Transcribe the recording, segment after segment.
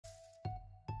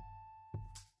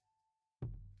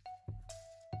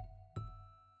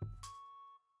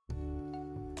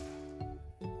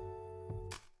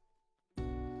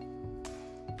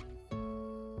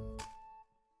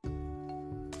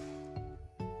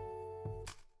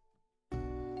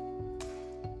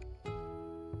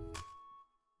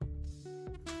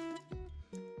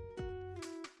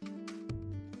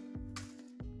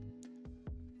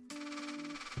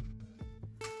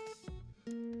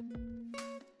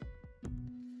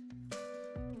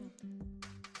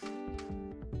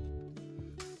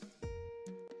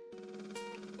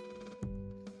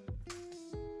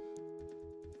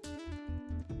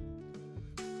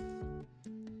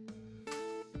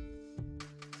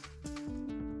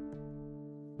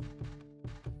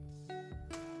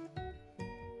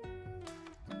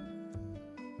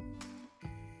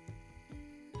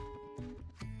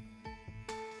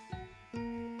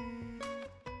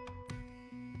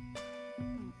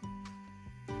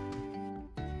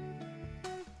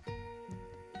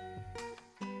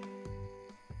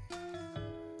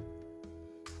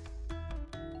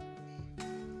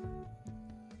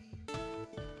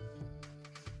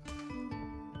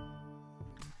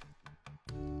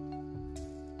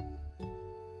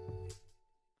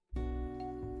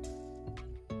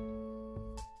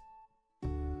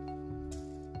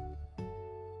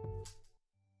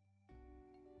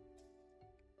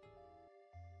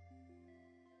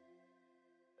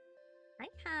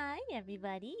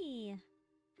everybody.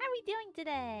 How are we doing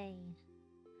today?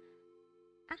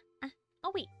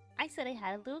 Oh wait, I said I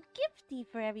had a little gifty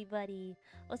for everybody.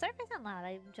 Oh, sorry if I sound loud.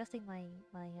 I'm adjusting my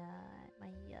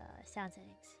sound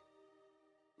settings.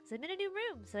 Cause I'm in a new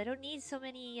room, so I don't need so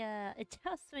many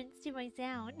adjustments to my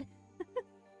sound.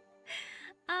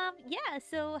 Yeah,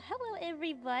 so hello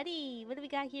everybody. What do we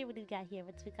got here?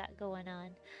 What's we got going on?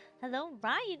 Hello,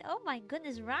 Ryan. Oh my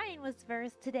goodness, Ryan was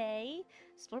first today.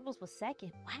 Slurbles was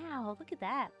second. Wow, look at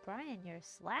that. Brian, you're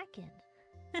slacking.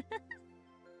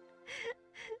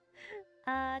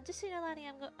 Just so you know, Lottie,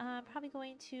 I'm probably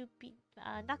going to be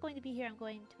not going to be here. I'm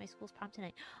going to my school's prom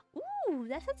tonight. Ooh,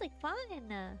 that sounds like fun.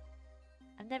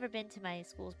 I've never been to my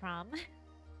school's prom.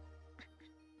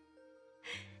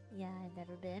 Yeah, I've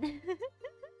never been.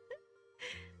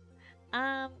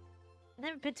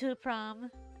 Never been to a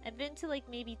prom. I've been to like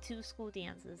maybe 2 school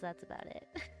dances. That's about it.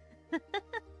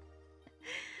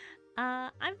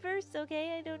 I'm first,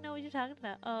 okay? I don't know what you're talking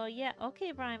about. Oh yeah,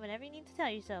 okay, Brian. Whatever you need to tell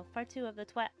yourself. Part 2 of the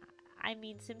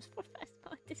Sims 4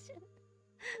 Phasmo edition.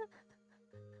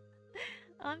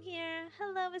 I'm here.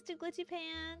 Hello, Mr. Glitchy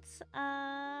Pants.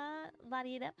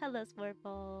 Lottie it up. Hello,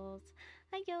 Swarples.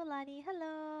 Hi, yo, Lottie.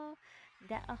 Hello.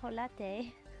 Da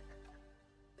ajolate.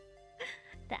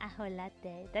 The ajolate.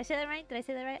 Did I say that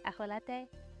right? Ajolate?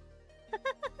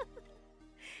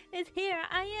 It's here.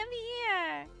 I am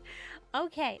here.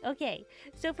 Okay.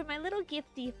 So for my little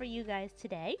gifty for you guys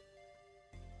today,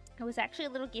 it was actually a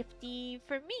little gifty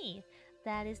for me.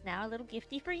 That is now a little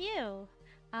gifty for you.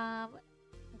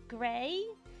 Gray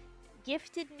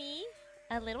gifted me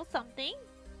a little something.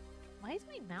 Why is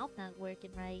my mouth not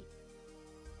working right?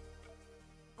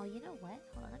 Oh, you know what?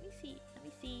 Hold on, let me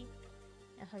see.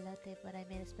 Ajolate, but I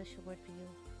made a special word for you.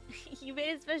 You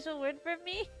made a special word for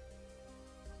me?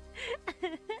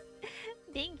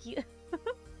 Thank you.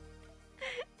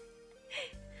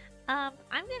 I'm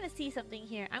gonna see something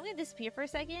here. I'm gonna disappear for a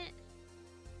second.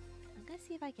 I'm gonna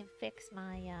see if I can fix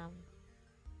my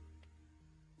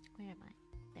where am I?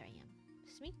 There I am.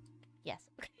 Just me? Yes.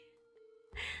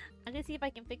 I'm gonna see if I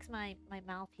can fix my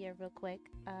mouth here real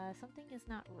quick. Something is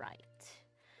not right.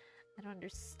 I don't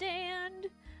understand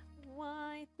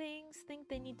why things think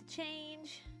they need to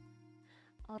change.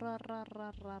 Oh,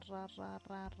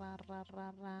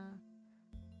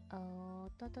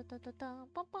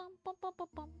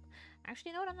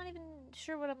 actually, you know what? I'm not even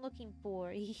sure what I'm looking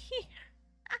for here.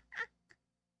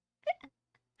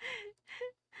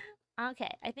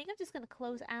 Okay, I think I'm just gonna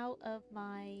close out of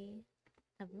me,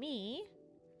 and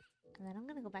then I'm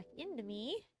gonna go back into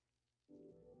me.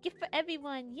 Gift for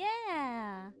everyone,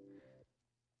 yeah.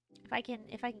 If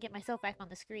I can get myself back on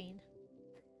the screen.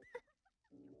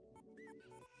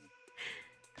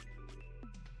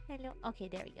 Hello. Okay,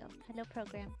 there we go. Hello,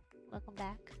 program. Welcome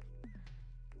back.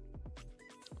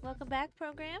 Welcome back,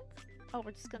 program. Oh,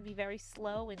 we're just gonna be very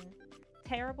slow and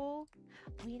terrible.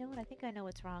 Oh, you know what? I think I know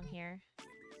what's wrong here.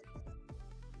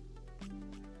 I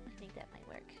think that might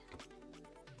work.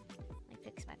 Let me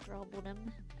fix my problem.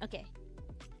 Okay.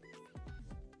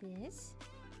 This.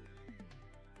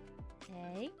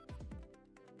 Okay.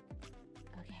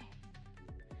 Okay.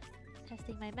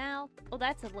 Testing my mouth. Oh,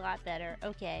 that's a lot better.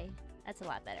 Okay. That's a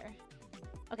lot better.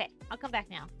 Okay, I'll come back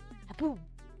now. Boom.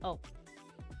 Oh.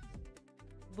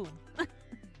 Boom.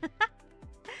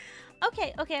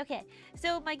 Okay.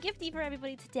 So my gifty for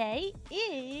everybody today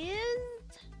is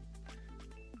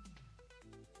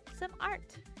some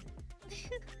art.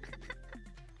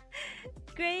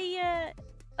 Gray,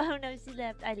 oh no, she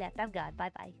left. I left. I'm gone.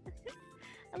 Bye-bye.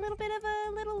 A little bit of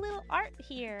a little art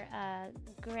here.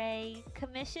 Gray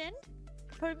commissioned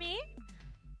for me.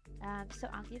 So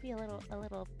I'll give you a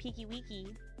little peeky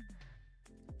weeky.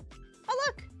 Oh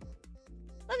look!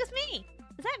 Look, it's me!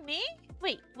 Is that me?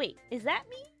 Wait, is that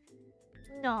me?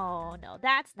 No,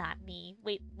 that's not me.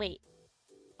 Wait.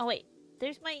 Oh wait,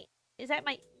 there's my, is that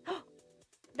my,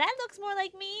 that looks more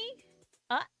like me!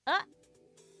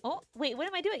 Oh, wait, what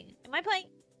am I doing? Am I playing,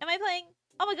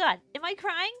 oh my god, am I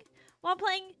crying? While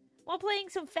playing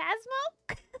some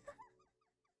Phasmo?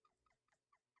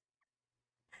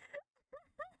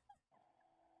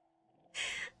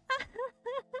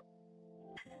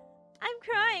 I'm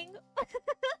crying.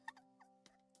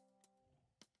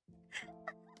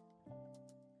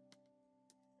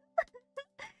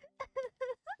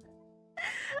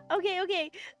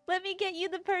 Okay. Let me get you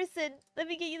the person.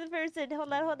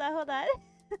 Hold on.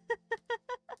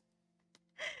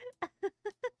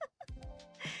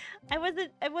 I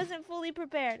wasn't fully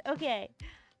prepared. Okay.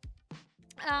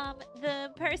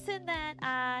 The person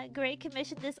that Gray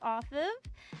commissioned this off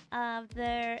of,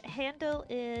 their handle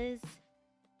is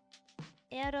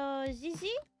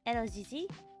Erozizi.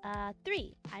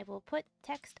 3. I will put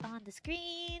text on the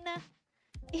screen.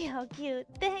 Ew, how cute.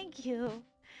 Thank you.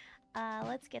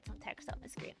 Let's get some text on the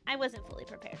screen. I wasn't fully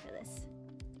prepared for this.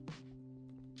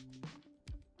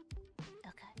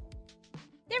 Okay.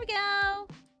 There we go.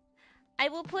 I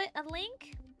will put a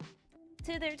link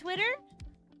to their Twitter.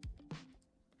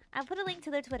 I'll put a link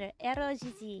to their Twitter.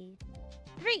 ROGG.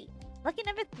 3. Lucky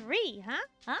number 3, huh?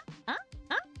 Huh?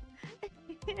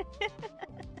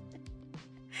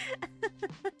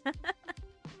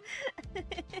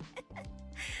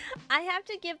 I have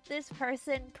to give this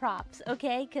person props,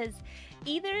 okay? Because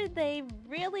either they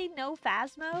really know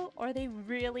Phasmo or they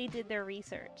really did their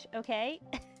research, okay?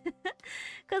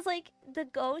 Because, like, the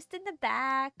ghost in the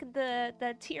back,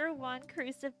 the tier 1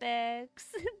 crucifix,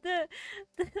 the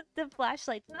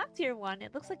flashlight, not tier 1,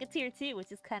 it looks like a tier 2,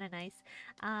 which is kind of nice.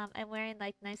 I'm wearing,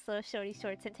 like, nice little shorty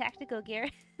shorts and tactical gear.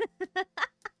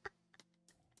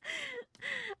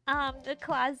 The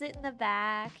closet in the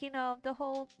back, you know, the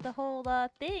whole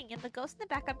thing, and the ghost in the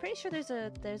back. I'm pretty sure there's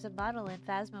a model in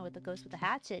Phasmo with the ghost with the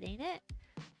hatchet, ain't it?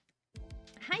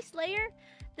 Hi Slayer,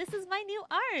 this is my new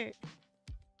art.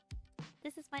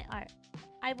 This is my art.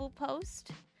 I will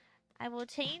post. I will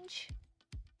change.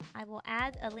 I will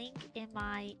add a link in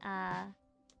my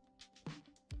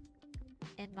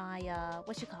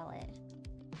what you call it?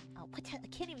 Oh, what? I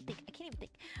can't even think.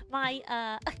 My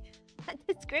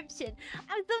description.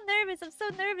 I'm so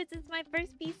nervous. It's my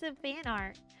first piece of fan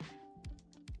art.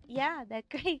 Yeah, that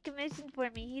Greg commissioned for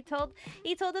me. He told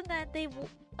him that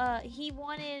he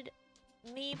wanted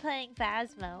me playing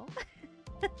Phasmo.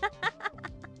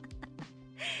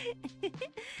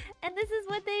 And this is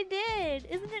what they did.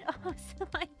 Isn't it awesome?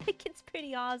 I think it's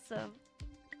pretty awesome.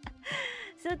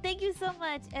 So thank you so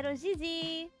much,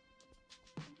 LottieLive.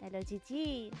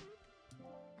 LottieLive.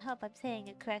 I hope I'm saying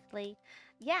it correctly.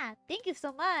 Yeah, thank you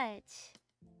so much.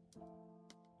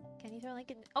 Can you throw a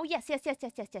link in? Oh, yes. It's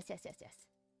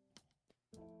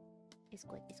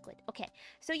good. Okay,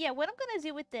 so yeah, what I'm gonna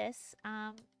do with this,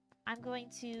 I'm going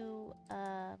to,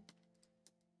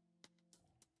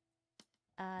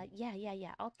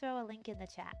 yeah. I'll throw a link in the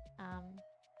chat.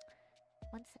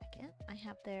 1 second. I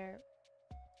have their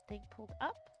thing pulled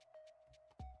up.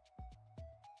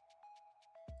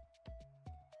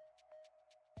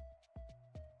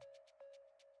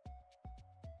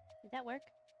 Did that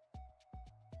work?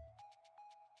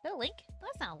 Is that a link? No,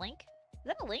 that's not a link. Is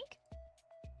that a link?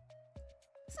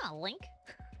 It's not a link.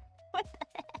 What the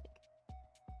heck?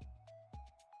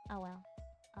 Oh well.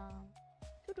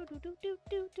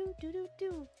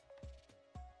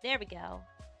 There we go.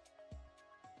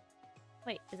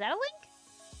 Wait, is that a link?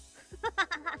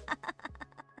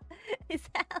 Is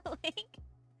that a link?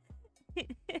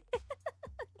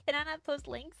 Can I not post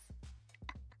links?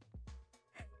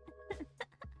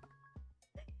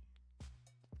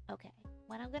 Okay,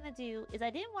 what I'm gonna do is I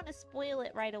didn't want to spoil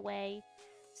it right away,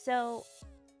 so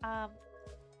I'll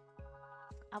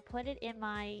put it in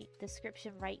my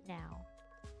description right now.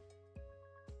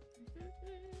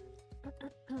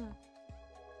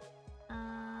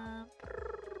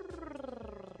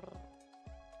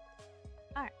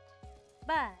 Alright,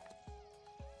 bye.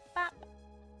 Bop. I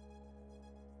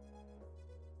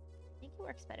think it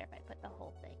works better if I put the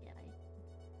whole thing in, I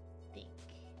think.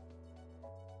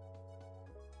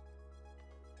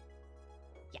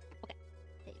 Yeah, okay.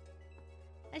 There you go.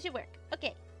 That should work.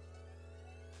 Okay.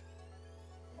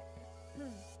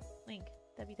 Link.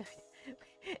 www.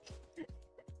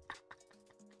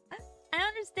 I don't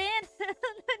understand. I don't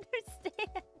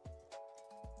understand.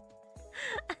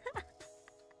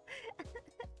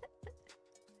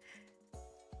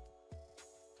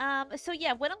 So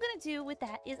yeah, what I'm gonna do with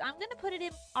that is I'm gonna put it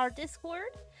in our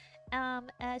Discord,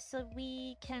 so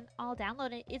we can all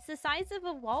download it. It's the size of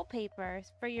a wallpaper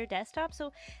for your desktop,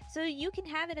 so you can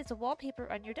have it as a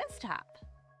wallpaper on your desktop.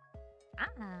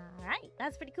 Right,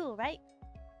 that's pretty cool, right?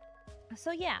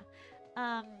 So yeah,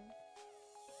 I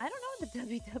don't know the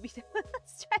www.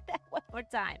 Let's try that one more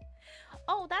time.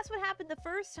 Oh, that's what happened the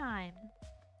first time.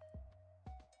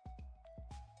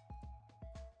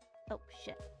 Oh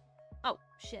shit. Oh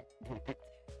shit.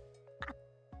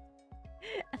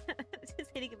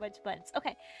 Just hitting a bunch of buttons.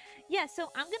 Okay. Yeah,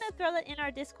 so I'm gonna throw that in our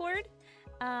Discord.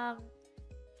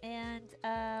 And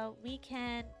we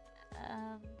can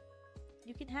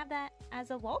you can have that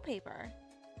as a wallpaper.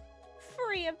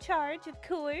 Free of charge, of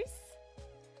course.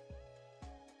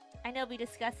 I know we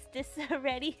discussed this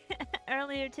already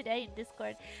earlier today in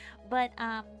Discord, but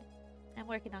I'm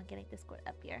working on getting Discord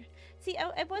up here. See,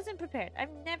 I wasn't prepared.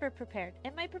 I'm never prepared.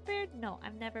 Am I prepared? No,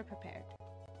 I'm never prepared.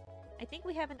 I think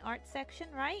we have an art section,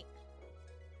 right?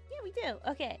 Yeah, we do.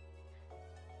 Okay.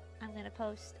 I'm gonna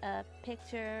post a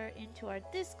picture into our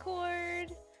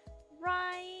Discord.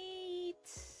 Right.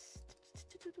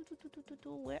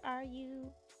 Where are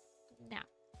you? Now.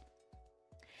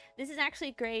 This is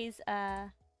actually Gray's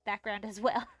background as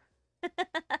well.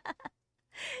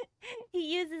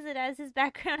 He uses it as his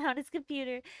background on his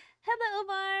computer. Hello,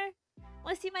 Omar.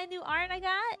 Want to see my new art I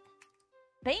got?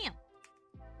 Bam!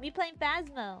 Me playing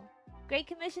Phasmo. Gray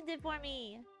commissioned it for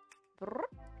me.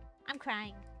 I'm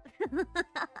crying.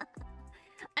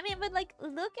 I mean, but like,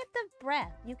 look at the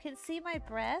breath. You can see my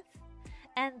breath.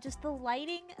 And just the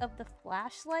lighting of the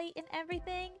flashlight and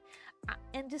everything.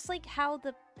 And just like how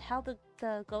the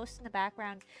ghost in the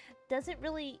background doesn't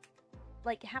really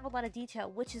like have a lot of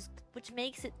detail, which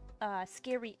makes it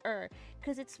scarier,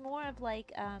 because it's more of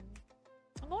like kind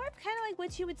of like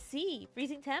what you would see.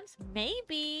 Freezing temps,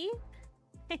 maybe.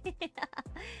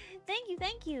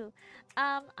 Thank you.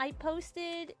 I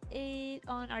posted it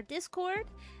on our Discord.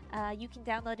 You can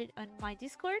download it on my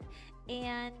Discord,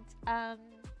 and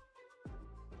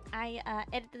I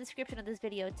edit the description of this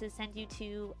video to send you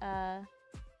to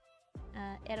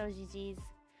EroGG's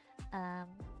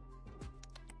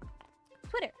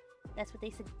Twitter. That's what they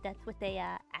said. That's what they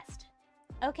asked.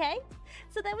 Okay,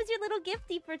 so that was your little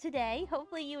gifty for today.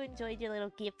 Hopefully you enjoyed your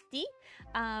little gifty.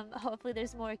 Hopefully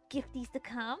there's more gifties to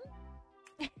come.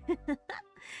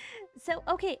 So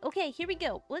okay, here we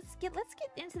go. Let's get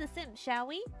into the Sims, shall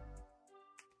we?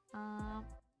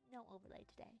 No overlay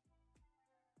today.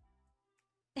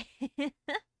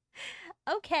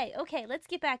 Okay, let's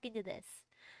get back into this.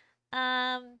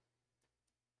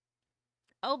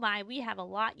 Oh my, we have a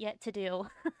lot yet to do.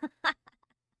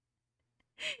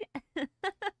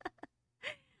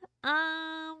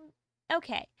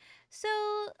 Okay. So,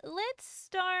 let's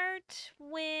start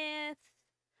with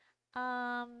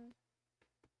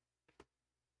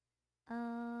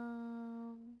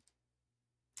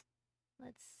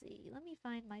let's see. Let me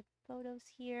find my photos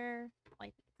here. Oh, I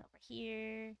think it's over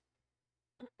here.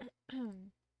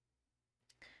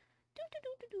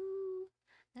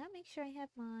 Now make sure I have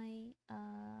my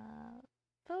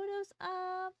photos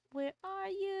up. Where are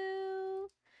you?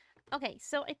 Okay,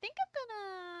 so I think I'm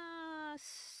gonna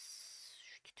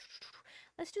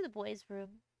let's do the boys'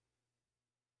 room.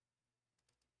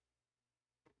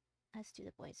 Let's do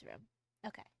the boys' room.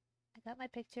 Okay, I got my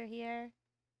picture here.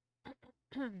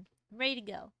 I'm ready to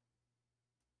go.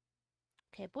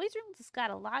 Okay, boys' room just got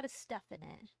a lot of stuff in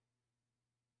it.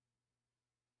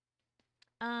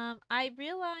 I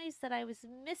realized that I was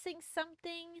missing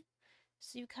something.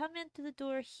 So you come in through the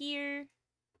door here.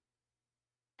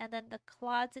 And then the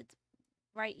closet's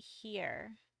right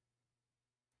here.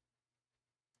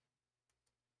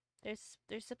 There's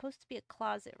supposed to be a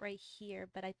closet right here,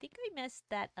 but I think I messed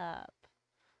that up.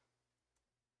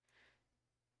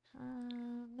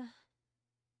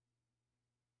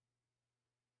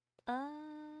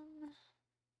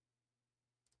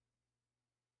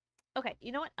 Okay,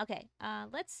 you know what? Okay,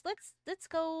 let's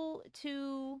go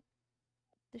to.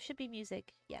 There should be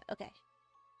music. Yeah. Okay.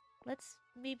 Let's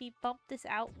maybe bump this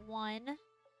out one.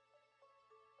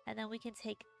 And then we can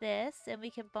take this and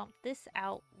we can bump this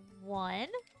out one.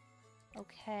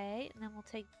 Okay, and then we'll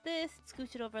take this and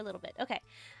scooch it over a little bit. Okay.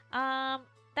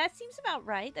 That seems about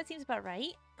right.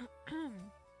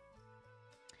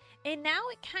 And now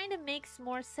it kind of makes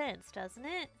more sense, doesn't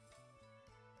it?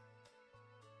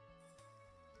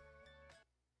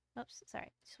 Oops,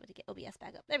 sorry. Just want to get OBS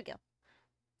back up. There we go.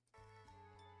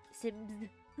 Sims.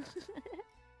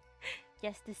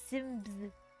 Yes, the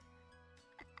Sims.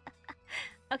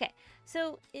 Okay,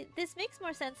 so this makes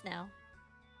more sense now.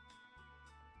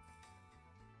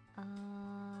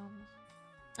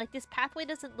 Like this pathway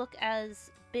doesn't look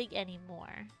as big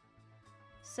anymore.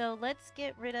 So let's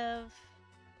get rid of.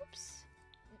 Oops.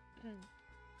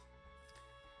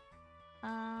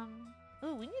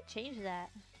 Ooh, we need to change that.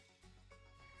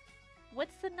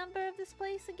 What's the number of this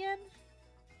place again?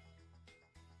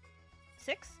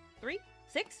 6? 3?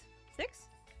 6? 6?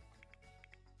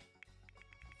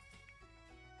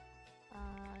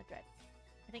 Dread.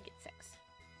 I think it's 6.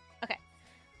 Okay.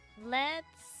 Let's...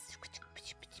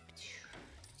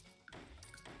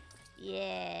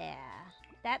 Yeah.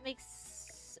 That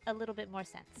makes a little bit more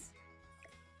sense.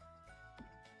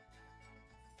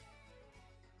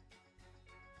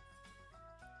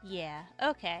 Yeah.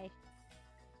 Okay.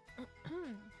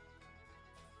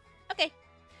 Okay.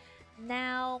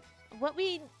 Now, what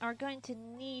we are going to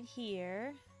need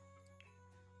here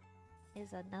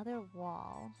is another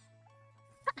wall.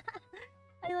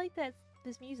 I like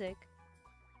this music.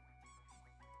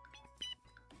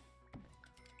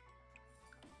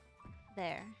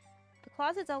 There. The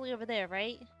closet's all the way over there,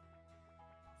 right?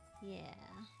 Yeah.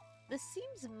 This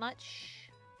seems much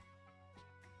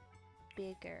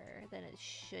bigger than it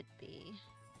should be.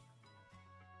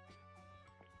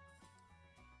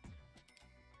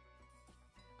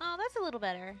 Oh, that's a little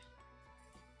better.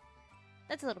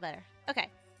 That's a little better. Okay.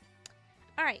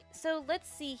 Alright, so let's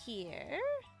see here.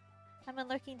 I'm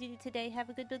unlurking duty today. Have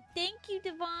a good build. Thank you,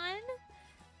 Devon.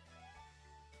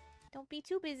 Don't be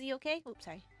too busy, okay? Oops,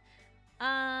 sorry.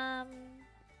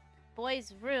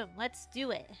 Boys' room. Let's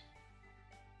do it.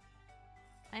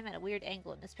 I'm at a weird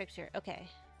angle in this picture. Okay.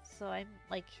 So I'm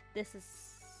like, this is...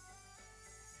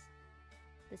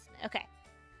 this. Okay.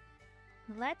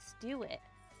 Let's do it.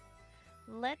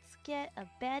 Let's get a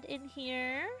bed in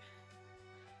here.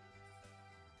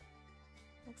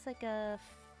 Looks like a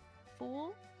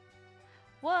fool.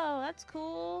 Whoa, that's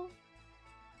cool.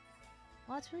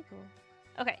 Well, that's really cool.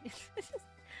 Okay.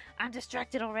 I'm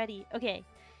distracted already. Okay.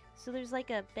 So there's like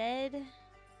a bed,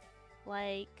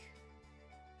 like,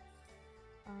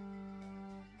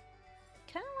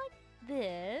 kind of like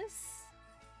this.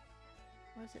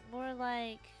 Or is it more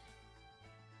like,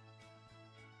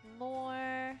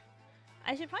 more...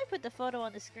 I should probably put the photo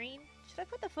on the screen. Should I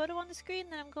put the photo on the screen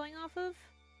that I'm going off of?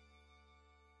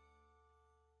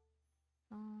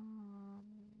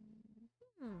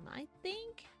 I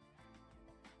think...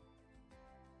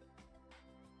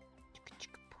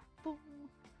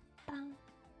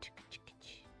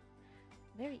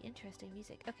 Very interesting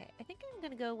music. Okay, I think I'm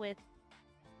gonna go with...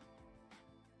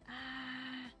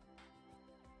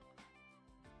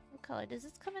 what color? Does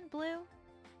this come in blue?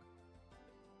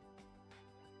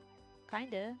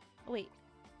 Kinda. Oh, wait.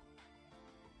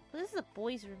 This is a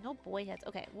boy's room. No boy heads.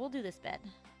 Okay, we'll do this bed.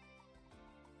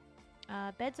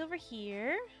 Bed's over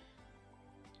here.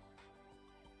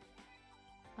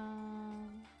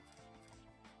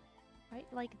 Right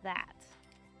like that.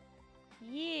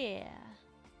 Yeah.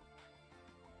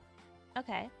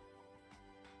 Okay.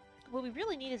 What we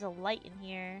really need is a light in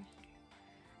here.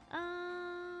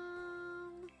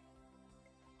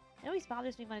 It always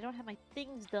bothers me when I don't have my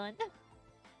things done.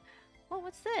 Oh,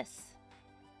 what's this?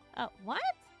 Oh, what?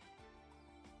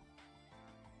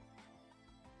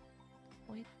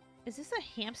 Wait, is this a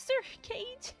hamster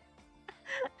cage?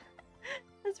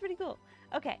 That's pretty cool.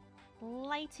 Okay,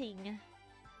 lighting.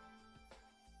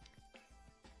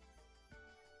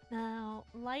 Now,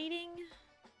 lighting...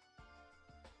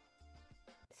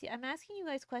 See, I'm asking you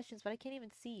guys questions, but I can't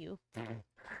even see you. There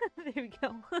we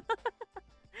go.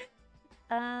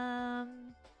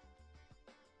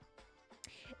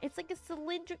 It's like a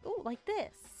cylindrical... Ooh, like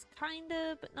this. Kind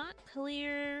of, but not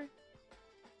clear.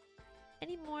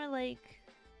 Any more like...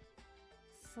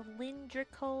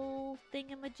 cylindrical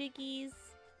thingamajiggies?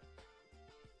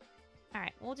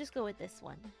 Alright, we'll just go with this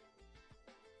one.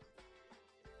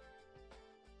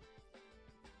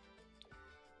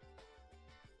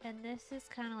 And this is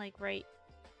kind of like right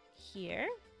here.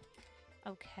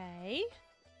 Okay.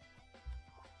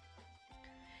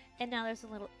 And now there's a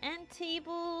little end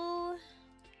table.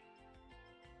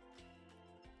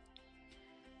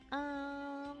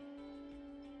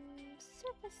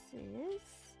 Surfaces.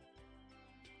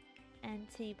 End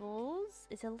tables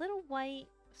is a little white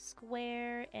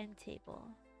square end table.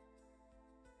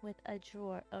 With a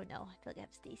drawer. Oh no, I feel like I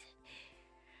have to sneeze.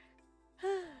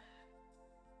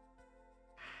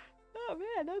 Oh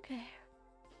man, okay.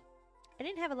 I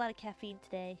didn't have a lot of caffeine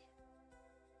today.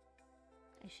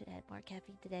 I should have had more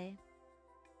caffeine today.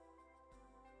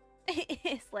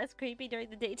 It's less creepy during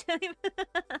the daytime.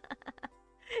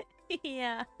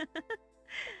 Yeah.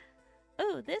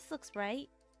 Oh, this looks right.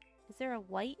 Is there a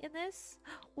white in this?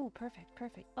 Oh, perfect,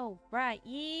 perfect. Oh, right,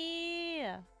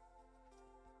 yeah.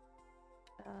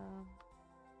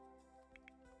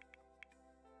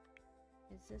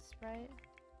 Is this right?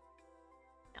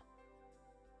 No.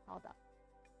 Hold up.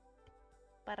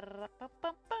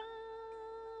 Ba-da-da-ba-ba-bum.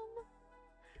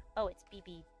 Oh, it's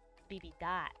BB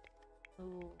dot.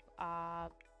 Move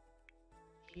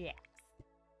yes.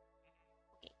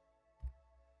 Okay.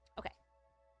 Okay.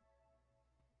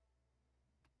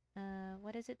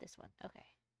 What is it? This one. Okay.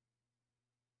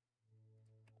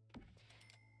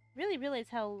 Really realize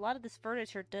how a lot of this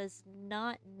furniture does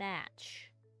not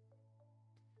match.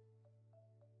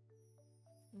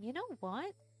 You know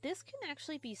what? This can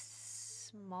actually be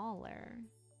smaller.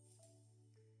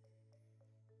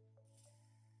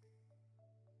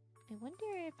 I wonder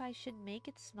if I should make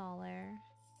it smaller.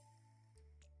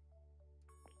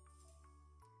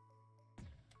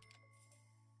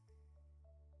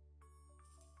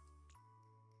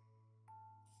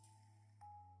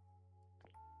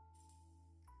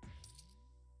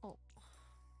 Oh.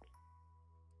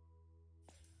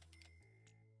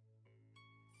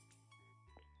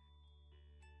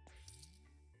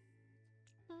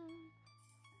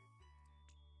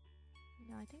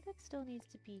 I think that still needs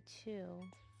to be 2.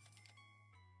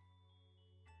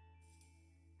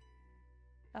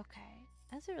 Okay.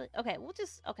 That's a really... Okay, we'll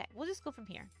just go from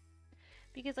here.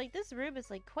 Because, like, this room is,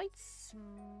 like, quite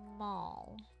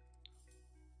small.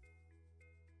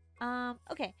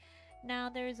 Okay. Now,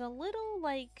 there's a little,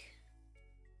 like...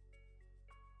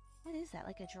 What is that?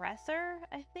 Like a dresser,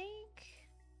 I think?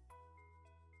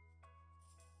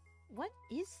 What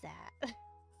is that?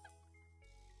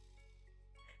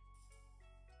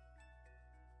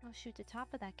 Oh, shoot. The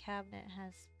top of that cabinet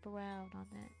has brown on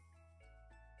it.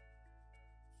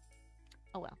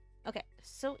 Oh, well. Okay.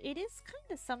 So, it is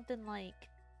kind of something like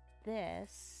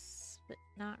this, but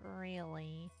not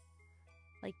really.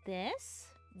 Like this?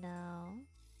 No.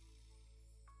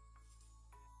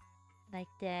 Like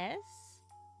this?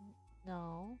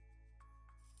 No.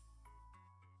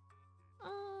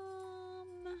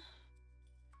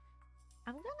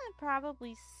 I'm gonna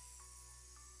probably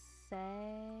say...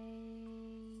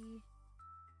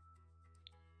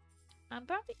 I'm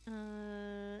probably...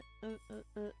 Yeah, I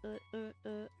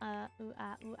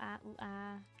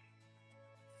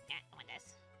want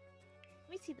this.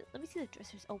 Let me see the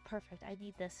dressers. Oh, perfect. I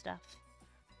need this stuff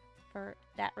for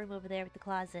that room over there with the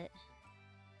closet.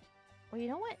 Or you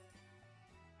know what?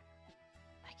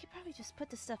 I could probably just put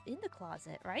the stuff in the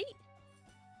closet, right?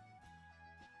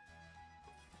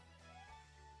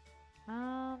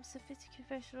 Sophisticated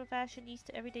professional fashionista,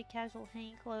 everyday casual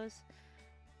hanging clothes.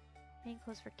 Hanging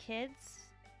clothes for kids.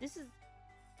 This is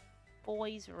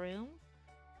boys' room.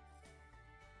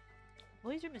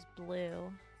 Boys' room is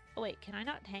blue. Oh wait, can I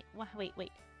not hang? Wait.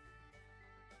 Wait.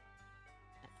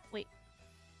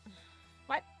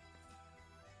 What?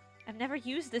 I've never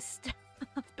used this stuff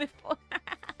before.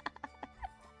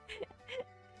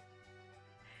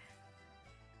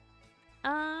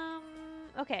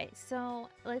 Okay, so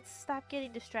let's stop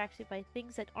getting distracted by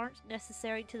things that aren't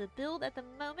necessary to the build at the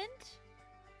moment.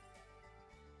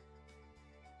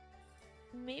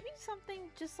 Maybe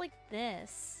something just like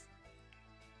this.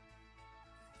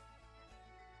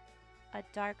 A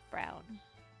dark brown.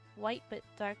 White but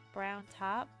dark brown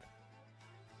top.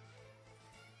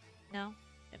 No?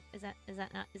 Is that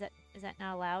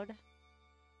not allowed?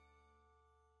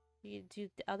 You can do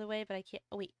the other way, but I can't.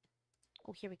 Oh wait.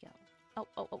 Oh, here we go.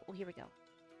 Oh, here we go.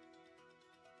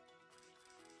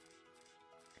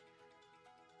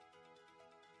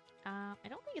 I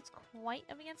don't think it's quite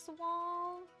up against the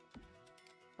wall.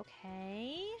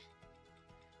 Okay.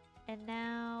 And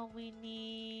now we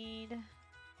need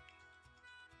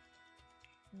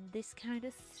this kind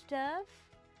of stuff.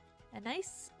 A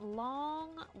nice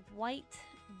long white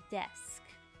desk.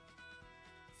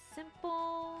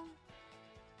 Simple.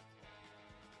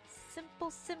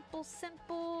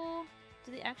 Simple.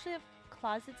 Do they actually have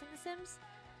closets in The Sims?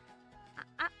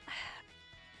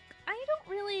 I don't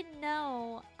really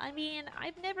know. I mean,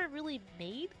 I've never really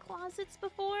made closets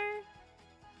before.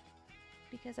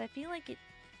 Because I feel like it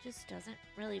just doesn't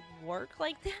really work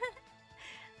like that.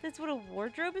 That's what a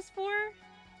wardrobe is for.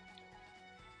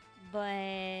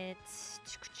 But...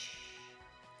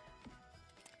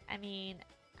 I mean,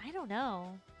 I don't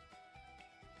know.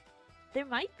 There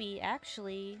might be,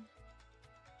 actually.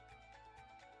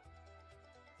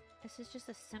 This is just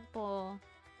a simple...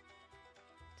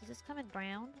 Does this come in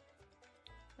brown?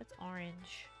 That's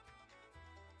orange.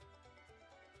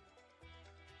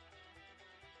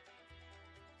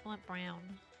 I want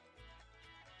brown.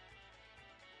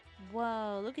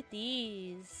 Whoa, look at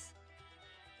these.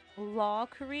 Law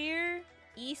career?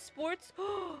 Esports?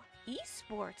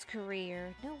 Esports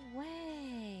career? No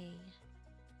way.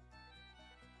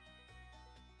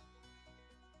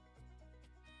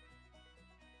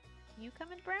 You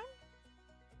come in brown?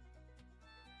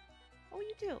 Oh,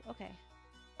 you do. Okay.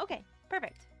 Okay,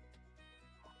 perfect.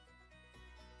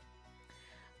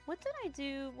 What did I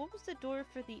do? What was the door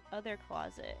for the other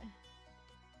closet?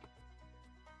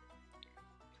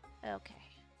 Okay.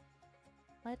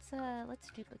 Let's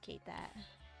duplicate that.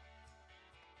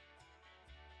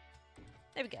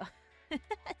 There we go.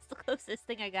 That's the closest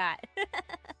thing I got.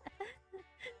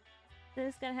 They're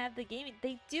just gonna have the gaming.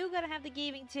 They do gotta have the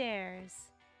gaming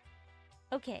chairs.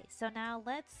 Okay, so now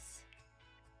let's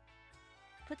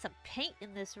put some paint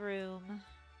in this room.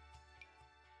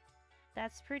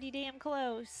 That's pretty damn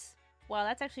close. Wow,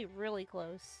 that's actually really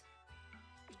close.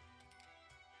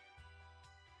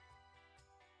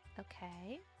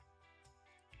 Okay.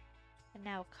 And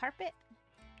now carpet.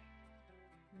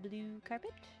 Blue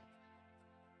carpet.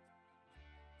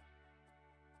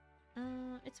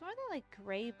 It's more than like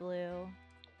gray blue.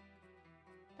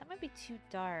 That might be too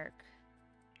dark.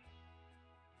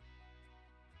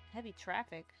 Heavy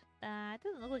traffic. It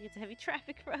doesn't look like it's a heavy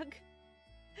traffic rug.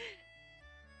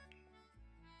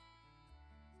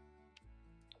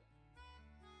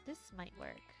 This might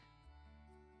work.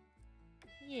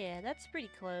 Yeah, that's pretty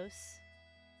close.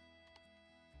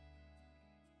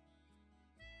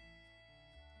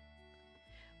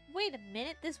 Wait a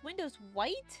minute, this window's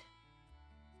white?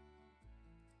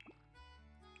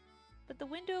 But the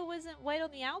window wasn't white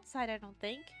on the outside, I don't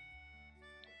think.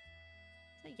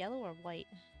 Is it yellow or white?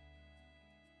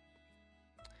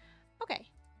 Okay.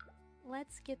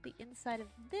 Let's get the inside of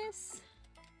this.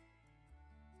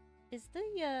 Is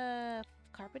the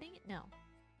carpeting? No.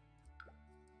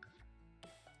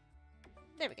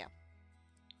 There we go.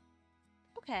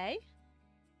 Okay.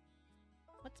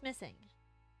 What's missing?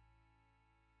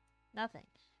 Nothing.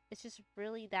 It's just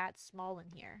really that small in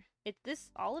here.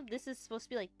 All of this is supposed to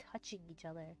be like touching each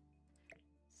other.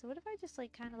 So what if I just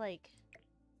like kind of like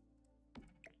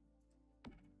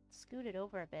scoot it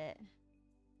over a bit?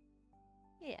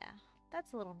 Yeah,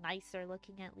 that's a little nicer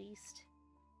looking at least.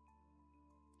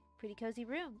 Pretty cozy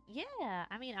room. Yeah,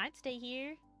 I mean, I'd stay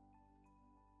here.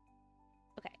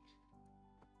 Okay.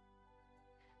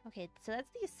 Okay, so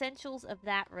that's the essentials of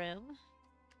that room.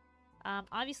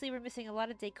 Obviously, we're missing a lot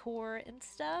of decor and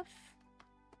stuff.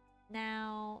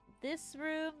 Now, this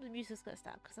room, the music's gonna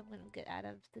stop because I'm gonna get out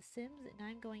of The Sims, and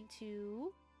I'm going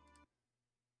to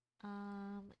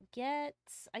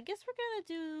I guess we're gonna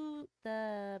do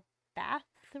the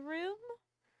bathroom.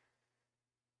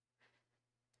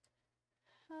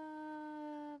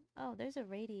 Oh, there's a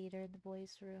radiator in the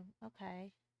boys' room.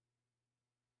 Okay.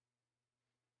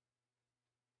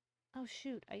 Oh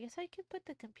shoot, I guess I could put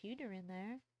the computer in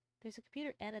there. There's a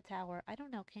computer and a tower. I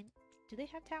don't know, do they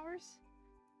have towers?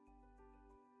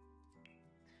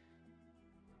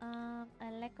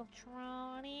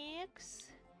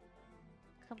 Electronics.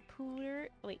 Computer.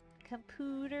 Wait,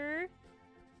 computer.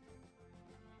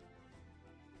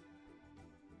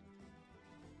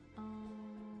 Is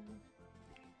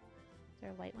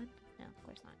there a white one? No, of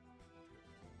course not.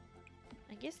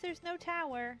 I guess there's no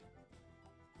tower.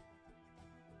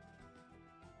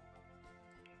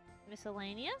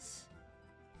 Miscellaneous?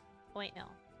 Wait, no.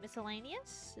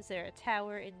 Miscellaneous? Is there a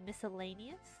tower in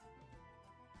miscellaneous?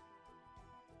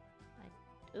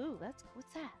 Ooh, what's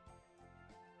that?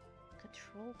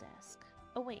 Control desk.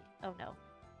 Oh, wait. Oh, no.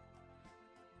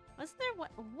 Wasn't there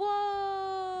what? Whoa!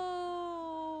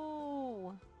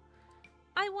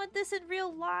 I want this in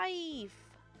real life!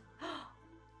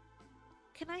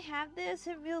 Can I have this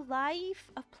in real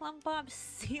life? A Plum Bob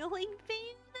ceiling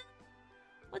fan?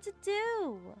 What's it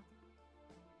do?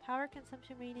 Power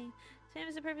consumption rating. Same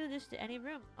as a perfect addition to any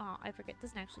room. Oh, I forget. It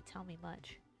doesn't actually tell me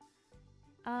much.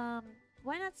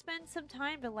 Why not spend some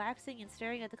time relaxing and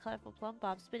staring at the colorful plum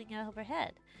bob spinning out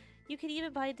overhead? You could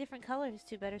even buy different colors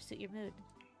to better suit your mood.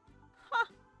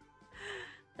 Huh!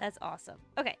 That's awesome.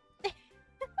 Okay.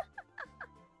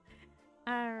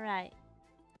 Alright.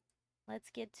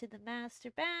 Let's get to the master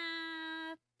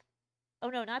bath. Oh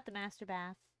no, not the master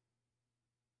bath.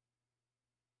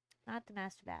 Not the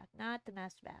master bath. Not the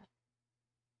master bath.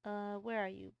 Where are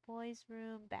you? Boys'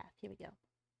 room, bath. Here we go.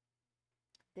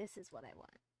 This is what I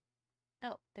want.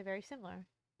 Oh, they're very similar.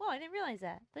 Whoa, I didn't realize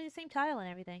that. They're the same tile and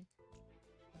everything.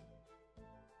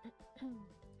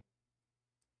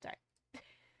 Sorry.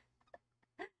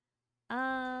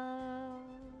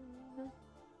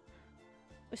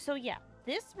 So yeah,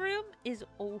 this room is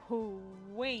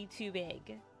way too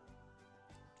big.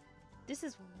 This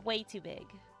is way too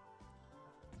big.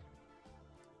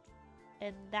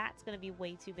 And that's gonna be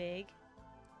way too big.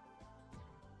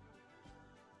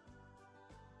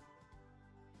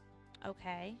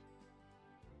 Okay.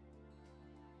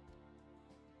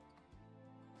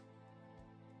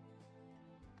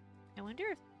 I wonder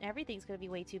if everything's gonna be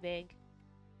way too big.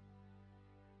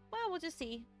 Well, we'll just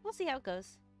see. We'll see how it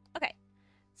goes. Okay.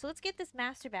 So let's get this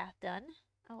master bath done.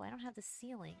 Oh, I don't have the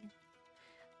ceiling.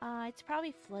 It's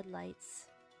probably floodlights.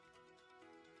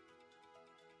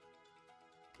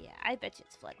 Yeah, I bet you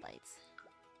it's floodlights.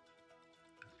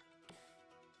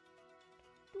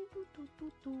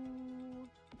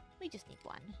 We just need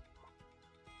one.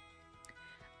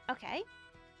 Okay.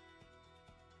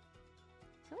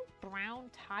 So brown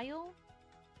tile?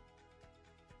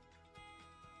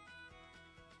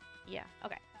 Yeah,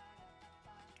 okay.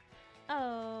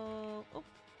 Oh,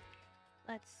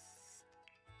 let's...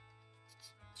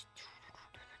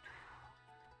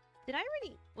 Did I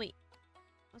already... Wait.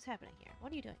 What's happening here?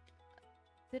 What are you doing?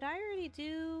 Did I already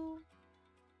do...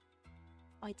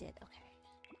 Oh, I did. Okay.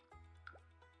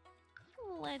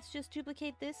 Let's just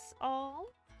duplicate this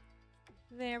all.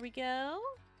 There we go.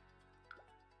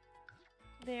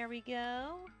 There we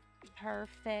go.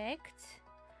 Perfect.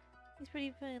 He's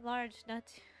pretty large, not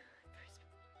too...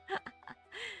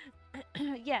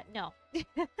 Yeah, no.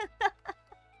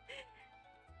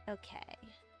 Okay.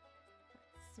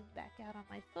 Let's zoom back out on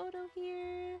my photo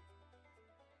here.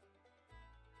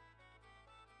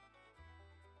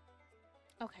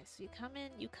 Okay, so you come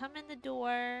in the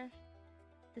door.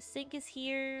 The sink is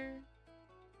here.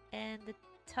 And the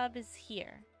tub is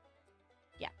here.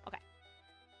 Yeah, okay.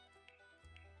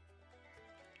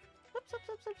 Whoops, whoops,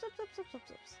 whoops, whoops, whoops, whoops, whoops,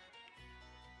 whoops.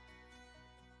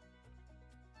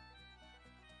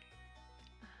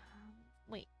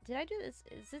 Wait, did I do this?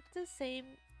 Is it the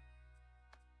same?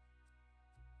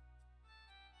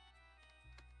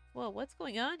 Whoa, what's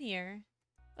going on here?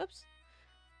 Oops.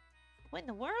 What in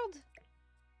the world?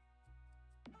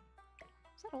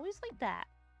 Is that always like that?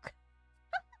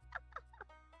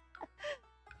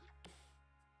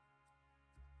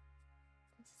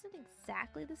 This isn't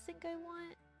exactly the sink I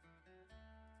want.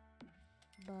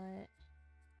 But...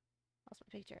 lost my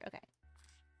picture. Okay.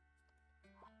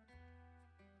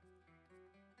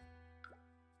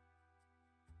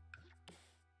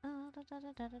 Da,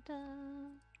 da, da, da, da.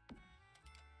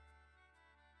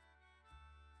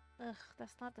 Ugh,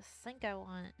 that's not the sink I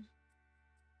want.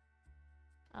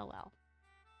 Oh well.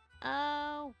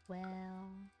 Oh well.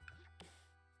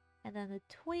 And then the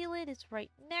toilet is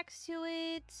right next to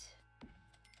it.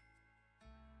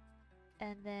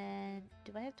 And then,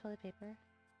 do I have toilet paper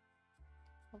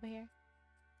over here?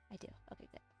 I do. Okay,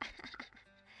 good.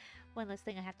 One less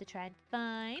thing I have to try and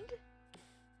find.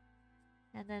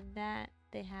 And then that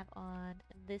they have on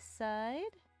this side.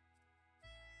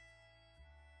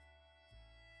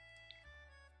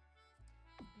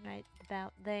 Right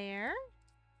about there.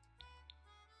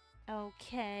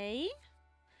 Okay.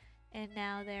 And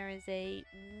now there is a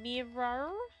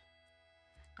mirror.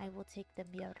 I will take the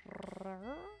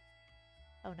mirror.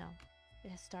 Oh no,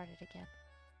 it has started again.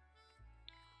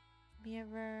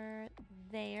 Mirror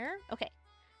there. Okay.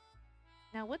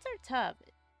 Now what's our tub?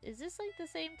 Is this like the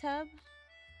same tub?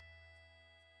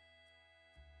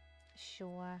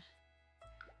 Sure.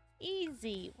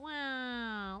 Easy.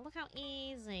 Wow, look how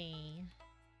easy.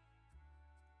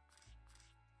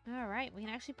 Alright, we can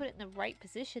actually put it in the right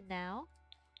position now.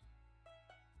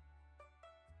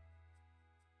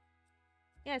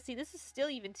 Yeah, see, this is still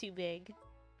even too big.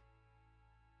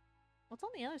 What's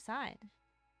on the other side?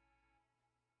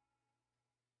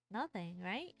 Nothing,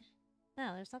 right?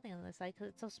 No, there's nothing on the other side because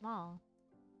it's so small.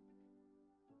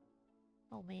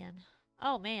 Oh, man.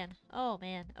 Oh, man. Oh,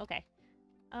 man. Okay.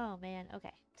 Oh, man.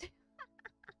 Okay.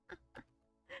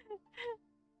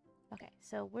 Okay,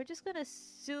 so we're just gonna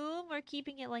assume we're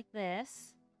keeping it like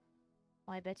this.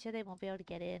 Oh, I bet you they won't be able to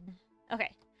get in.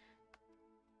 Okay.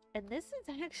 And this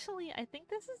is actually, I think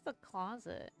this is the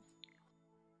closet.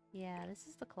 Yeah, this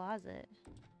is the closet.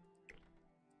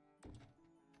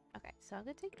 Okay, so I'm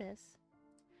gonna take this.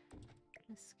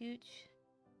 And scooch.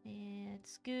 And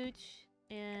scooch.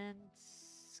 And...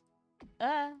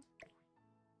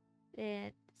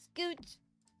 and scooch.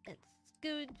 And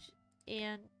scooch.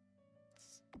 And...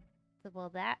 well,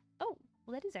 that... oh,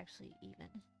 well, that is actually even.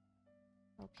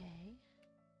 Okay.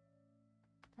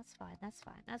 That's fine, that's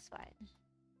fine, that's fine.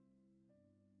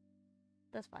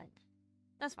 That's fine.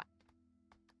 That's fine.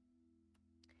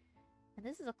 And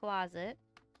this is a closet.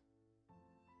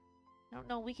 I don't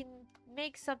know, we can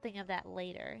make something of that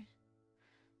later.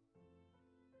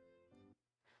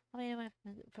 I mean,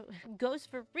 goes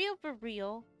for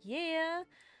real, yeah.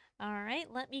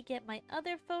 Alright, let me get my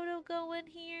other photo going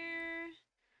here.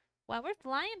 Wow, we're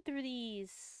flying through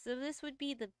these. So this would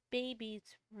be the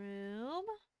baby's room.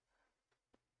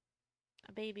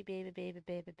 Baby.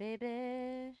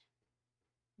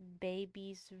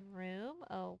 Baby's room,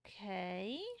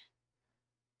 okay.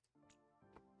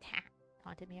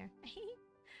 Haunted mirror.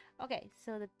 Okay,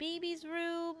 so the baby's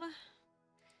room.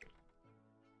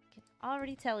 Can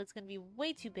already tell it's gonna be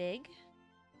way too big.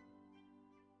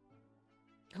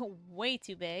 Way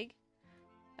too big.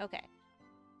 Okay.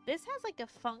 This has like a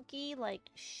funky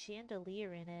like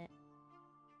chandelier in it.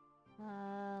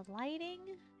 Lighting?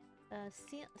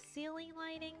 Ceiling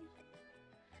lighting?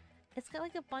 It's got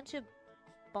like a bunch of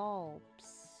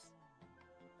bulbs.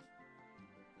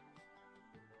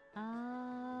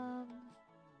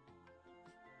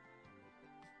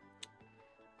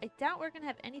 I doubt we're gonna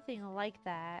have anything like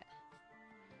that.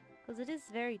 Because it is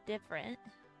very different.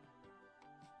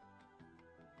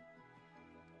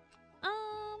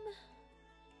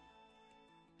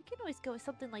 We can always go with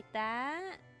something like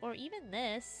that. Or even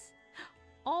this.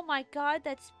 Oh my god,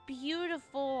 that's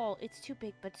beautiful! It's too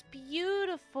big, but it's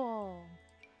beautiful!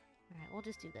 Alright, we'll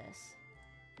just do this.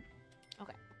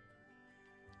 Okay.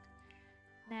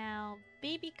 Now,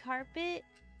 baby baby carpet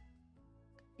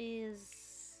is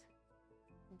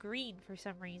green for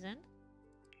some reason.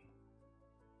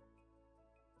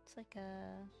 It's like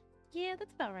a... Yeah,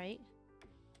 that's about right.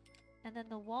 And then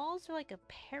the walls are like a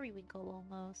periwinkle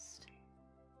almost.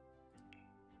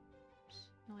 Oops.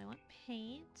 No, I want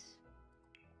paint.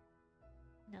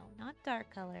 No, not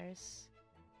dark colors.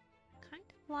 Kind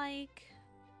of like...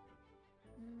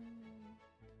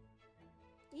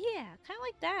 yeah, kind of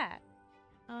like that.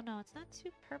 Oh no, it's not too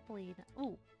purpley.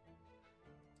 Ooh.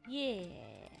 Yeah.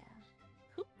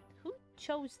 Who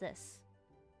chose this?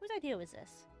 Whose idea was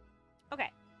this?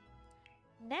 Okay.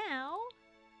 Now,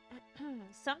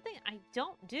 something I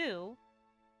don't do.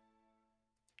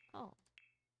 Oh.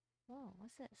 Whoa,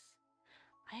 what's this?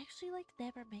 I actually like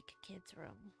never make a kid's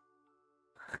room.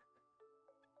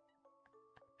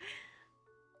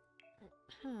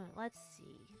 Let's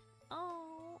see.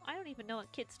 Oh, I don't even know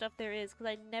what kid stuff there is because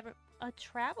I never... A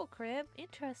travel crib?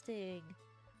 Interesting.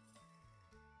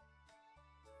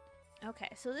 Okay,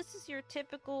 so this is your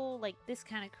typical, like, this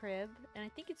kind of crib. And I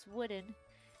think it's wooden.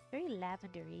 Very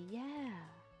lavendery, yeah.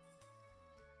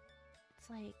 It's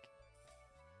like...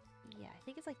 Yeah, I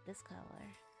think it's like this color.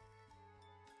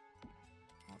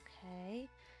 Okay.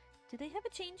 Do they have a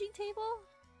changing table?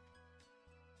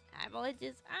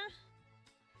 Apologies.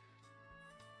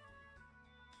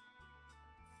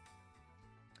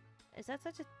 Is that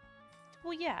such a...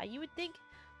 Well, yeah, you would think...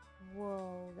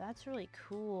 Whoa, that's really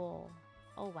cool.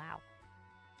 Oh, wow.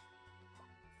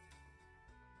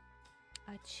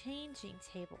 A changing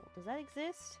table. Does that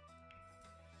exist?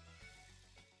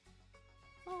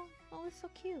 Oh, it's so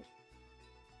cute.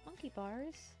 Monkey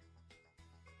bars.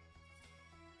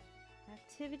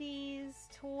 Activities,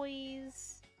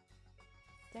 toys,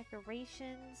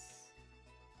 decorations.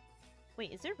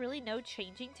 Wait, is there really no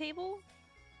changing table?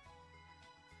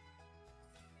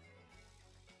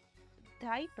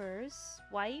 Diapers,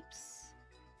 wipes.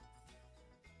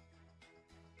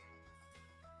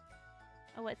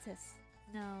 Oh, what's this?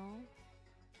 No.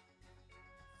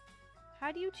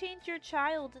 How do you change your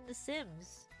child in The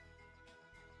Sims?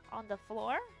 On the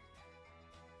floor?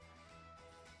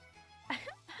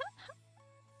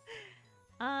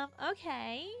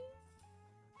 Okay.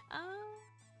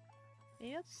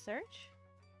 Maybe I'll search?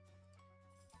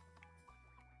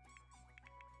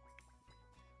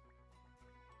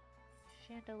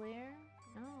 Chandelier?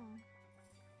 No.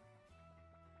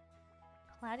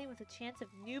 Cladding with a chance of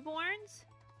newborns?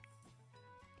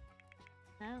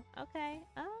 No. Okay.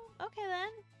 Oh, okay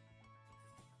then.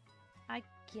 I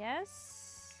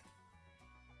guess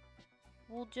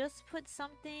we'll just put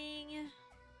something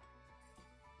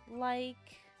like...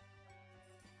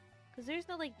 Because there's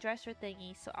no like dresser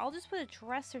thingy, so I'll just put a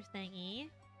dresser thingy.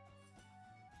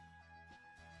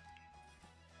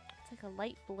 It's like a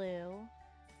light blue.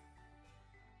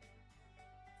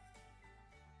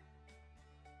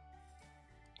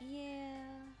 Yeah.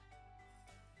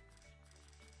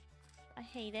 I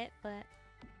hate it, but...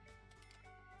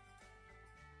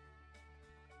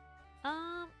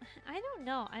 I don't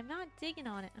know. I'm not digging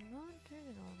on it. I'm not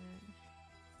digging on it.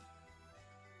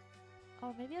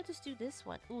 Oh, maybe I'll just do this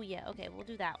one. Ooh, yeah. Okay, we'll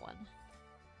do that one.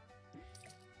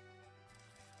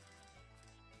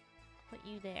 Put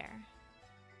you there.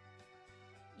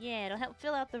 Yeah, it'll help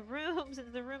fill out the room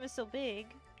since the room is so big.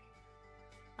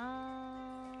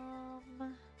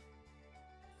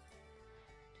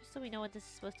 Just so we know what this is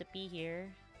supposed to be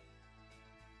here.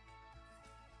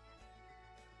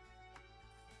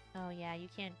 Oh yeah, you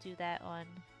can't do that on...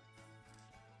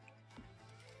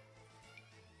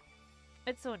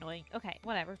 It's so annoying. Okay,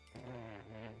 whatever.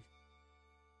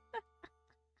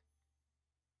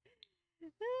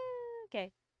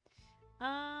 Okay.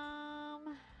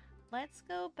 Let's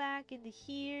go back into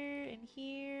here, and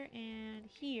here, and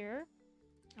here.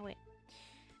 Oh, wait.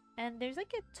 And there's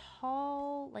like a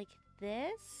tall, like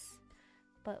this,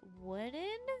 but wooden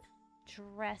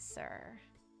dresser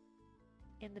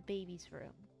in the baby's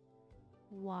room.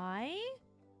 Why?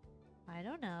 I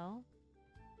don't know.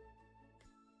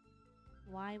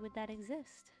 Why would that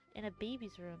exist in a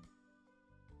baby's room?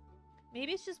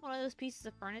 Maybe it's just one of those pieces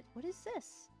of furniture. What is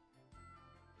this?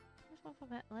 There's one from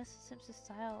Les Simpson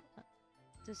style.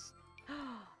 Just...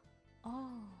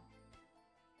 Oh.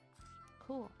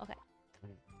 Cool. Okay.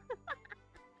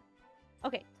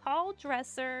 Okay. Tall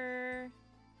dresser.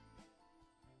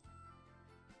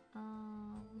 Ugh.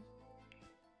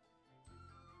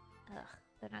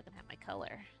 They're not gonna have my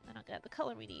color. They're not gonna have the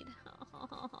color we need.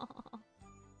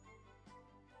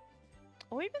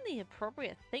 Or even the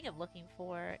appropriate thing I'm looking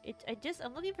for.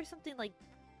 I'm looking for something like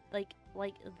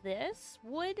this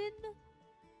wooden.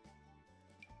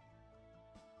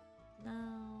 No.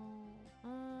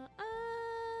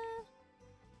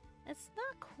 It's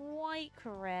not quite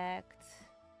correct.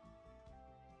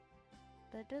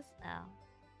 But it does now.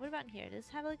 What about in here? Does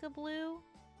it have like a blue?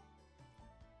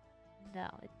 No,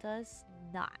 it does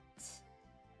not.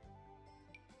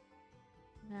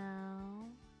 No.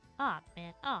 Aw,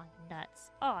 man. Aw,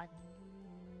 nuts. Aw,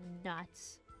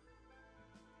 nuts.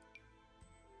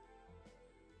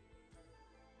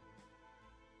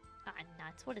 Ah,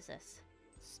 nuts. What is this?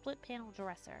 Split panel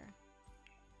dresser.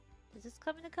 Does this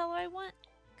come in the color I want?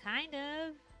 Kind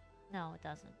of. No, it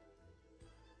doesn't.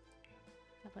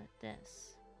 How about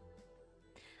this?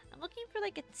 I'm looking for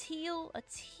like a teal.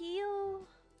 That's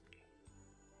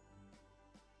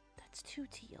too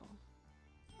teal.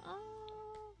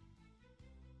 Oh,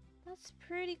 that's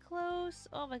pretty close.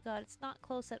 Oh my god, it's not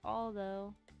close at all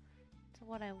though to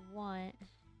what I want.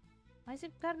 Why is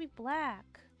it gotta be black?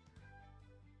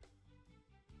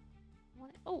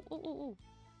 Oh, oh, oh, oh.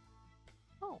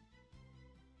 Oh.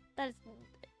 That is...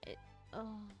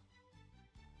 oh.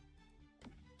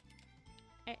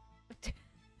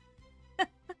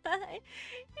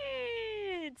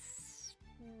 It's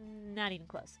not even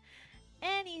close.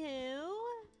 Anywho,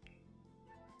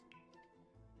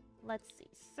 let's see.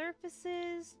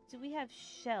 Surfaces. Do we have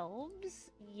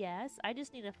shelves? Yes. I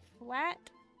just need a flat.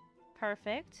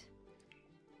 Perfect.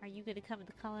 Are you going to come in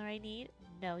the color I need?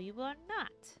 No, you are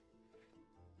not.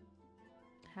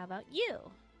 How about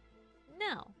you?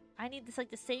 No. I need this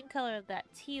like the same color of that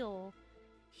teal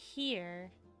here.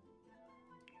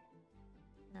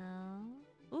 No.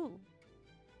 Ooh.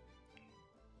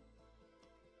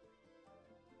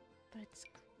 But it's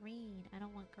green. I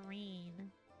don't want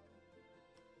green.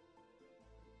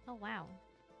 Oh, wow.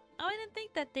 Oh, I didn't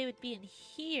think that they would be in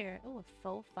here. Oh, a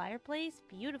faux fireplace.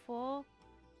 Beautiful.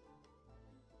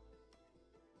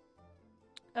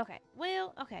 Okay.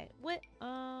 Well, okay. What?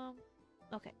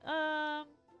 Okay.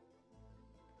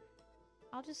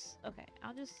 I'll just...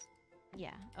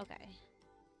 Yeah, okay.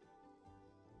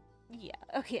 Yeah,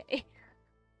 okay.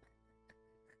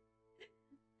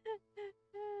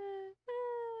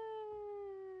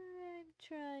 I'm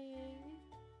trying.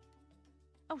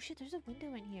 Oh shit, there's a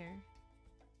window in here.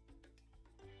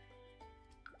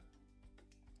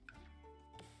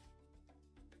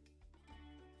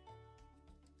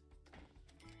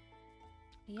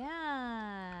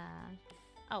 Yeah.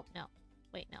 Oh, no.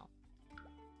 Wait, no.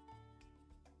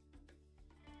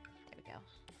 There we go.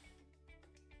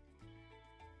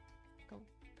 Go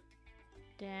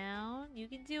down. You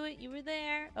can do it. You were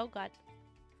there. Oh, God.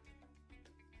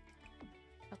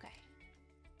 Okay.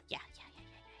 Yeah.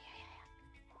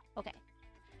 Okay.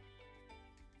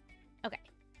 Okay.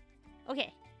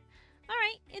 Okay.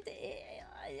 Alright.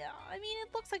 I mean,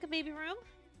 it looks like a baby room.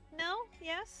 No?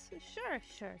 Yes? Sure.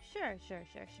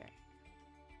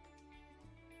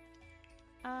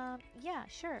 Yeah,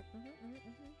 sure.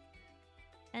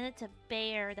 And it's a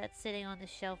bear that's sitting on the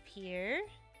shelf here.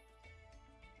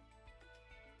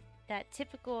 That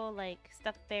typical, like,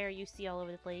 stuffed bear you see all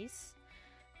over the place.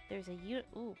 There's a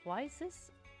ooh, why is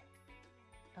this?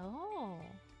 Oh.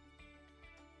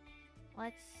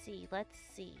 Let's see.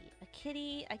 A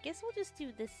kitty. I guess we'll just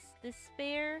do this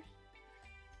bear.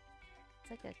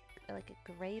 It's like a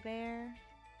gray bear.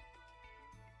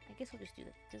 I guess we'll just do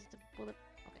the bullet.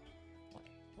 Okay.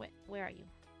 Where are you?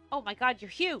 Oh my god, you're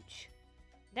huge.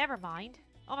 Never mind.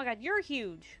 Oh my god, you're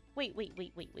huge. Wait.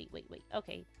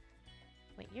 Okay.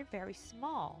 Wait, you're very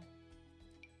small.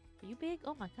 Are you big?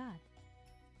 Oh my god.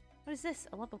 What is this?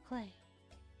 A lump of clay.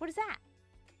 What is that?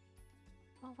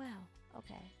 Oh wow.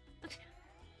 Okay.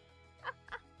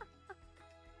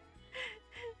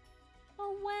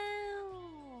 Oh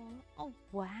wow. Oh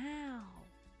wow.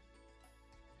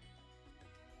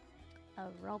 A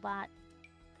robot.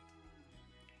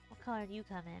 What color do you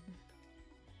come in?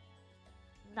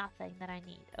 Nothing that I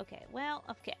need. Okay, well,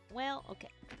 okay.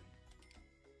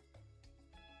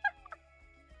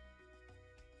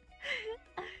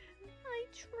 I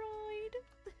tried.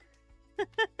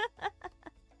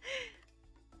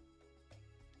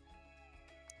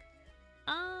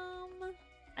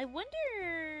 I wonder...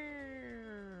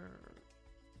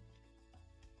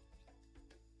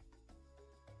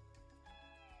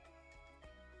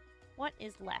 what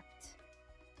is left?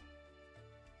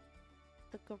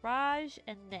 The garage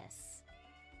and this.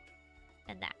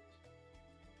 And that.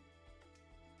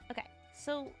 Okay,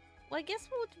 so well, I guess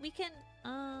we can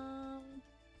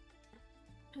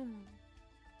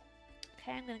okay,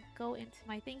 I'm gonna go into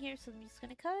my thing here, so I'm just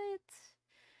gonna cut.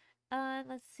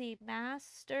 Let's see,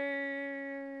 master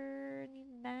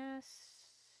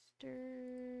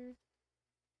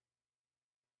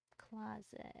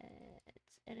closet,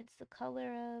 and it's the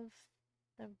color of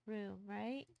the room,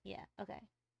 right? Yeah. Okay.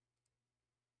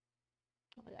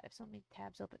 Oh my god, I have so many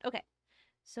tabs open. Okay.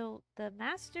 So the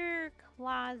master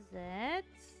closet.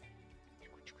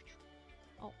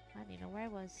 Oh, I don't even know where I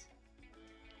was.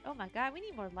 Oh my god, we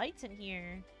need more lights in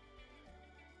here.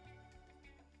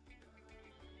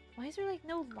 Why is there like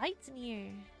no lights in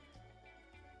here?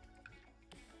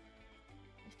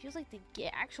 It feels like the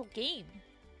actual game.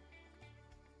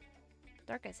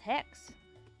 Dark as hex.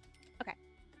 Okay.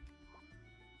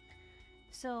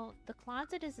 So the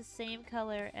closet is the same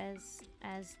color as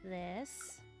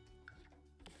this.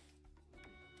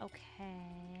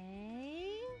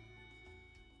 Okay.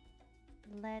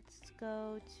 Let's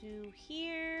go to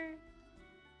here.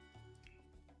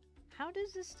 How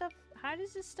does this stuff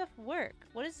work?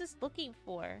 What is this looking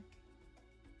for?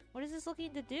 What is this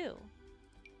looking to do?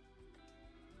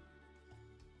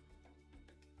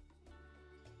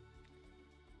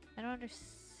 I don't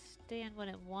understand what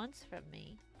it wants from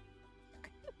me.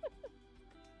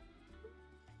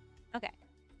 Okay.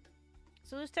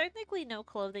 So there's technically no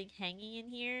clothing hanging in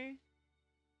here.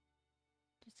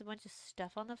 Just a bunch of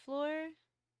stuff on the floor.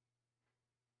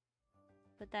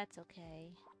 But that's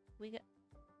okay. We got...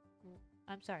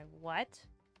 I'm sorry, what?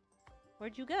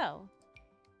 Where'd you go?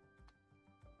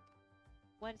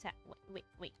 What is happening?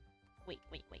 Wait.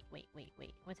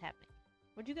 What's happening?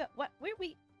 Where'd you go? What? Where'd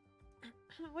you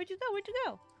go? Where'd you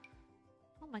go?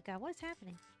 Oh my god, what is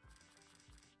happening?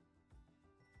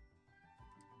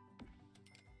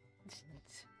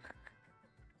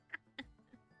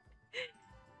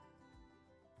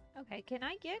 Okay, can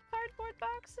I get cardboard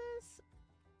boxes?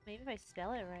 Maybe if I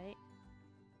spell it right.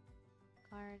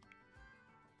 Card.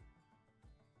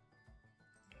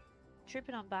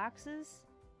 Tripping on boxes?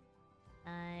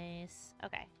 Nice.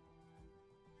 Okay.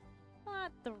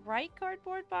 Not the right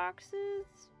cardboard boxes,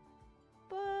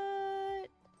 but...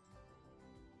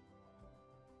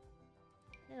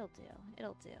 It'll do.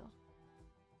 It'll do.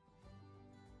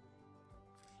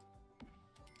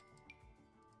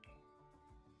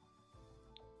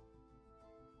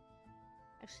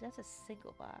 Actually, that's a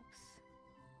single box.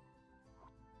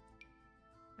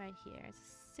 Right here. It's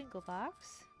a single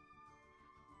box.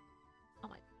 Oh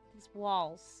my, these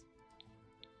walls.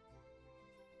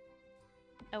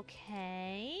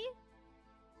 Okay.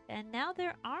 And now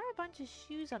there are a bunch of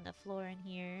shoes on the floor in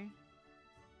here.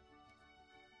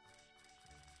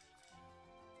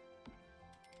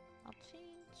 I'll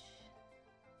change.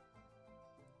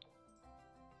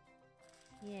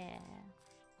 Yeah.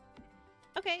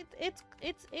 Okay, it's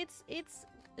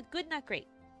good, not great.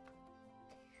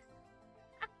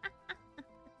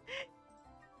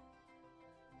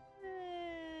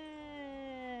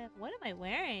 What am I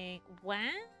wearing?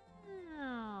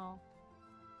 Wow.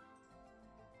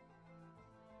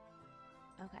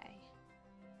 Okay.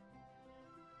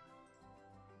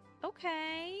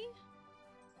 Okay.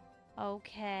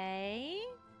 Okay.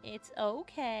 It's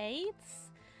okay.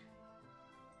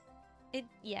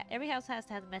 Yeah, every house has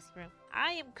to have a messy room.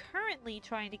 I am currently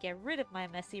trying to get rid of my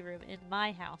messy room in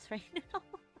my house right now.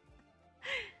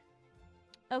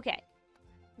 Okay.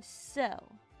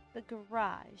 So, the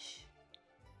garage.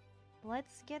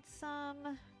 Let's get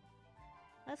some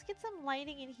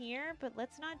lighting in here, but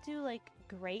let's not do like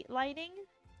great lighting.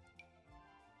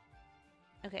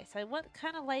 Okay, so I want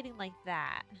kind of lighting like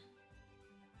that.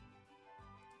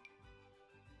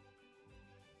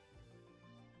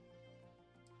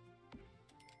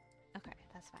 Okay,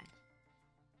 that's fine.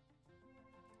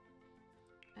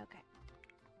 Okay.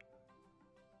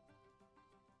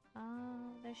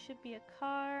 There should be a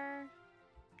car.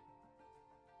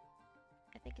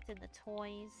 I think it's in the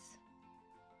toys.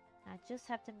 I just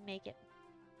have to make it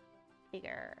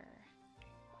bigger.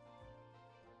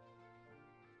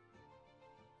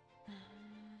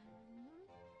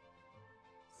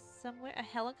 Somewhere, a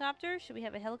helicopter? Should we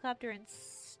have a helicopter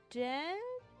instead?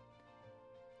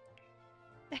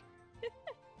 I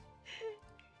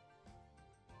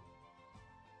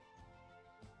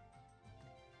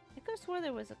could have swore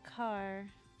there was a car.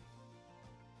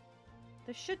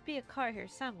 There should be a car here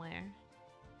somewhere.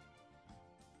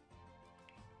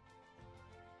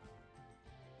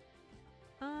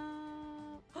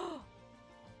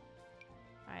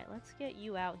 Alright, let's get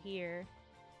you out here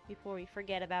before we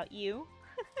forget about you.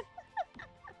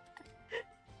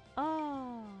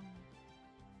 Oh.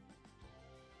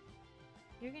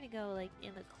 You're gonna go like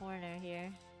in the corner here.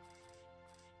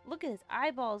 Look at his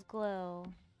eyeballs glow.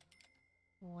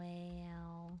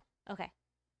 Wow. Okay.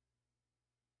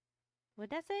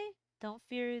 What'd that say? Don't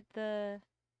fear the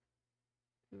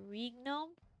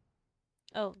Regnome?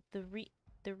 Oh, the Renoper.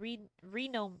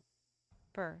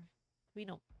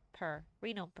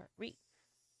 Renoper.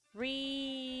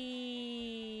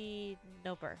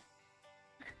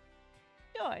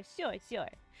 Sure.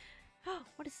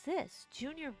 What is this?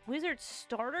 Junior Wizard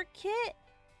Starter Kit?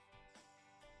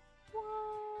 What?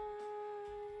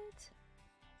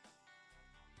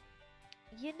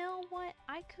 You know what?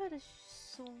 I could have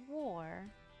swore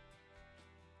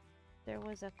there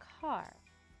was a car.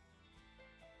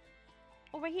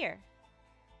 Oh, right here.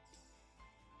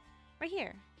 Right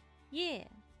here. Yeah.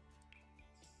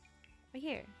 Right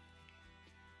here.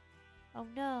 Oh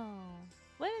no.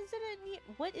 What is it in here?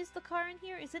 What is the car in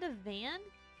here? Is it a van?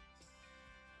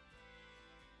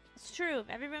 It's true. If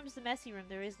every room's the messy room,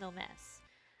 there is no mess.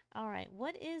 Alright,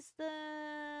 what is the...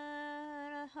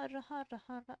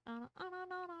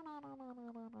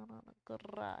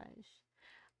 garage?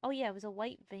 Oh yeah, it was a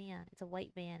white van. It's a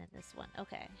white van in this one.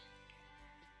 Okay.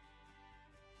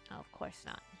 Oh, of course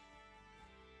not.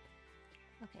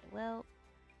 Okay, well,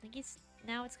 I guess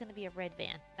now it's gonna be a red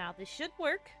van. Now, this should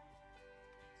work.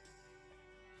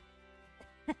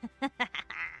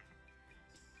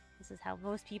 This is how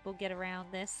most people get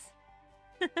around this.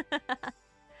 I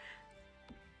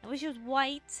wish it was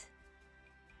white,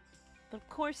 but of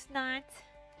course not.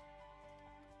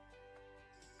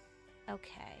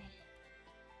 Okay.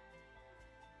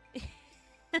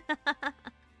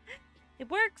 It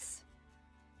works!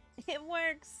 It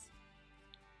works!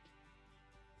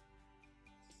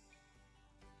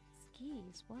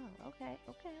 Skis, whoa, okay.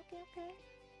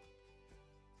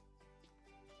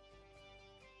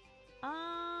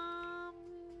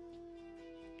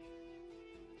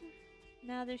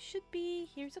 Now there should be,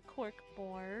 here's a cork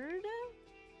board.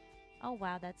 Oh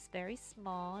wow, that's very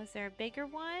small. Is there a bigger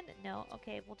one? No,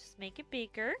 okay, we'll just make it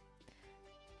bigger.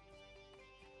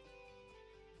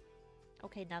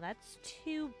 Okay, now that's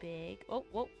too big. Oh,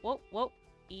 whoa.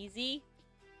 Easy.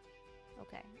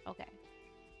 Okay.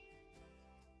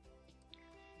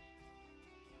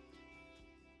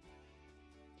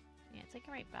 Yeah, it's like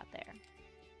right about there.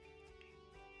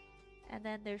 And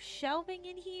then there's shelving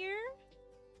in here.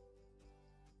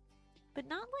 But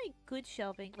not like good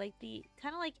shelving, like the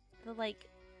kind of like the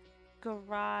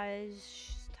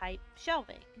garage type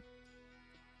shelving.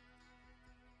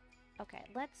 Okay,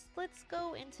 let's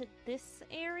go into this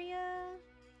area.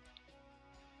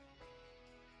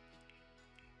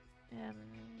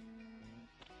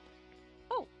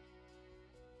 Oh.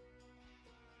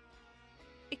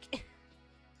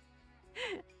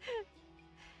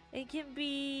 It can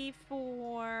be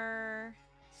for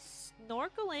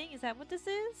snorkeling. Is that what this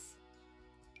is?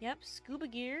 Yep, scuba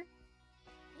gear.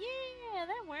 Yeah,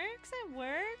 that works.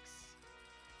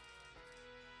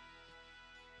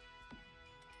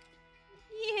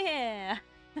 Yeah.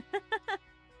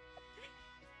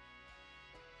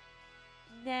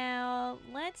 Now,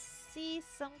 let's see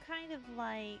some kind of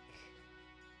like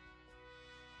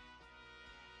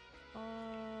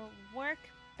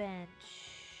workbench.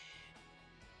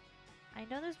 I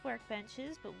know there's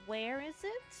workbenches, but where is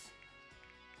it?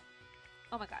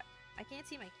 Oh my god, I can't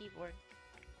see my keyboard.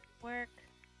 Work.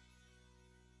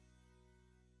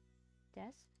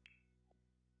 Desk?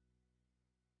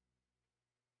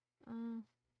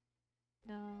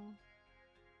 No.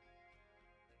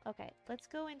 Okay, let's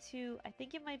go into, I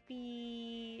think it might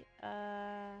be,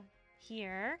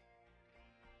 here.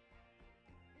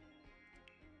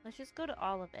 Let's just go to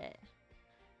all of it.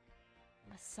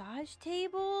 Massage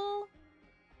table?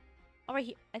 Oh, right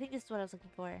here. I think this is what I was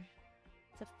looking for.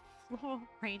 It's a floral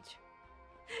range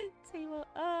table.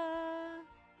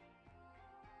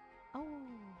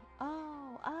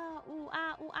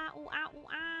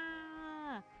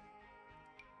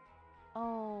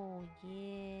 Oh,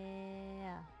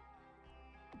 yeah.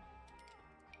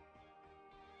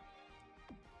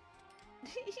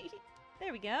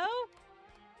 There we go.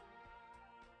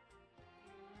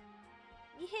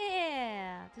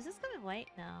 Yeah. Does this come in white?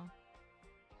 No.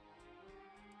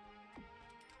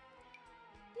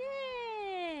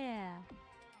 Yeah.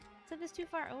 Except it's too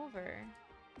far over.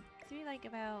 Let's do like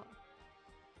about...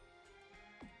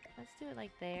 Let's do it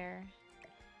like there.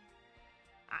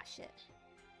 Ah, shit.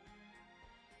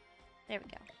 There we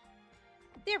go.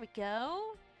 There we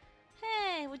go.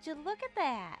 Hey, would you look at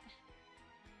that?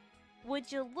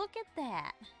 Would you look at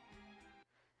that?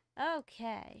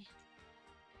 Okay.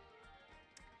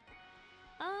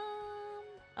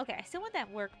 Okay, I still want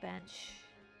that workbench.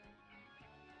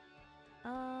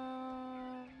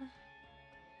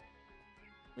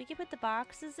 We can put the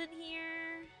boxes in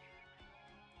here.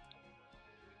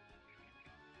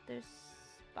 There's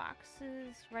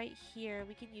boxes right here.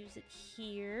 We can use it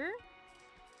here.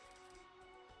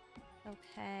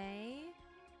 Okay.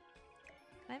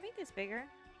 Can I make this bigger?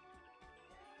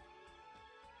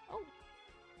 Oh.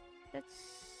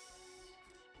 That's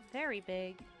very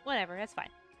big. Whatever, that's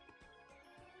fine.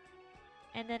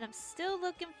 And then I'm still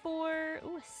looking for...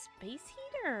 Ooh, a space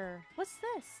heater. What's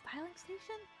this? Styling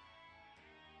station?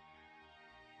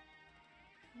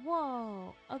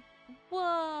 Whoa.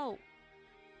 Whoa.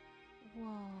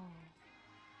 Whoa.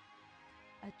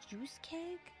 A juice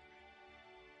keg?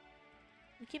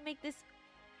 We can make this...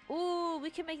 Ooh, we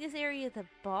can make this area the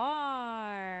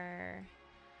bar. I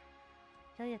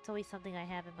feel like that's always something I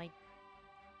have in my...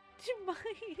 my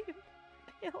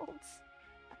builds.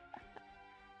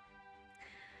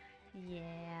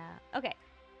 Yeah. Okay.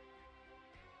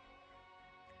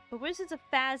 But this is a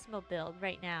Phasmo build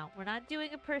right now. We're not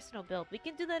doing a personal build. We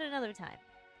can do that another time.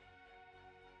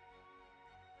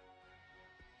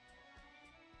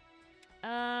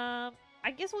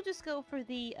 I guess we'll just go for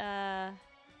the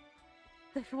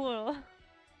floral.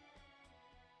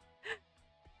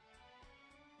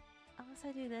 Unless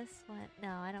I do this one.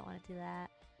 No, I don't want to do that.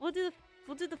 We'll do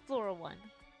the floral one.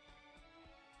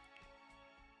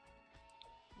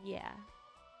 Yeah.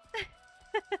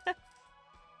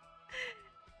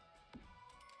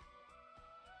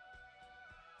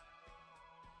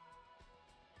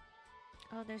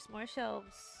 Oh, there's more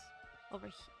shelves over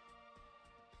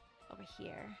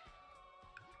here.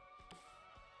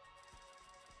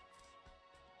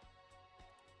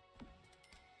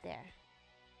 There.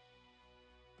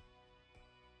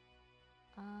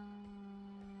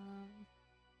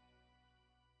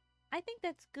 I think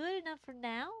that's good enough for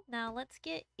now. Now let's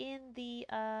get in the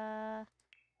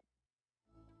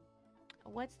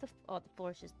what's the the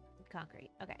floor is just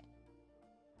concrete. Okay.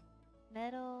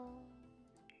 Metal,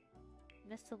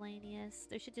 miscellaneous.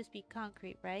 There should just be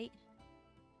concrete, right?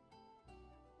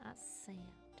 Not sand.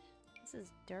 This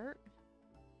is dirt.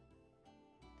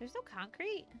 There's no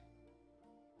concrete.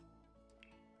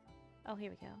 Oh,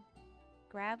 here we go.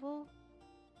 Gravel.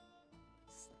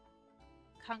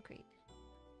 Concrete.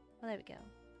 Oh, there we go.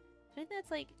 I think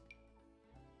that's like...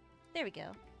 There we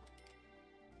go.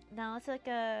 Now it's like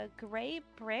a gray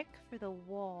brick for the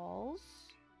walls.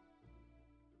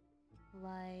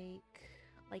 Like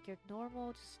your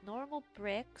normal, just normal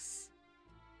bricks.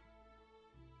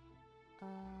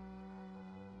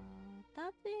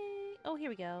 Nothing. Oh, here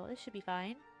we go. This should be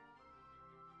fine.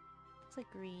 Looks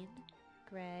like green.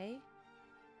 Gray.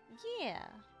 Yeah.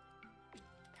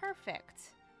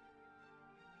 Perfect.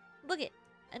 Look it.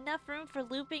 Enough room for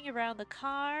looping around the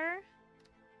car.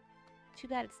 Too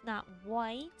bad it's not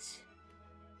white.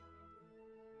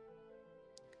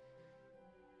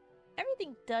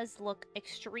 Everything does look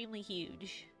extremely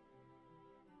huge.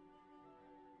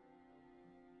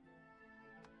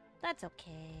 That's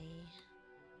okay.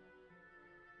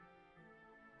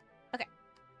 Okay.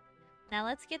 Now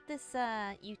let's get this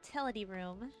utility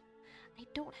room. I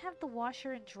don't have the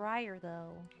washer and dryer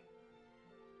though.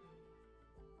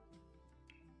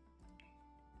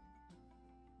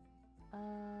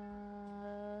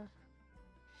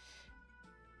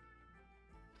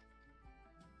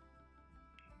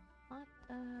 What?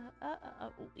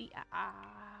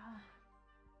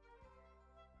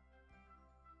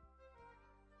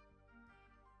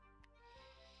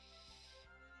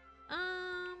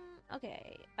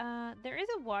 Okay. There is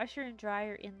a washer and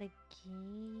dryer in the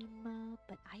game,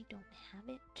 but I don't have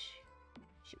it.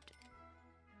 Shoot.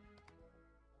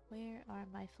 Where are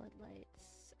my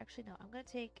floodlights? Actually, no. I'm gonna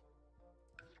take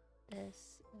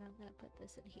this, and I'm gonna put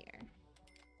this in here.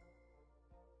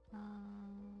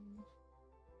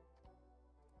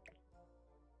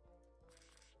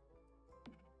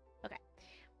 Okay.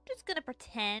 I'm just gonna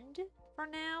pretend for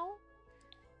now.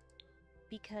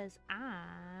 Because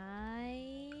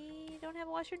I don't have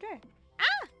a washer and dryer.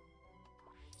 Ah!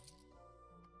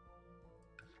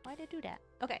 Why'd I do that?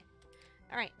 Okay.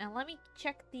 Alright, now let me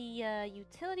check the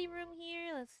utility room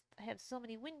here. I have so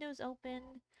many windows open.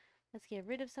 Let's get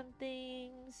rid of some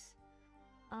things.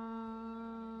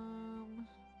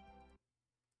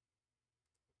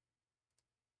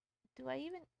 Do I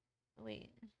even...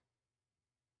 Wait.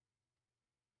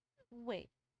 Wait.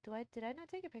 Did I not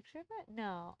take a picture of that?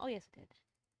 No. Oh, yes, I did.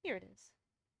 Here it is.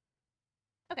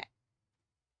 Okay.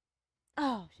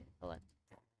 Oh, shit. Hold on.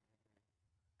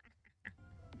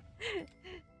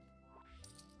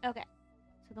 Okay.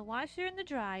 So the washer and the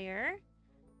dryer.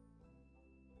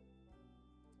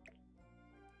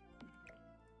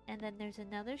 And then there's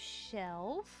another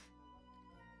shelf.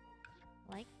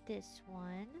 Like this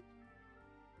one.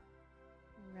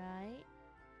 Right.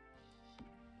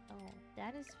 Oh,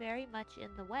 that is very much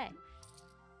in the way.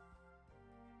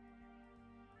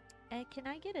 And can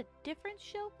I get a different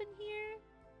shelf in here?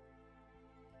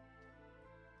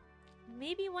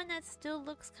 Maybe one that still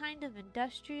looks kind of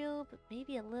industrial, but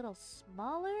maybe a little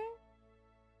smaller?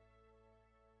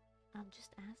 I'm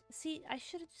just asking. See, I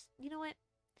should have just... You know what?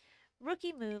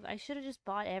 Rookie move. I should have just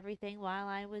bought everything while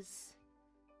I was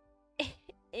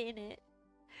in it.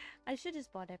 I should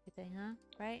just bought everything, huh?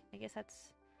 Right? I guess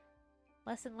that's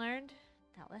lesson learned.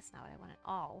 No, that's not what I want at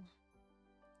all.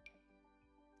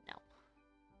 No.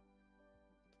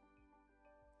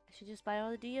 I should just buy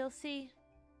all the DLC.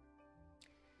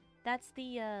 That's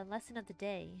the lesson of the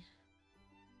day.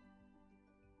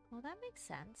 Well, that makes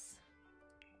sense.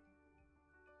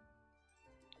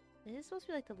 This is supposed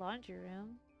to be like the laundry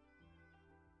room.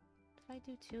 If I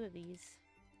do 2 of these.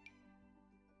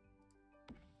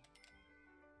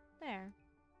 There.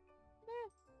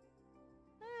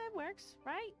 It works,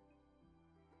 right?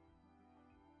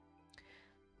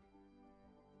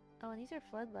 Oh, and these are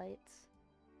floodlights.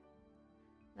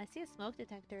 And I see a smoke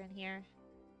detector in here.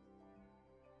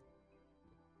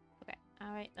 Okay,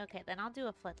 alright, okay, then I'll do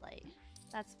a floodlight.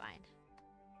 That's fine.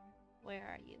 Where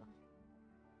are you?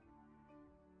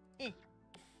 There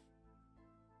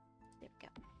we go.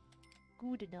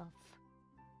 Good enough.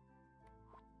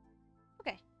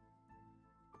 Okay.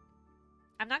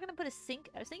 I'm not gonna put a sink.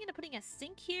 I was thinking of putting a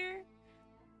sink here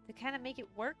to kind of make it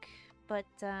work, but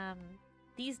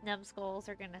these numbskulls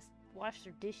are gonna wash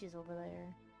their dishes over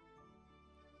there.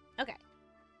 Okay.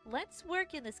 Let's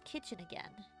work in this kitchen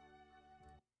again.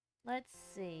 Let's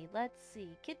see. Let's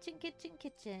see. Kitchen, kitchen,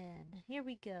 kitchen. Here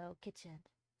we go. Kitchen.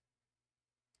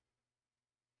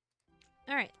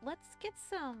 Alright, let's get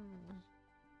some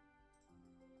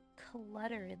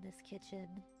clutter in this kitchen.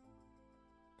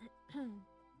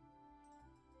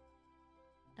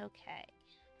 Okay.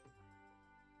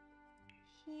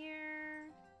 Here.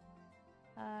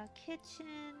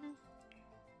 Kitchen.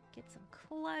 Get some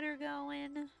clutter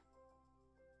going.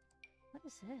 What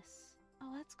is this?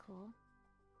 Oh, that's cool.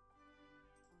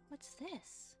 What's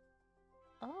this?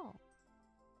 Oh.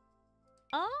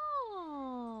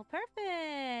 Oh,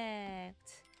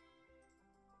 perfect.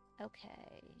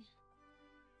 Okay.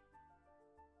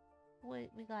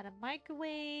 Wait, we got a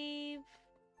microwave.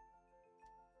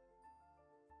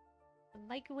 A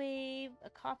microwave, a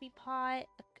coffee pot,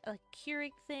 a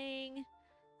Keurig thing.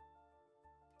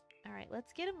 Alright,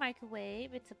 let's get a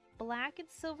microwave. It's a black and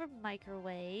silver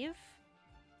microwave.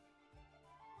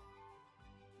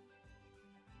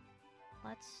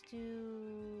 Let's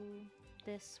do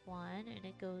this one, and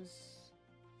it goes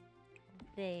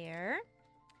there.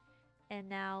 And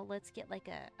now let's get like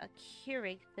a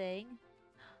Keurig thing.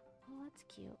 Oh, that's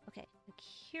cute. Okay, a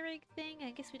Keurig thing.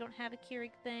 I guess we don't have a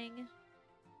Keurig thing.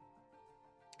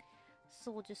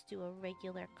 So we'll just do a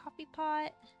regular coffee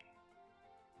pot.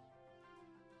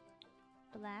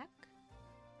 Black.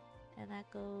 And that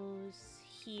goes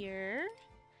here.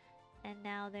 And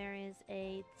now there is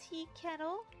a tea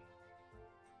kettle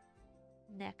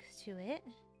next to it.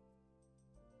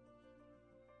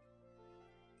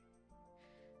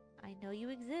 I know you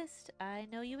exist. I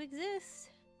know you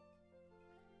exist.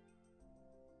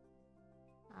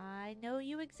 I know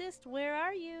you exist. Where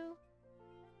are you?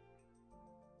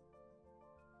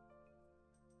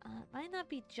 It might not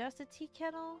be just a tea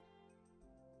kettle.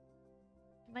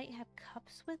 It might have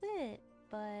cups with it,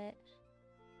 but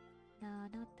no,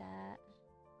 not that.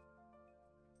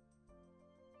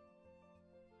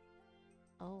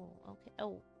 Oh, okay.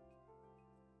 Oh,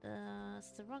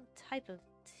 it's the wrong type of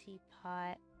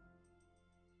teapot.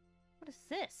 What is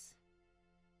this?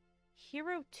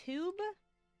 Hero tube?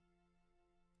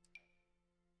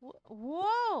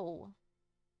 Whoa!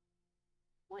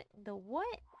 What the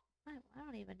what? I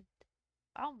don't even.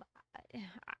 Oh my!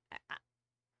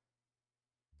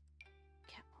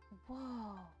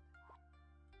 Whoa!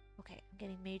 Okay, I'm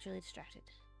getting majorly distracted.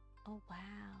 Oh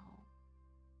wow!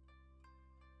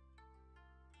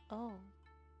 Oh.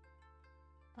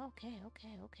 Okay,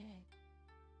 okay, okay.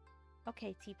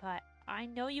 Okay, teapot. I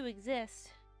know you exist.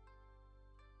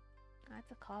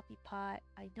 That's a coffee pot.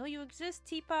 I know you exist,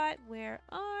 teapot. Where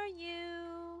are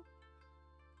you?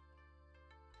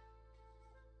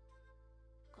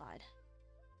 God.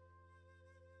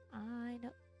 I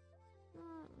know.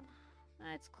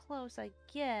 That's close, I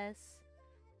guess.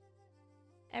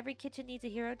 Every kitchen needs a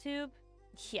hero tube?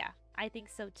 Yeah, I think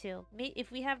so too.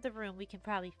 If we have the room, we can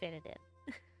probably fit it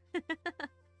in.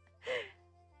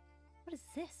 What is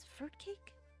this?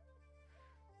 Fruitcake?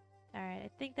 Alright, I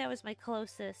think that was my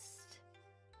closest.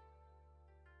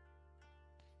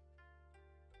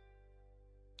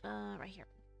 Right here.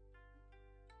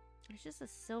 There's just a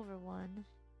silver one.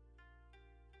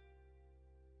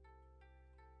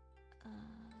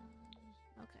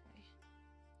 Okay.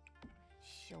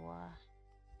 Sure.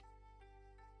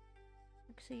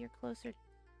 Actually, you're closer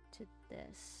to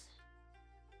this.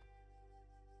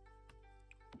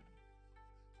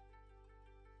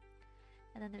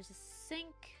 And then there's a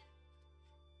sink.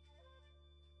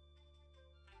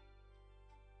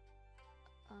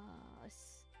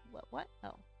 What?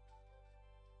 Oh.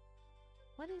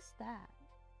 What is that?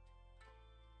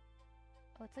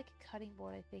 Oh, it's like a cutting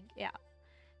board, I think. Yeah.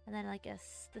 And then like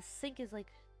the sink is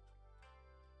like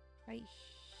right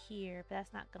here, but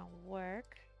that's not gonna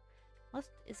work.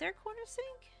 Is there a corner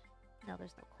sink? No,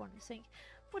 there's no corner sink.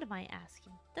 What am I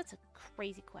asking? That's a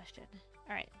crazy question.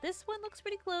 Alright, this one looks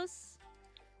pretty close.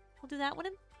 We'll do that one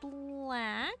in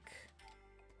black.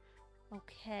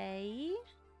 Okay.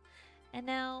 And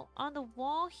now on the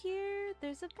wall here,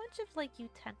 there's a bunch of like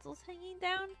utensils hanging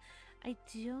down. I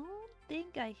don't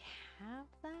think I have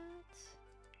that.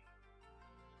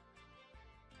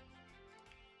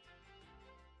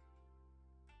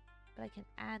 But I can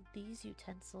add these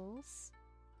utensils.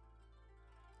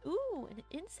 Ooh, an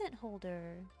incense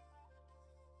holder.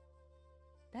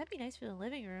 That'd be nice for the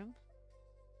living room.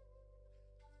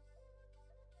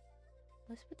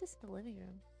 Let's put this in the living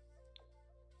room.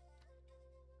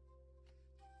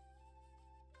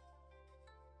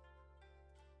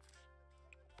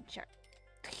 Sure.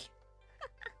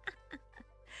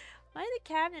 Why do the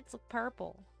cabinets look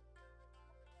purple?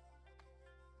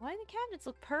 Why do the cabinets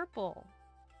look purple?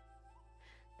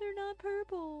 They're not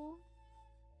purple.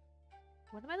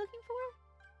 What am I looking for?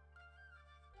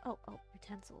 Oh,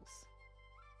 utensils.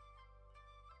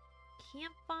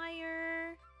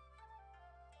 Campfire.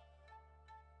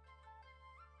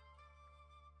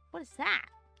 What is that?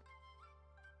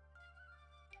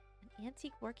 An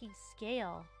antique working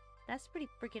scale. That's pretty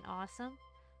freaking awesome.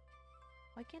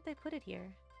 Why can't I put it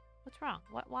here? What's wrong?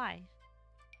 Why?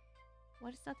 Why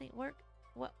does nothing work?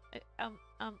 What?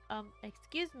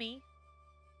 Excuse me?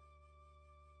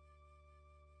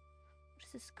 What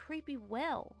is this creepy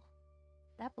well?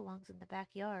 That belongs in the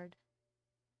backyard.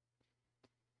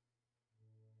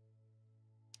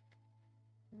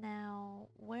 Now,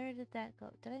 where did that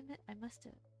go? I must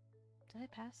have... Did I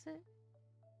pass it?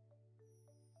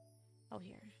 Oh,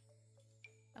 here.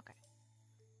 Okay.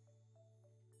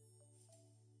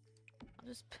 I'll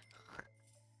just...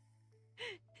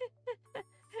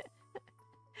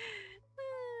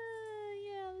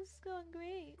 yeah, this is going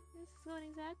great. This is going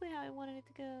exactly how I wanted it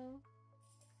to go.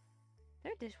 Is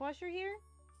there a dishwasher here?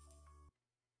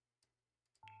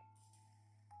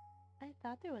 I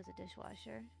thought there was a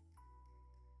dishwasher.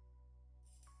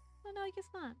 Oh no, I guess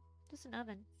not. Just an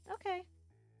oven. Okay.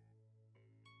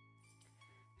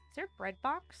 Is there a bread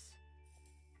box?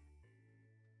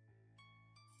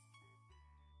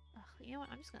 Ugh, you know what?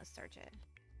 I'm just gonna search it.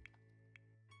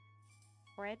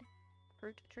 Bread?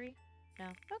 Fruit tree? No.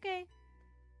 Okay.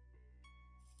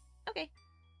 Okay.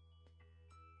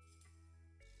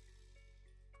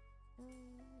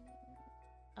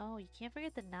 Oh, you can't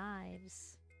forget the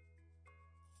knives.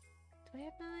 Do I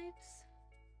have knives?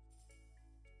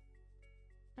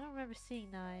 I don't remember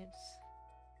seeing knives.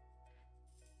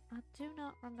 I do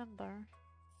not remember.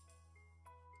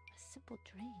 A simple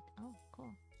drain. Oh,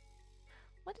 cool.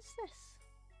 What is this?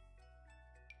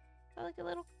 Oh, like a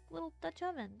little Dutch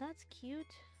oven. That's cute.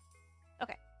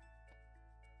 Okay.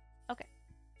 Okay.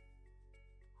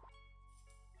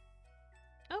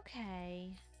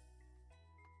 Okay.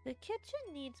 The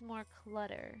kitchen needs more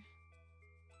clutter.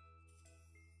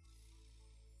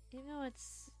 Even though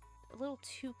it's a little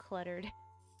too cluttered.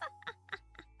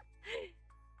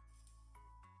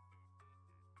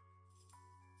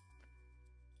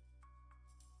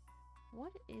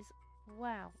 What is...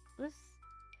 Wow. This...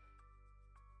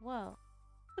 Whoa.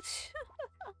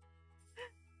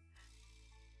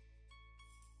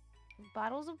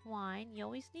 Bottles of wine. You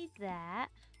always need that.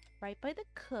 Right by the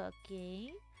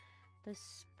cooking. The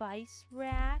spice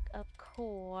rack, of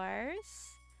course.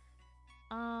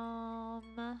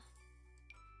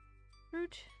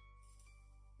 Fruit.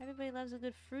 Everybody loves a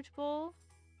good fruit bowl.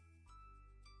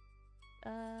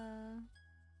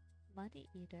 Money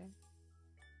eater.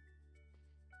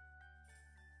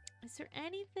 Is there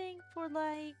anything for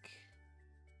like...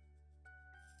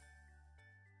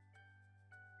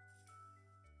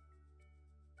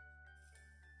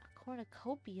 a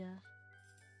cornucopia?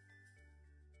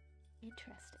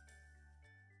 Interesting.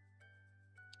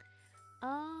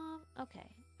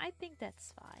 Okay. I think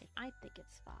that's fine. I think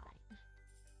it's fine.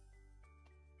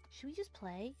 Should we just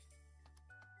play?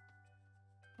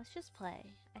 Let's just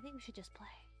play. I think we should just play.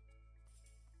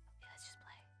 Okay, let's just play.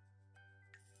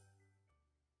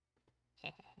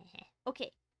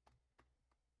 Okay.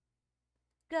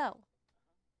 Go.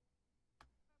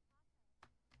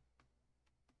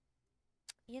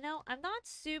 You know, I'm not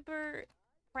super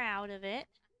proud of it.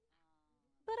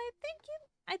 But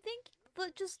I think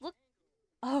just look.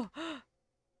 Oh,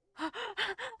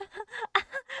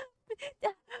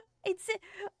 It's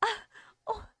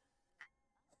oh.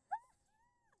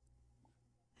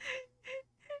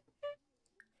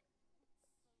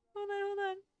 Hold on, hold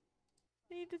on.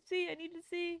 I need to see. I need to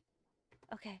see.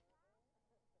 Okay.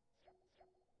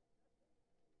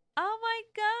 Oh my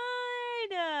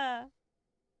god!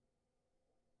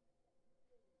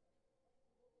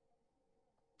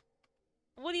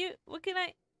 What do you? What can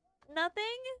I? Nothing?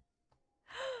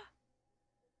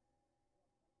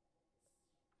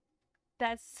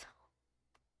 That's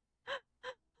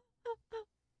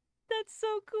that's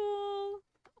so cool.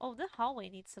 Oh, the hallway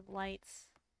needs some lights.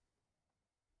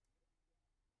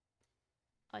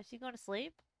 Oh, is she going to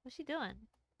sleep? What's she doing?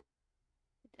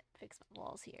 Fix my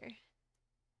walls here.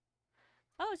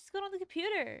 Oh, she's going on the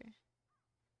computer.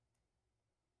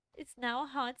 It's now a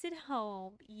haunted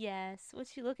home. Yes.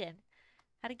 What's she looking?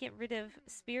 How to get rid of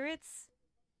spirits?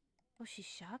 Oh, she's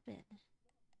shopping.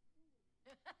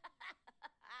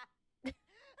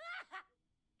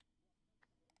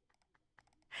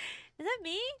 Is that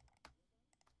me?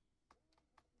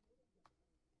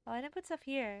 Oh, I didn't put stuff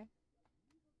here.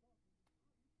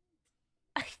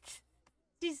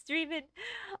 She's streaming.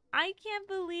 I can't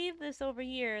believe this over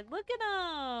here. Look at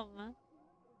him.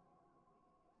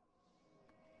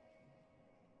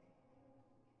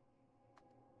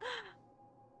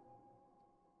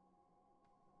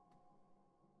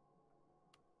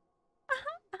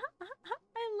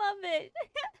 I love it.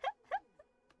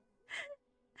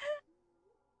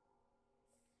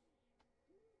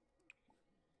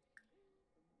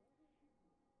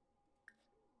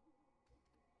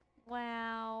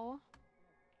 Wow.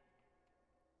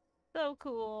 So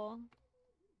cool.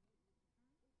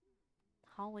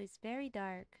 Hallway's very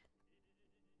dark.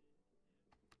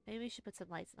 Maybe we should put some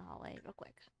lights in the hallway real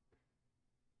quick.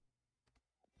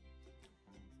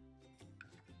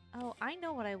 Oh, I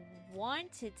know what I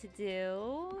wanted to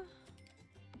do.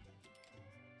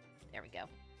 There we go.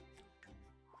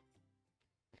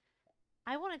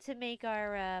 I wanted to make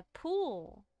our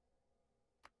pool.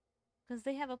 Because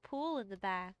they have a pool in the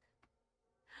back.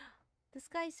 This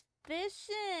guy's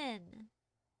fishing.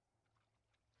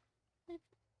 Did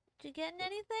you get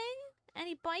anything?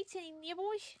 Any bites? Any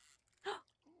nibbles?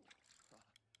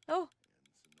 Oh.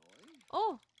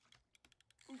 Oh.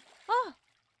 Oh.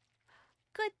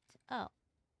 Good. Oh.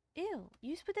 Ew.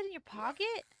 You just put that in your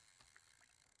pocket?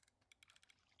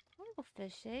 I want to go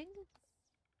fishing.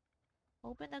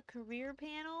 Open the career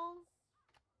panel.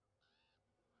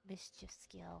 Mischief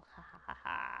skill. Ha ha ha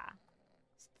ha.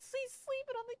 He's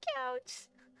sleeping on the couch.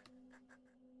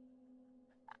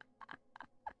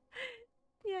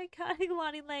 The iconic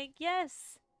LottieLive.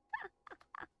 Yes.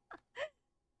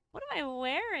 What am I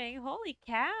wearing? Holy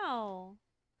cow.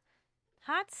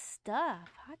 Hot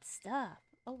stuff. Hot stuff.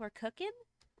 Oh, we're cooking?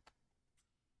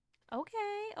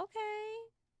 Okay, okay.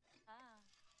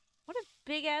 What a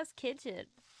big ass kitchen.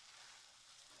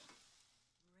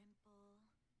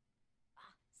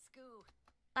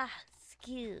 Ah,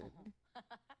 skew.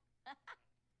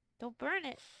 Don't burn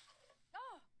it.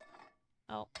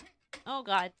 Oh. Oh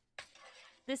god.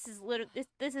 This is literally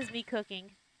this is me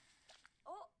cooking.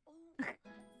 This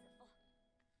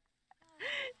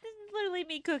is literally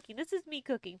me cooking. This is me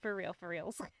cooking for real, for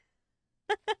reals.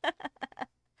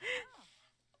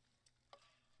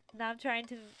 Now I'm trying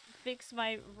to fix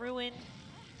my ruined.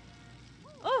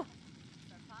 Oh!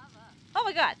 Oh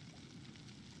my god!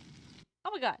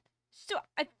 Oh my god!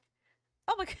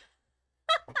 Oh my god!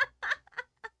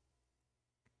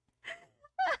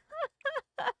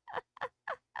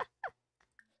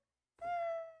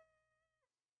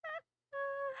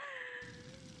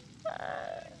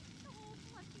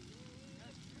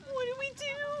 What do we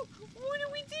do? What do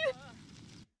we do?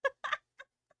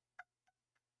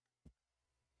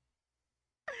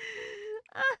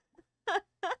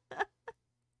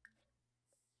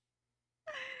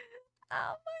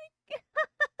 Oh my god.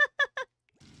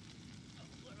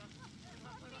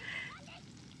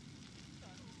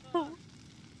 Oh.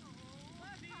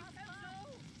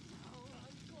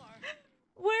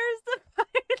 Where's the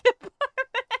fire department?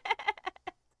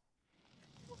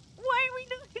 Why are we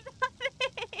doing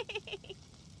nothing?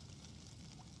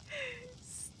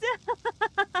 Stop.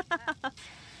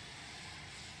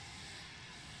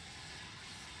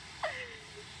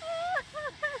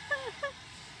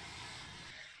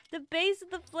 The base of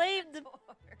the flame!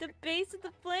 The base of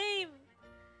the flame!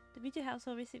 The VTuber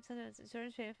household received some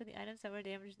insurance payment for the items that were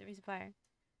damaged in the recent fire.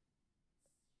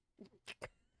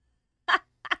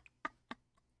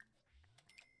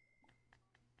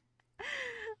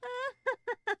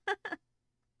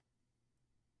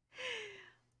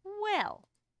 Well,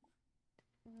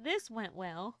 this went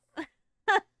well. I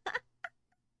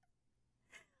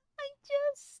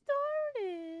just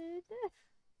started.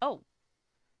 Oh.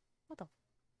 What the?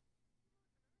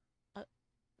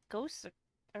 Ghosts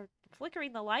are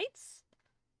flickering the lights?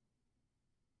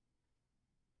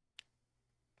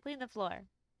 Clean the floor.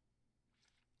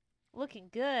 Looking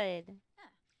good.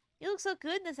 You look so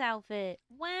good in this outfit.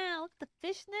 Wow, look at the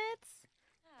fishnets.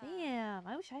 Damn,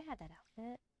 I wish I had that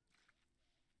outfit.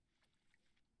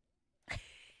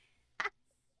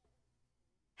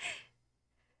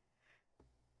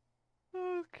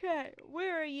 Okay,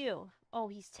 where are you? Oh,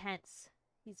 he's tense.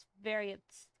 He's very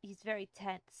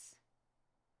tense.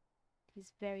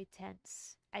 He's very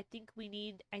tense. I think we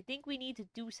need to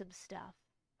do some stuff.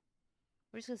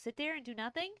 We're just gonna sit there and do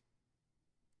nothing?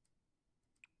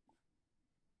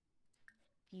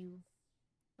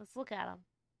 Let's look at him.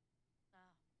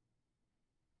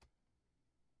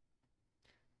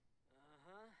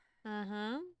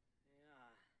 Uh-huh.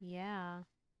 Yeah.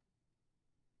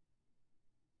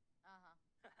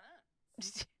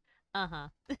 Uh-huh.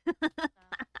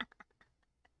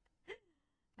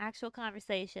 Actual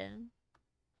conversation.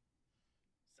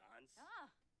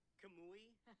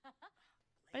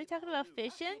 Are you talking about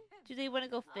fishing? Do they want to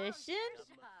go fishing?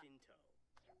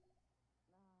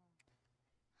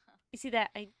 You see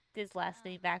that? I did his last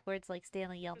name backwards like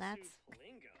Stanley Yelnats.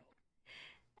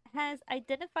 Has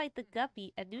identified the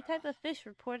guppy, a new type of fish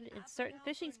reported in certain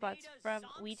fishing spots from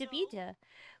Wikipedia.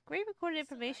 Gray recorded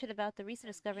information about the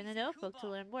recent discovery in the notebook. To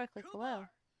learn more, click below.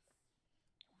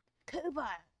 Kuba!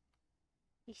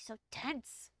 He's so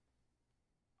tense!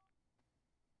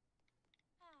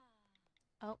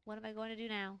 Oh, what am I going to do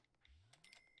now?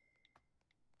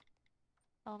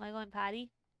 Oh, am I going potty?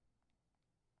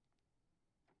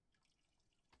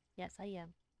 Yes, I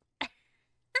am.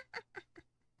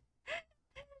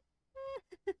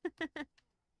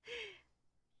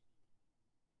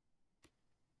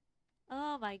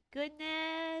 Oh my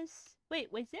goodness.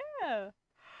 Wait, was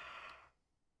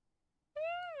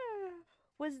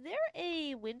there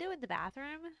a window in the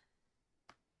bathroom?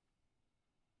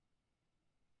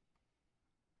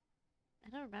 I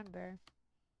don't remember.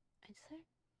 Is there?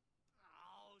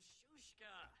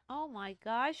 Oh my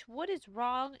gosh, what is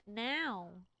wrong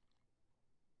now?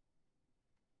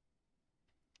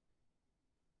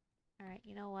 Alright,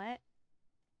 you know what?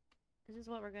 This is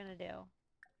what we're gonna do.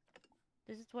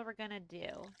 This is what we're gonna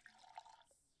do.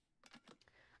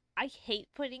 I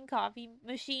hate putting coffee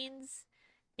machines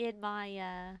in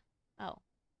my, oh.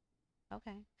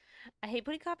 Okay. I hate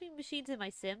putting coffee machines in my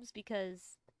Sims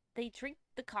because they drink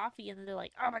the coffee and then they're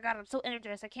like, oh my god, I'm so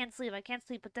energized, I can't sleep,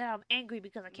 but then I'm angry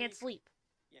because I can't sleep.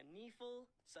 Yaniful,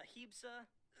 Sahibsa,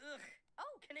 ugh.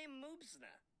 Oh, Kene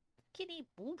Moobsna. Kene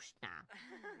Moobsna.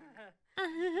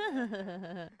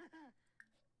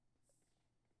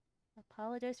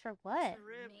 Apologize for what?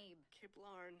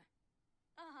 Kiplarn.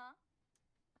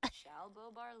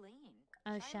 Shalbo Barleen.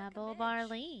 Oh, Shabo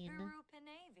Barleen.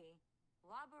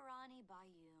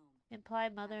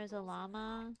 Implied mother is a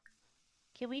llama.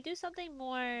 Can we do something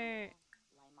more?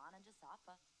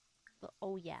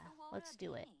 Oh yeah, let's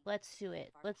do it. Let's do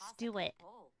it. Let's do it.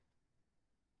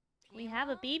 We have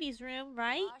a baby's room,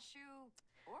 right?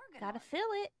 Gotta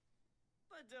fill it.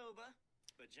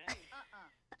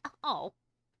 Oh.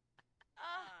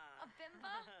 A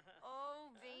bimba?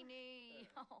 Oh, Vini.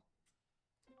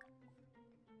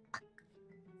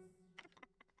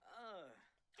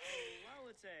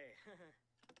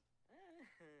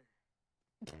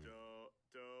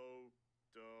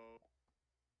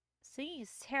 Singing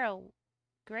is terrible.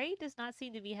 Gray does not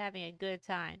seem to be having a good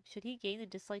time. Should he gain the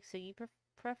dislike singing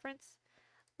preference?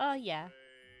 Oh, yeah.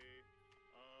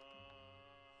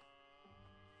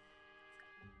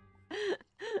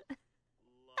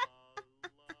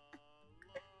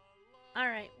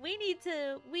 Alright, we need,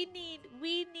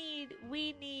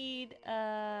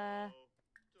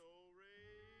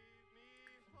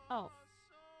 oh.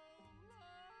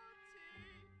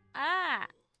 Ah!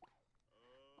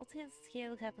 Ultimate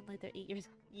scale happened like they're 8 years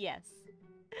old. Yes.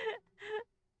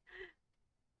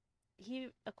 He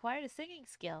acquired a singing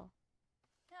skill.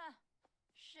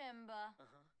 Shimba.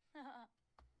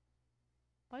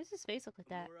 Why does his face look like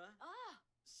that?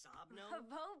 Sobno.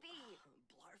 Bobi.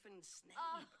 Blarfin Snape.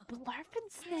 Blarfin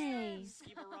Snape.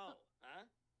 Skibero, huh?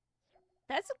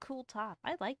 That's a cool top.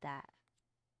 I like that.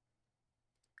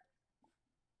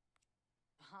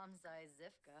 Hamzai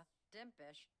Zifka.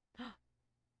 Dimpish.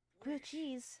 Grilled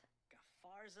cheese.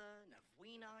 Gafarza,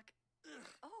 Navweenok.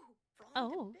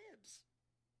 Oh. Bibs.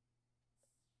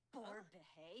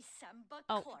 Borbehe Samba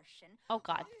Oh. Korshin. Oh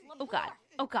god. Oh god.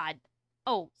 Oh god.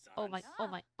 Oh. Oh my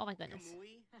goodness.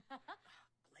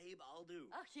 Abe Aldu.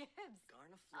 Oh, Gibbs.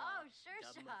 Garna Oh, Flaw. sure,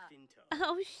 Dubma sure. Finto.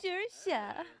 Oh, sure,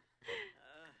 sure.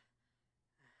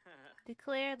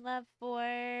 Declare love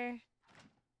for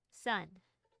Sun.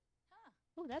 Huh.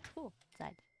 Oh, that's cool.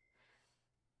 Side.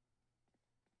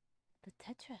 The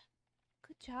Tetra.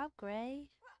 Good job, Gray.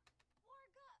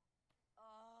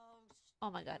 Oh, Oh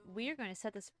my god, Stu. we are going to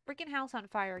set this freaking house on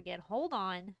fire again. Hold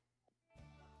on.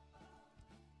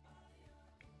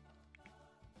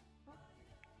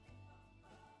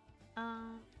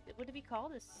 Would it be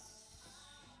called this?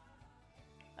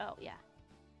 Oh, yeah.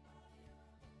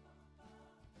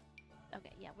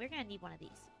 Okay, yeah, we're gonna need one of these.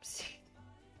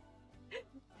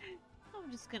 I'm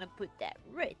just gonna put that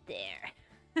right there.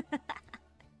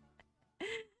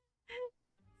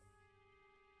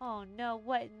 Oh no,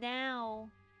 what now?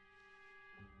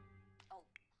 Oh.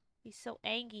 He's so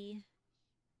angry.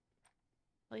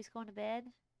 Oh, he's going to bed?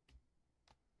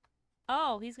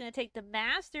 Oh, he's gonna take the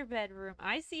master bedroom.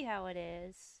 I see how it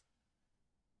is.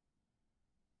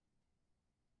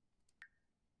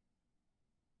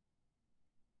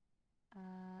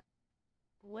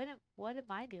 What am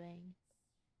I doing?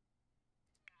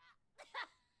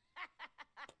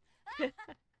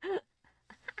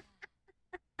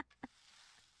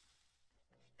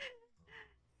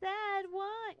 Sad,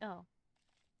 why? Oh.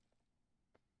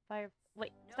 Fire.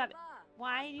 Wait, stop it.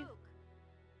 Why are you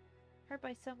hurt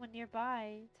by someone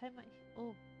nearby? Time my.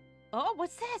 Oh. Oh,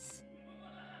 what's this?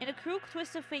 In a cruel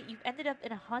twist of fate, you've ended up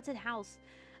in a haunted house.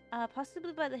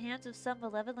 Possibly by the hands of some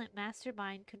malevolent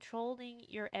mastermind controlling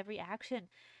your every action.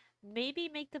 Maybe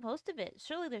make the most of it.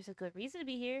 Surely there's a good reason to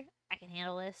be here. I can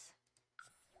handle this.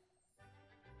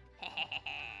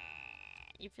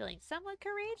 You're feeling somewhat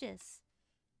courageous.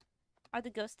 Are the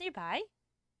ghosts nearby?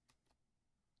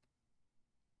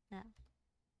 No.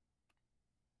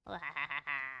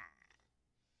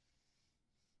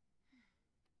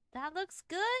 That looks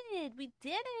good. We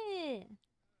did it.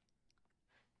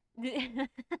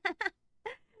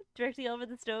 Directly over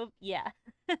the stove? Yeah.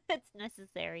 It's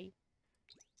necessary.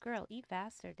 Girl, eat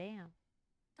faster. Damn.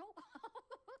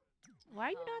 Why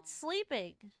are you not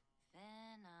sleeping?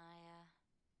 Then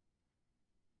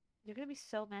You're gonna be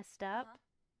so messed up.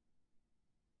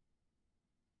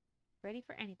 Ready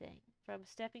for anything. From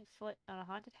stepping foot on a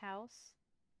haunted house.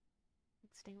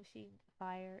 Extinguishing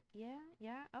fire.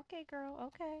 Yeah. Okay, girl.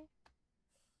 Okay.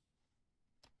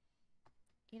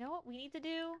 You know what we need to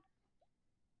do?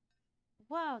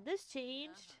 Wow, this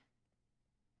changed.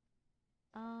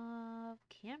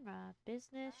 Camera.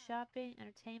 Business, shopping,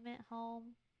 entertainment,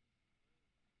 home.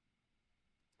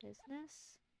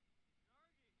 Business.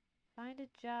 Find a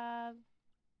job.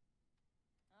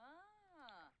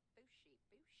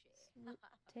 Booshy.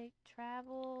 Take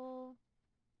travel.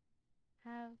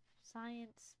 Have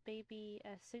science baby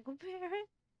a single parent.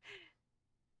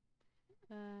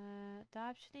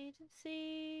 Adoption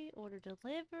agency. Order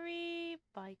delivery.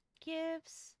 Buy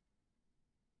gifts.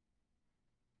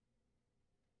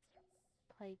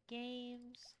 Play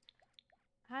games.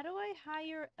 How do I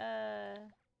hire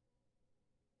a...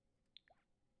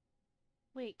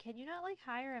 Wait, can you not like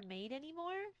hire a maid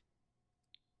anymore?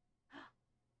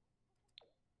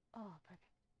 Oh, perfect.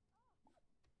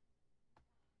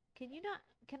 Can you not...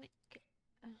 Can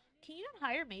you not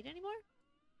hire a maid anymore?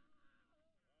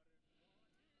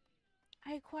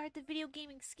 I acquired the video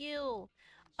gaming skill.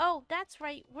 Oh, that's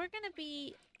right. We're gonna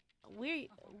be... We...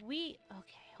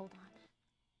 Okay, hold on.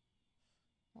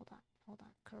 Hold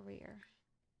on. Career.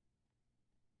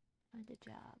 Find a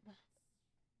job.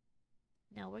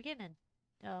 No, we're getting a...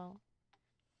 No.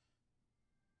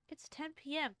 It's 10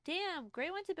 p.m. Damn,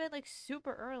 Gray went to bed like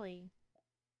super early.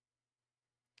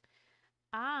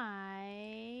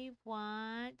 I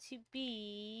want to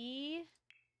be...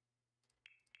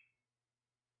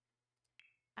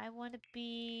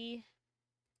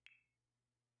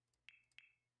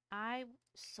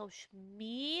 Social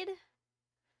media?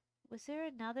 Was there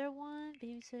another one?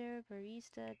 Babysitter,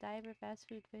 barista, diver, fast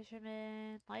food,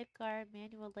 fisherman, lifeguard,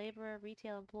 manual laborer,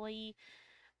 retail employee.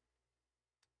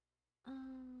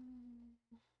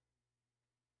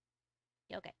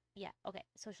 Okay. Yeah. Okay.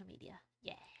 Social media.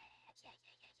 Yeah.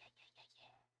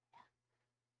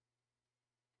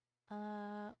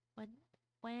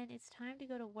 When it's time to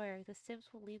go to work, the Sims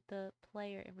will leave the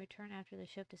player and return after the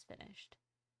shift is finished.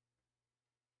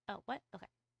 Oh, what? Okay.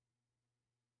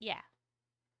 Yeah.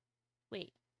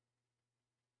 Wait.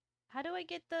 How do I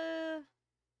get the...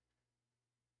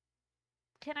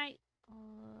 Can I...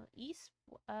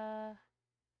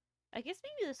 I guess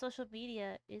maybe the social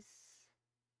media is...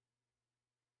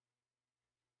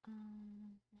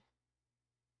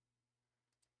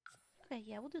 Okay,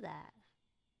 yeah, we'll do that.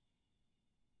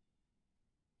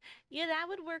 Yeah, that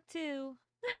would work too.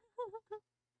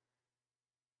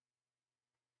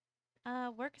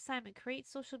 Work assignment. Create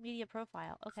social media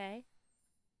profile. Okay.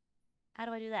 How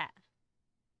do I do that?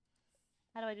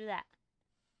 How do I do that?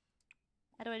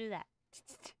 How do I do that?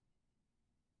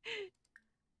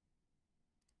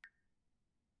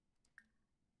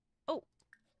 Oh!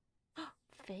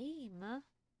 Fame?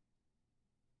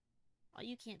 Oh,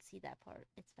 you can't see that part.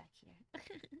 It's back here.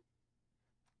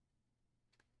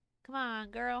 Come on,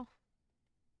 girl.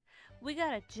 We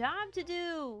got a job to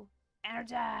do!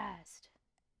 Energized!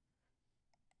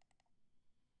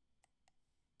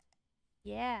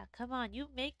 Yeah, come on. You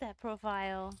make that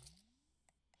profile.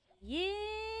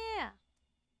 Yeah!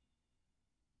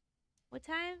 What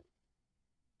time?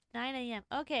 9 a.m.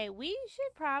 Okay, we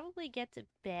should probably get to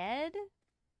bed.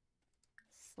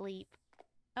 Sleep.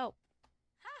 Oh.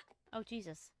 Oh,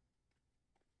 Jesus.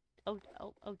 Oh.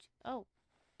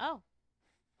 Oh.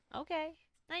 Okay.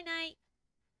 Night-night.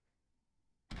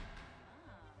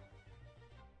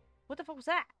 What the fuck was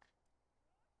that?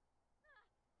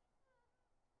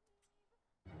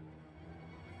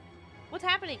 What's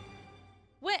happening?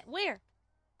 Where?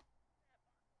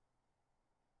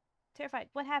 Terrified.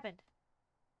 What happened?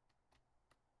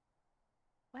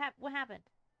 What happened?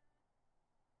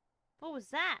 What was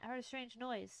that? I heard a strange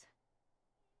noise.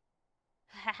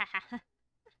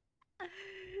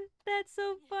 That's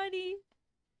so funny.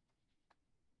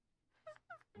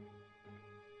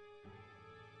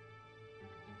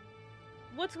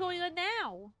 What's going on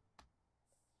now?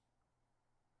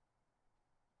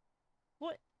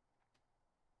 What?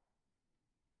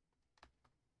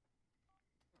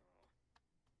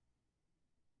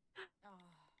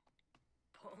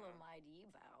 Polo my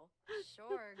bow.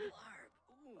 Sure. Blarb.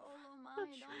 Ooh. Polo my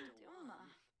don't duma.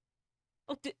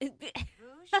 Oh,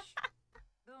 Boosh.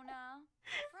 Buna.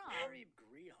 From. Ari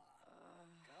Griha.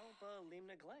 Kalpa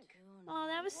Limna Glenk. Oh,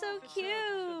 that was so Waffa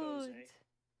cute.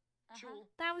 Chul.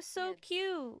 That was so Yes.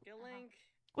 cute. Gilink.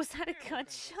 Was that a Farewell,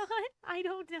 gunshot? princess. I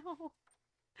don't know.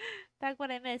 Back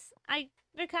what I missed.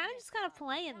 They're kind of just kind of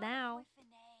playing now.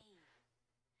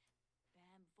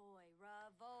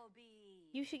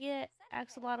 You should get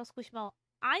Axolotl Squishmallow.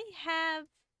 I have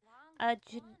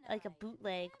like a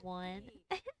bootleg one.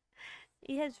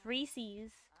 It has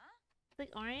Reese's. It's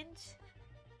like orange.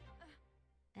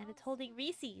 And it's holding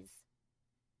Reese's.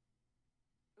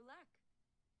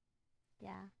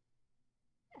 Yeah.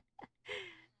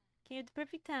 Came at the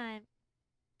perfect time.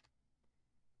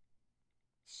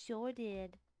 Sure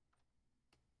did.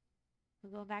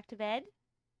 We're going back to bed?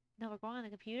 No, we're going on the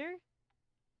computer?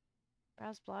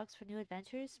 Browse blogs for new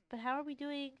adventures? But how are we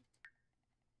doing?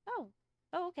 Oh.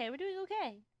 Oh, okay. We're doing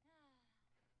okay.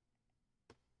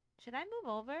 Should I move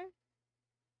over?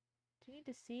 Do you need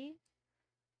to see?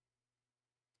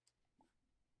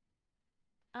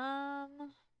 I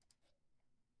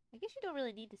guess you don't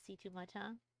really need to see too much,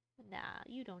 huh? Nah,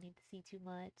 you don't need to see too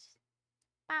much.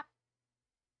 Bop.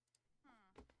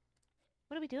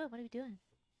 What are we doing? What are we doing?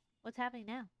 What's happening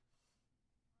now?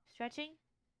 Stretching?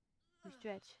 We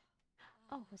stretch.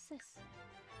 Oh, what's this?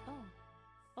 Oh.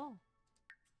 Oh.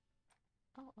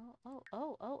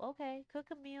 Oh, okay. Cook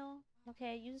a meal.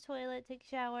 Okay, use the toilet, take a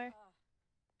shower.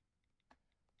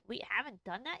 We haven't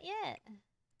done that yet.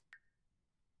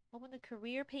 Open the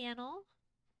career panel.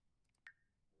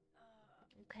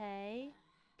 Okay.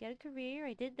 Get a career.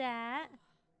 I did that.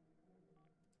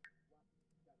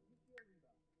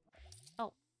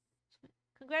 Oh.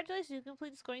 Congratulations, you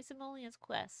completed scoring simoleons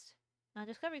quest.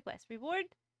 Discovery quest. Reward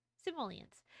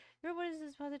simoleons. Your reward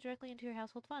is deposited directly into your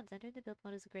household funds. Entering the build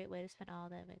mode is a great way to spend all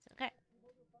that. Okay.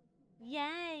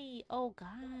 Yay! Oh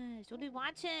gosh, what are we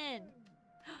watching?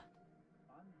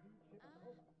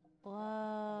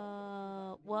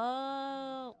 Whoa!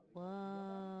 Whoa!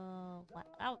 Whoa!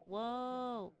 Wow!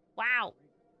 Whoa! Wow!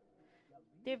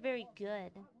 They're very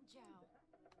good.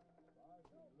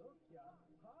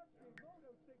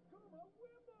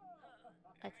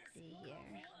 Let's see here.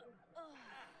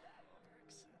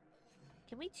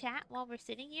 Can we chat while we're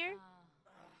sitting here?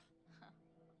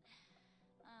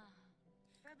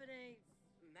 Febide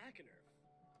Mackiner.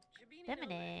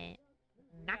 Feminine.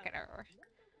 Knockater.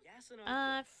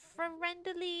 Yassano.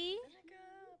 Friendly.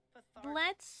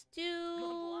 Let's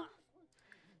do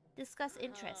discuss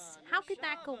interests. How could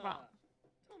that go wrong?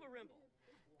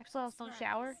 Axolotls don't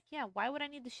shower? Yeah, why would I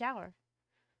need the shower?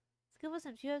 Skillful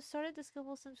Sims. You have started the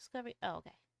Skillful Sims discovery. Oh,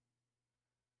 okay.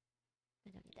 I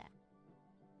don't need that.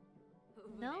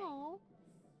 No.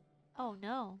 Oh,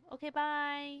 no. Okay,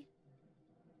 bye.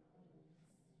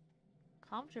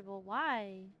 Comfortable.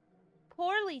 Why?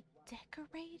 Poorly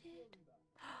decorated?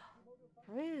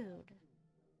 Rude.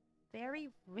 Very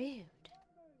rude.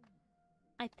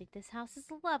 I think this house is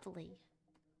lovely.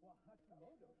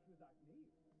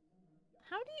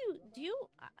 How do you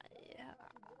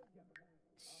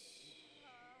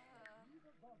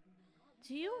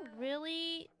do you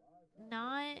really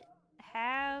not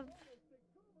have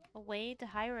a way to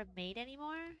hire a maid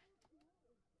anymore?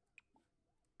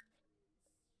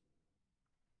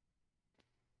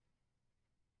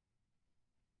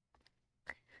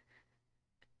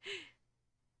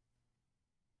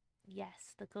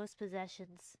 Yes, the ghost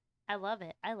possessions. I love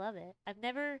it. I love it. I've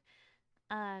never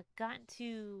gotten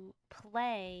to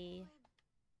play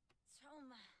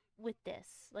with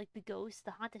this. Like the ghost,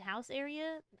 the haunted house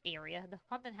the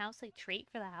haunted house like trait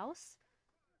for the house.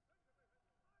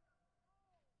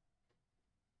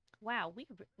 Wow,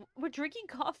 we're drinking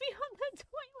coffee on the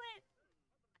toilet.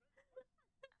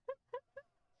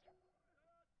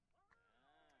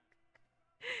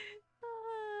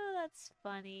 Oh, that's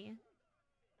funny.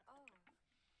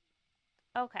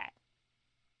 Okay.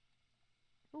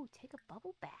 Ooh, take a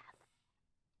bubble bath.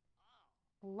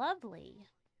 Lovely.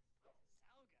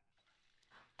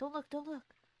 Don't look, don't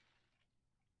look.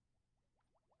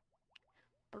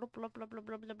 Blub, blub, blub, blub,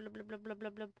 blub, blub, blub, blub, blub,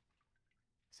 blub, blub.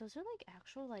 So is there like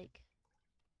actual like...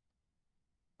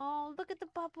 Oh, look at the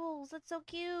bubbles. That's so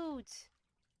cute.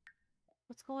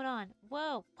 What's going on?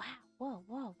 Whoa, wow, whoa,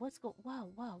 whoa. Whoa,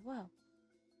 whoa, whoa.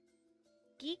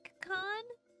 GeekCon?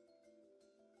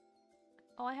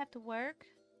 Oh, I have to work?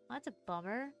 Oh, that's a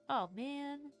bummer. Oh,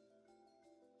 man.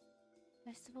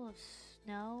 Festival of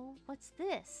Snow? What's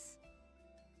this?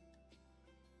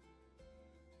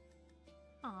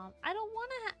 I don't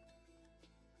want to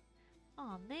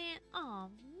Oh, man. Oh,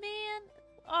 man.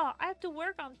 Oh, I have to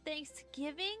work on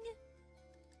Thanksgiving?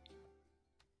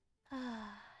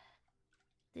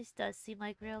 This does seem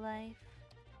like real life.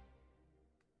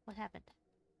 What happened?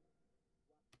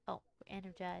 Oh, we're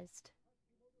energized.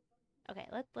 Okay,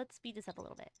 let's speed this up a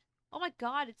little bit. Oh my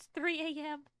god, it's 3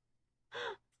 a.m.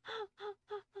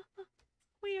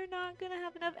 We are not gonna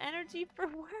have enough energy for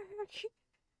work.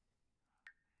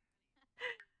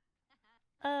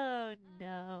 Oh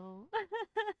no.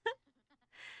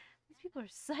 These people are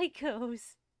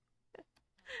psychos.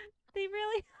 They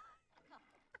really...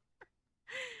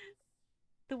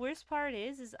 The worst part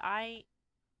is I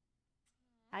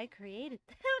created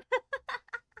them.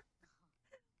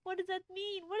 What does that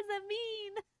mean? What does that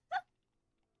mean?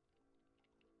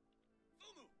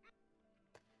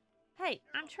 Hey,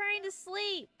 I'm trying to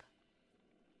sleep.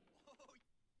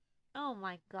 Oh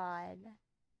my god.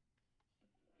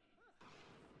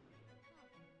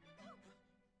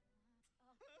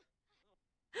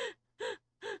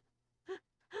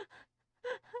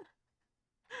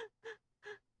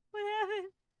 What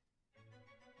happened?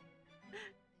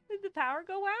 Did the power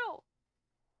go out?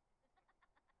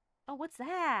 Oh, what's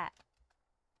that?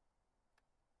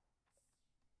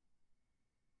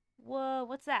 Whoa,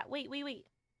 what's that? Wait, wait, wait.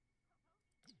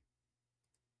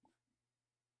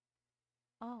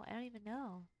 Oh, I don't even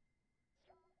know.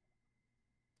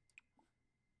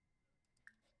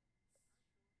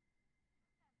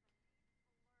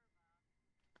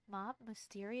 Mob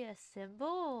mysterious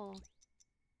symbol.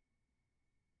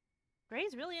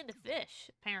 Gray's really into fish,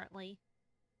 apparently.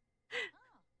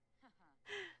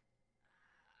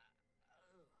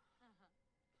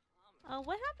 Oh,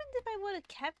 what happened if I would have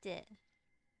kept it?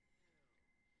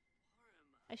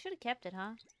 I should have kept it,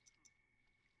 huh?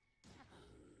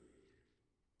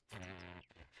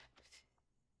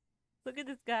 Look at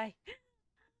this guy.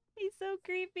 He's so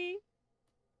creepy.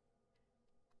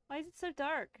 Why is it so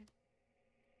dark?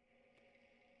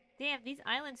 Damn, these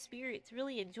island spirits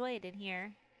really enjoy it in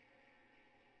here.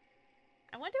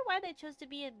 I wonder why they chose to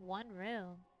be in one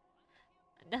room.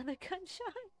 Another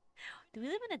gunshot? Do we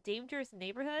live in a dangerous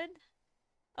neighborhood?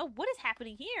 Oh, what is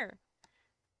happening here?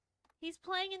 He's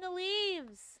playing in the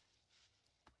leaves.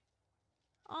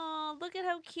 Oh, look at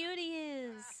how cute he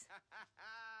is.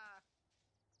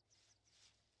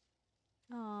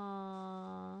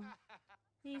 Aww.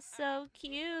 He's so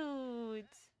cute.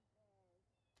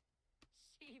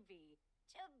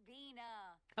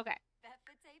 Okay.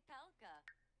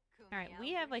 Alright,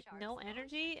 we have like no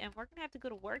energy and we're gonna have to go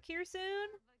to work here soon.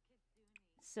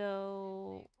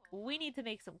 So we need to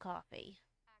make some coffee.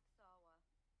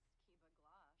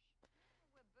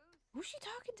 Who's she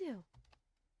talking to?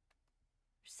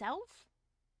 Herself?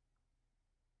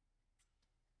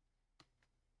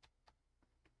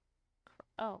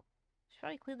 Oh, should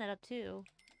probably clean that up too.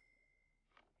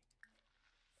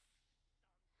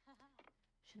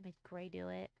 Should have made Gray do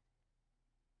it.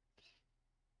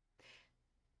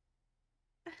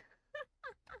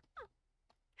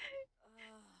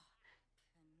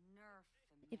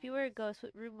 If you were a ghost,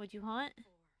 what room would you haunt?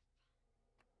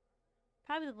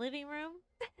 Probably the living room.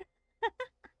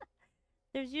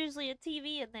 There's usually a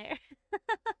TV in there.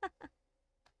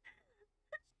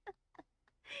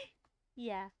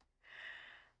 Yeah.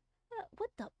 What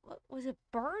the? What, was it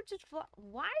birds just fly?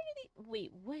 Why did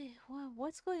he? Wait,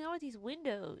 what's going on with these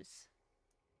windows?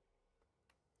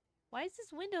 Why is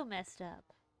this window messed up?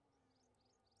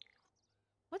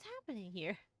 What's happening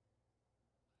here?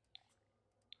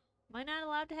 Am I not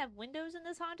allowed to have windows in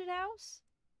this haunted house?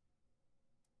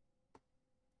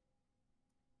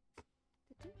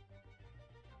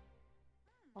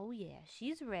 Oh yeah,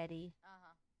 she's ready.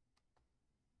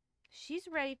 She's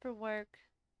ready for work.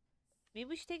 Maybe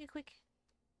we should take a quick...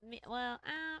 Well,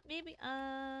 maybe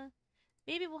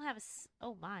we'll have a...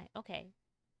 Oh my, okay.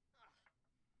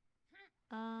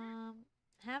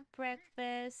 Have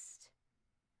breakfast.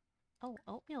 Oh,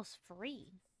 oatmeal's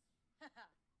free.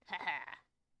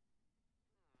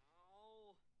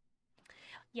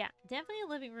 Yeah, definitely a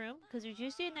living room, because there's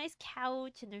usually a nice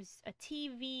couch, and there's a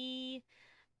TV.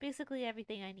 Basically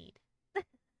everything I need.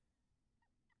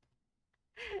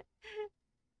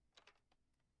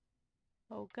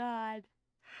 Oh god.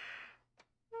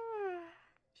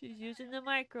 She's using the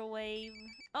microwave.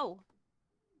 Oh!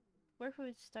 Work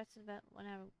food starts about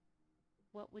whenever.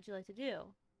 What would you like to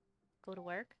do? Go to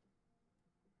work?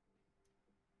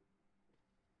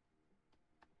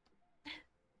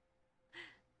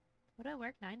 What do I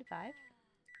work? 9 to 5?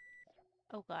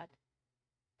 Oh god.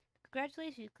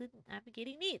 Congratulations, you cleared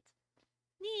navigating needs.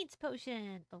 Needs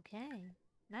potion! Okay.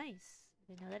 Nice.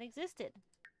 Didn't know that existed.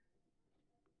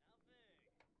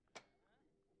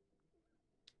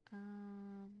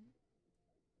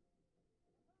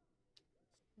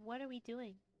 What are we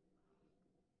doing?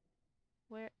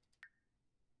 Where?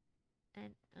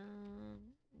 And,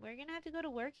 we're gonna have to go to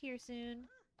work here soon.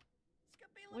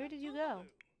 Where did you go?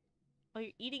 Oh,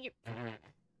 you're eating your...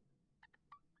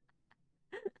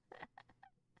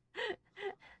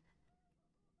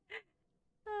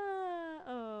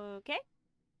 Okay.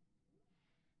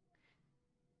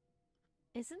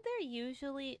 Isn't there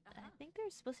usually... I think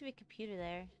there's supposed to be a computer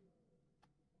there.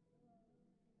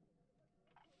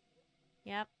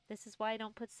 Yep, this is why I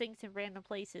don't put sinks in random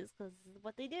places, because this is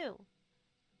what they do.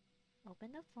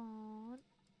 Open the phone.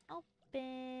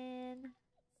 Open.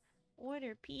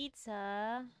 Order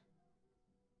pizza.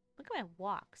 Look at my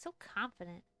walk. So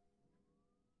confident.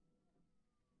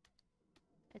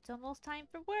 It's almost time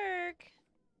for work.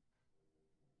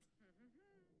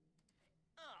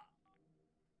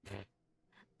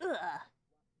 Ugh.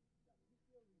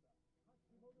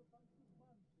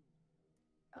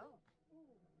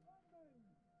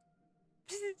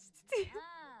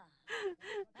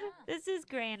 This is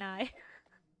Gray and I.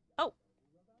 Oh.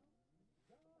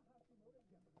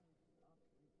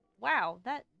 Wow,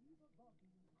 that...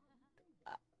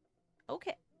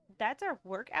 okay, that's our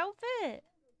work outfit.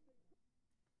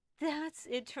 That's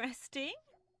interesting.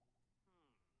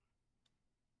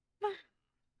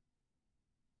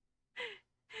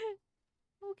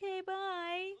 Okay,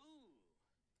 bye.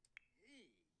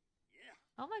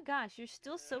 Oh my gosh, you're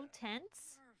still so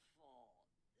tense.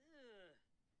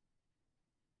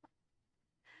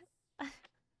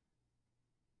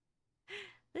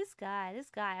 This guy,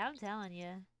 I'm telling you.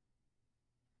 Are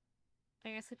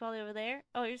you gonna sleep all the way over there?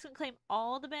 Oh, you're just gonna claim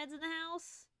all the beds in the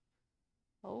house?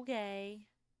 Okay.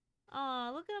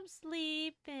 Oh, look at him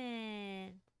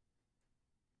sleeping.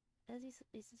 Is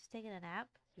he just taking a nap?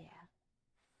 Yeah.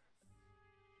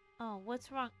 Oh, what's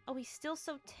wrong? Oh, he's still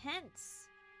so tense.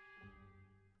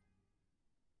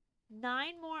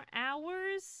 9 more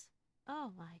hours?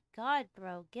 Oh my god,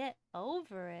 bro. Get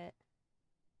over it.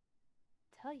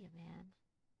 Tell you, man.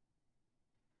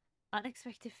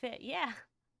 Unexpected fit. Yeah.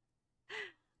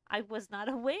 I was not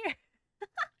aware.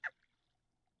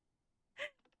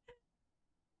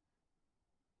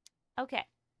 Okay.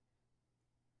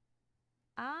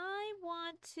 I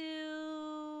want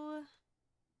to...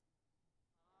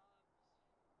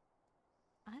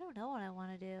 I don't know what I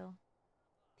want to do.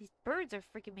 These birds are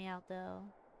freaking me out, though.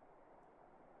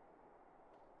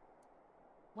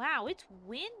 Wow, it's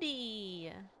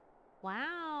windy.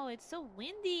 Wow, it's so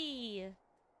windy.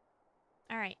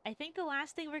 Alright, I think the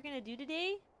last thing we're gonna do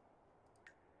today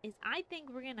is I think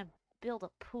we're gonna build a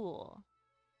pool.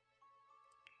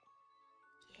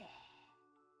 Yeah.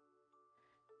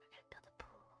 We're gonna build a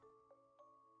pool.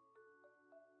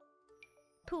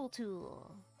 Pool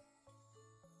tool.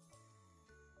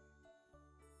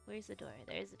 Where's the door?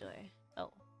 There's the door.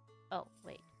 Oh. Oh,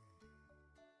 wait.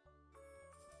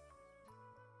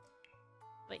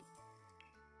 Wait.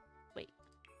 Wait.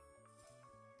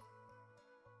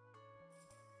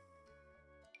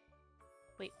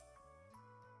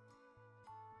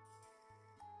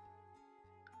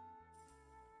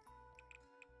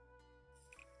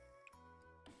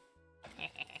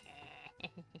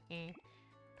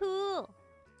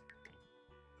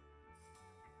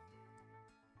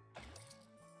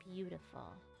 Beautiful.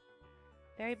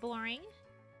 Very boring.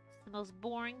 It's the most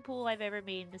boring pool I've ever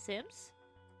made in The Sims.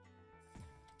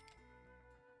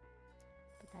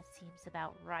 But that seems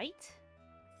about right.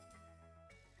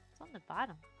 It's on the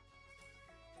bottom.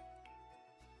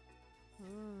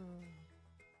 Ooh.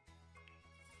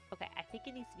 Okay, I think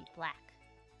it needs to be black.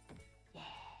 Yeah.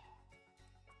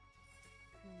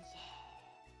 Yeah.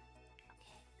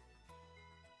 Okay.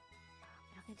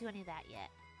 We're not gonna do any of that yet.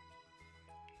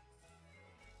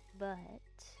 But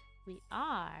we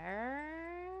are...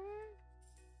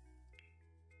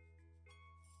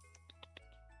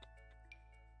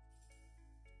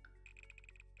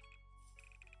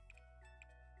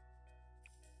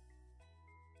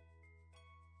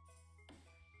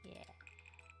 Yeah.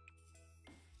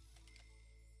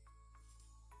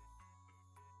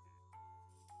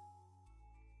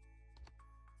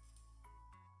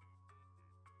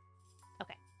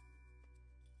 Okay.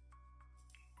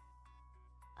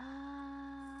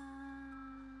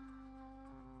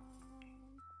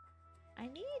 I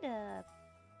need a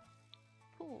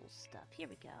pool stuff. Here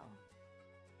we go.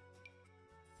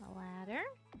 A ladder.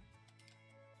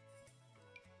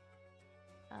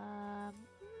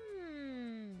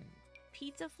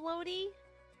 Pizza floaty?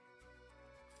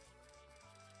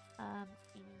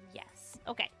 Yes.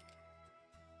 Okay.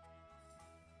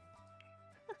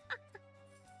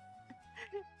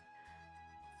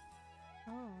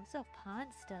 Oh, it's all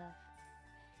pond stuff.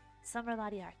 Summer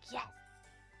Lottie Arc. Yes!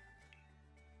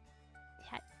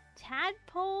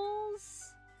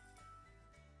 Tadpoles?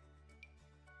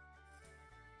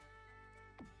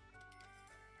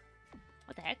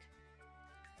 What the heck?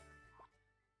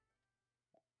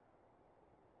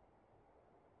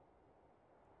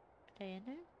 Are they in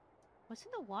there? What's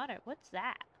in the water? What's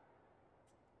that?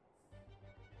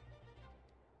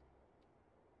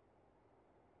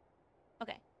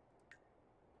 Okay.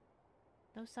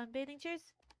 No sunbathing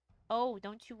chairs? Oh,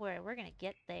 don't you worry. We're gonna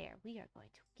get there. We are going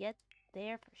to get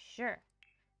there for sure.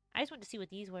 I just wanted to see what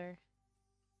these were.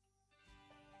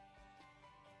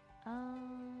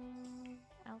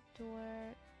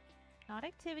 Outdoor... Not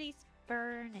activities,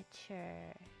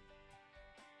 furniture.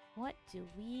 What do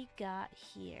we got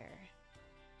here?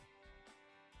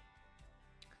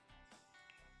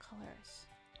 Colors.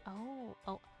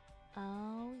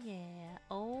 Oh yeah.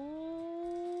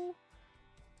 Oh.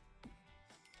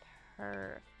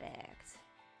 Perfect.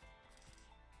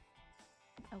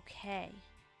 Okay.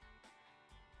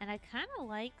 And I kind of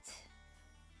liked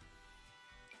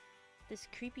this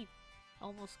creepy,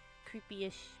 almost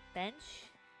creepy-ish bench.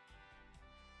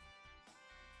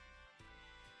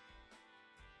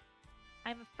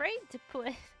 I'm afraid to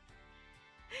put...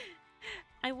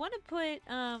 I want to put,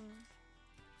 a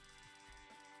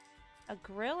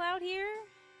grill out here.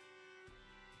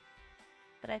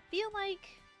 But I feel like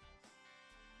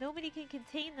nobody can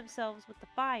contain themselves with the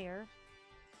fire.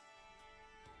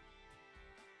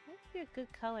 That would be a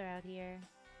good color out here.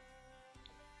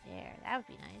 There, that would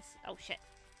be nice. Oh, shit.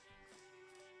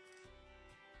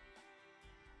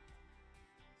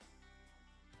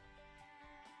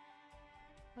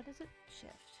 What is it?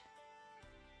 Shift.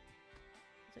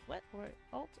 Is it what? Or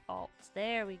alt? Alt.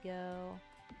 There we go.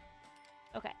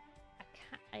 Okay.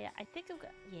 I think I'm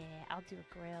gonna... Yeah, I'll do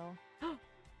a grill.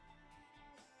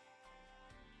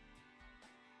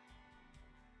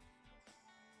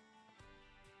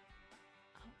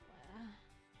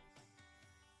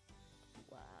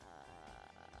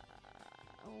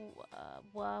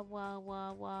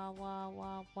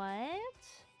 What?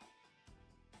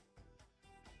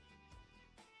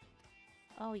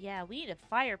 Oh yeah, we need a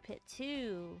fire pit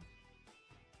too.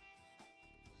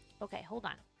 Okay, hold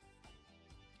on.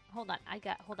 Hold on,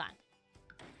 hold on.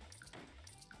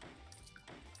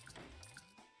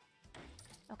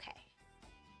 Okay.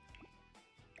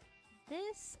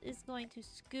 This is going to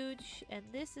scooch, and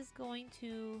this is going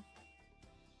to...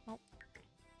 Oh.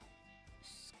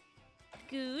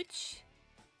 Scooch.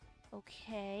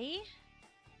 Okay.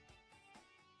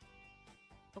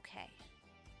 Okay.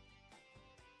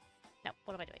 No,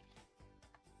 what am I doing?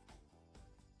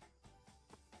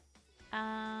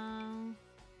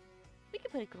 We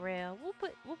can put a grill.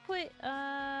 We'll put, oh,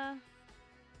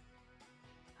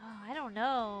 I don't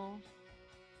know.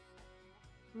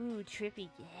 Ooh, trippy,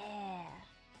 yeah.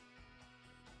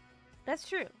 That's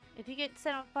true. If you get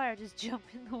set on fire, just jump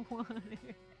in the water.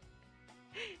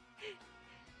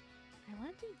 I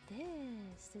want to do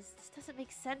this. This doesn't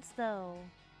make sense, though.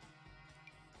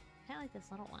 I like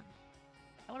this little one.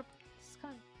 I want to... This is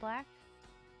kind of black.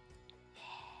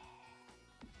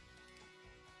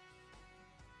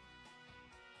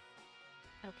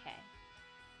 Okay.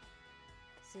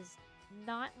 This is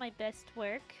not my best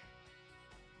work.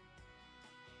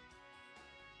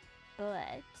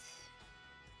 But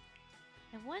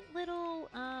I want little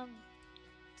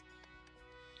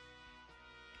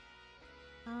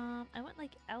I want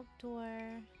like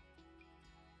outdoor.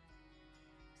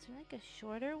 Is there like a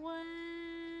shorter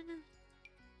one?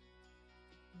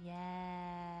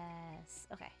 Yes.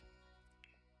 Okay.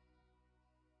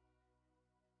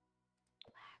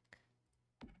 Black.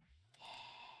 Yeah.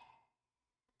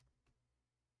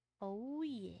 Oh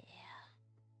yeah.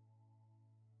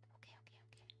 Okay, okay,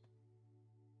 okay.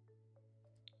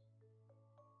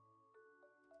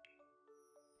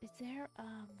 Is there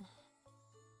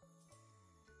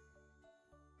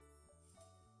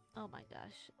oh my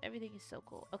gosh, everything is so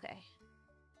cool. Okay.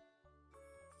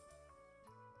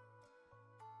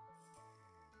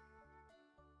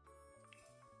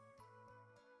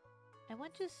 I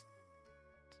want just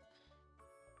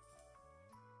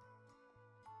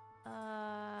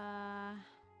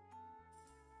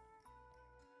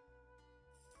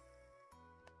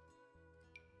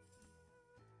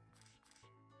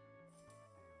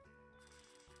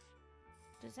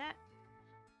does that,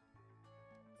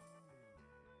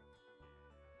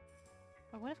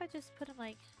 or what if I just put him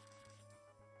like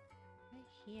right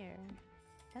here?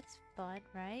 That's fun,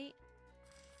 right?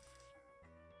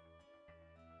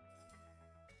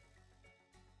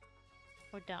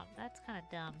 Or dumb. That's kind of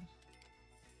dumb.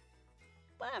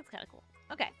 But that's kind of cool.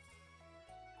 Okay.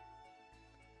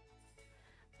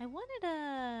 I wanted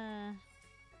a...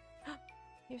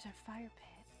 Here's our fire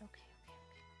pit. Okay,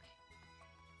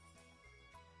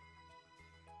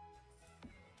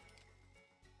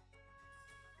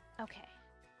 okay, okay, okay. Okay.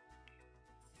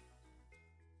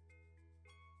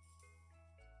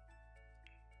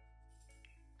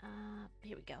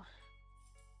 Here we go.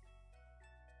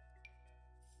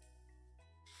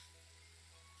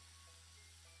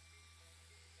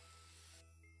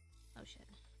 Oh shit.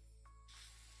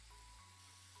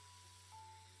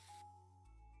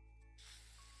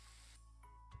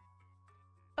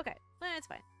 Okay, well, it's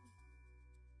fine.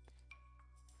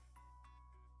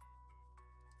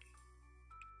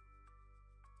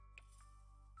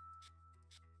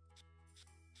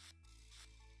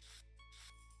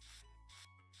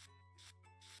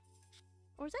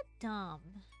 Or is that dumb?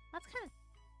 That's kind of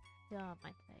dumb,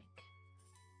 I think.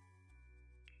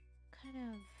 Kind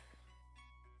of...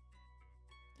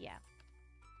 Yeah.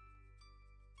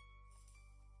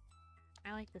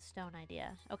 I like the stone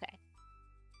idea. Okay.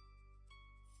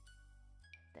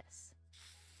 This.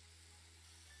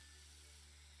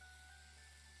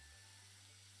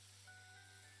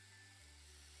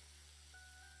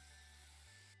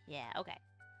 Yeah, okay.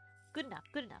 Good enough,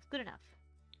 good enough, good enough.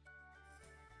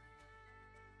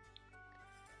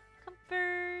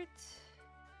 Comfort.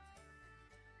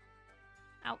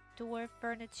 Outdoor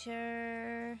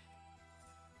furniture.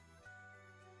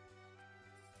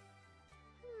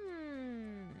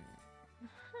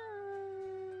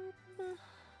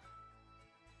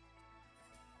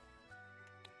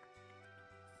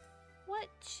 What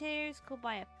chairs go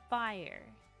by a fire?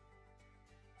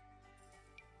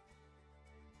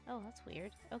 Oh, that's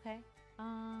weird. Okay.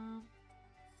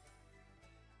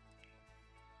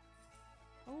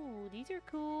 Oh, these are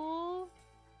cool.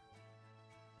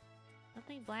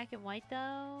 Nothing black and white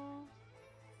though.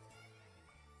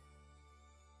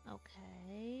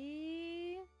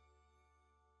 Okay.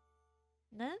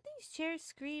 None of these chairs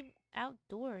scream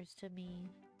outdoors to me.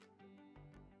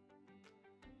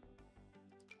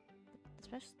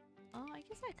 Especially, oh, I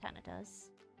guess that kind of does.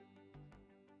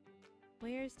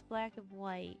 Where's the black and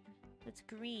white? It's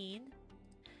green.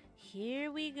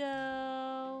 Here we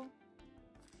go.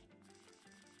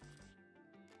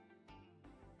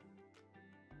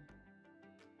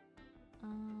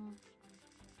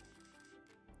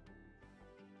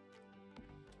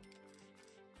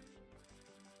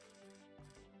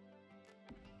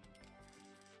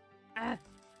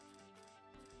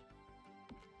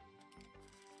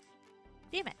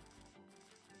 Damn it.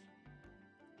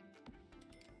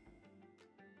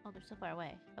 Oh, they're so far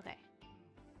away. Okay.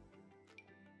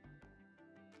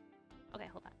 Okay,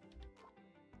 hold on.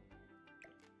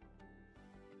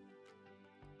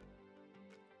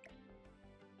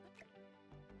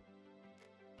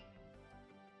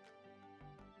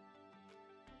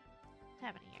 What's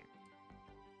happening here?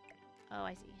 Oh,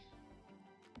 I see.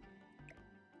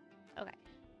 Okay.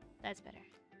 That's better.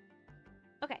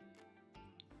 Okay.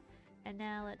 And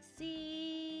now let's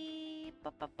see.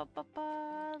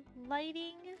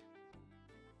 Lighting.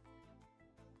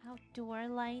 Outdoor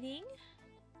lighting.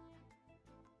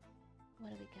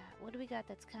 What do we got? What do we got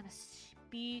that's kind of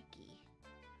spooky?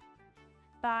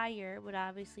 Fire would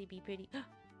obviously be pretty.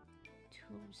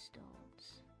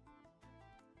 Tombstones.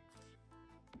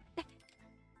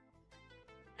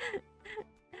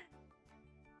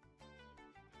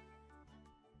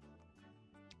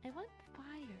 I want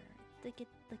fire. Like a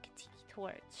tiki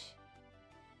torch.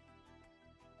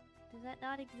 Does that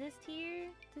not exist here?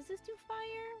 Does this do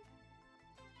fire?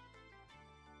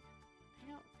 I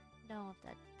don't know if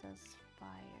that does fire.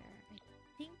 I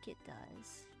think it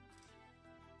does.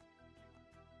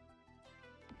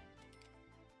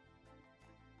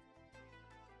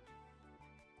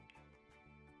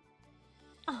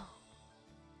 Oh.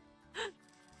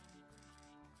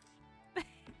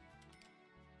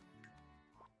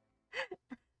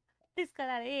 This got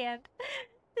out of hand.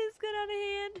 This got out of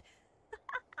hand.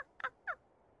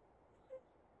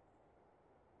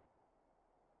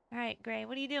 Alright, Gray,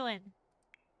 what are you doing?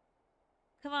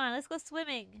 Come on, let's go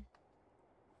swimming.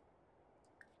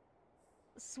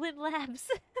 Swim labs.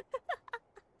 You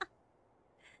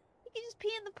can just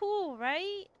pee in the pool,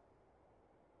 right?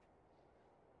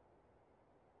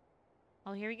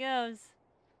 Oh, here he goes.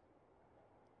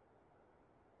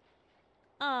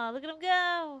 Oh, look at him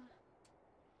go.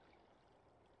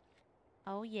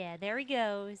 Oh, yeah, there he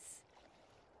goes.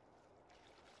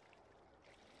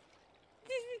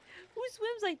 Who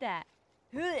swims like that?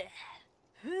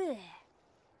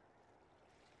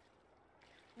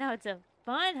 Now it's a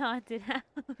fun haunted house.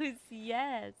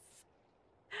 Yes.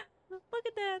 Look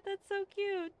at that. That's so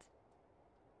cute.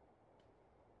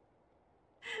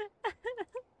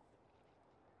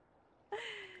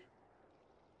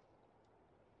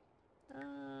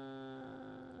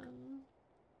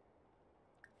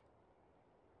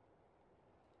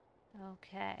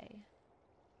 Okay.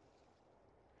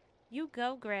 You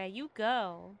go, Gray. You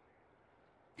go.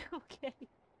 Okay.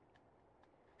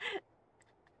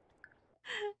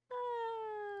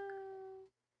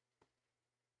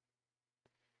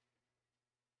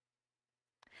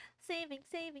 Saving,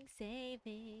 saving,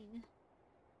 saving.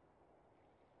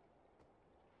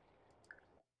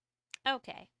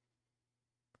 Okay.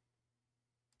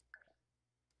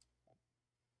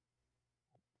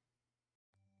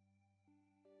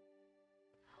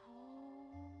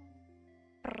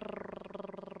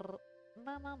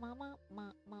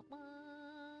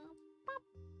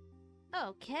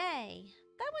 Okay.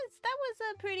 That was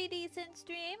a pretty decent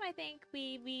stream. I think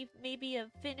we maybe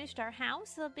have finished our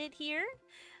house a bit here.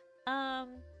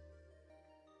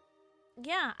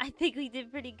 Yeah, I think we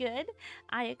did pretty good.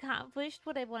 I accomplished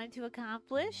what I wanted to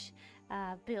accomplish.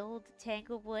 Build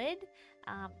Tanglewood.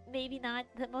 Maybe not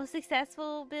the most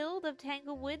successful build of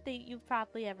Tanglewood that you've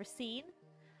probably ever seen.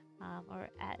 Or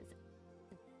as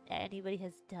anybody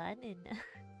has done in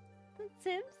The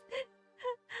Sims.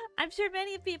 I'm sure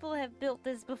many people have built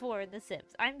this before in The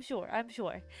Sims. I'm sure.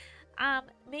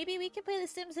 Maybe we can play The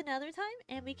Sims another time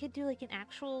and we could do like an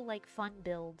actual like fun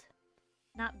build.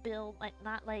 Not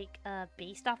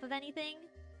based off of anything.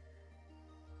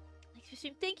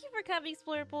 Thank you for coming,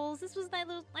 Splurples. This was a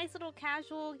nice little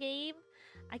casual game.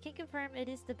 I can confirm it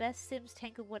is the best Sims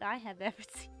Tanglewood I have ever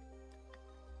seen.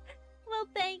 Well,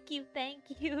 thank you.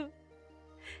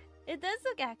 It does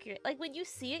look accurate. Like, when you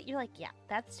see it, you're like, yeah,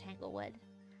 that's Tanglewood.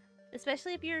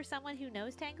 Especially if you're someone who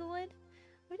knows Tanglewood.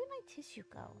 Where did my tissue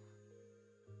go?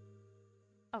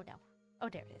 Oh, no. Oh,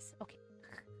 there it is. Okay.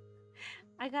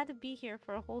 I got to be here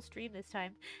for a whole stream this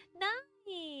time.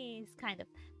 Nice! Kind of.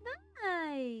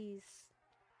 Nice!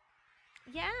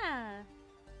 Yeah.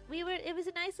 It was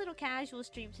a nice little casual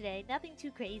stream today. Nothing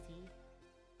too crazy.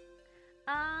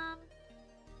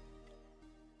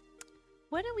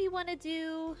 What do we want to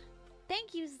do?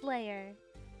 Thank you, Slayer.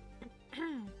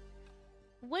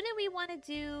 What do we want to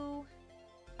do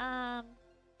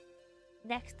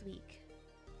next week?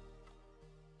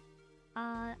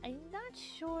 I'm not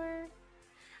sure.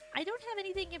 I don't have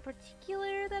anything in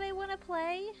particular that I want to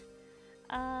play.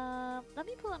 Let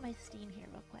me pull up my Steam here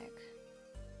real quick.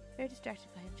 Very distracted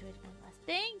by enjoyed LottieLust.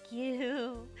 Thank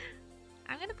you!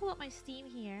 I'm gonna pull up my Steam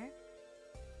here.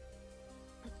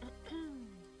 I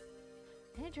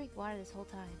didn't drink water this whole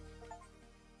time.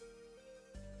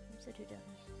 I'm such a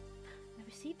dummy. I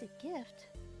received a gift.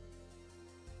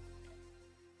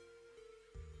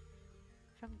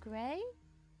 From Gray?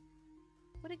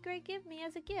 What did Gray give me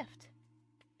as a gift?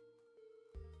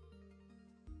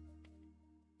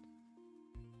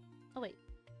 Oh, wait.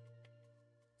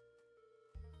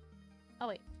 Oh,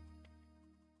 wait.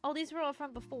 Oh, these were all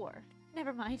from before.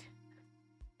 Never mind.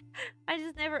 I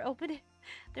just never opened it.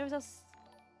 There was a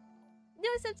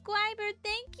new subscriber.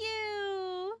 Thank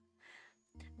you.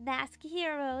 Mask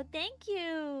Hero. Thank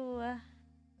you.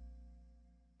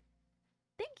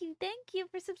 Thank you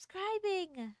for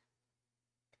subscribing.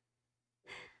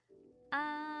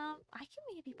 I can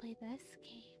maybe play this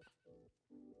game.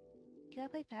 Can I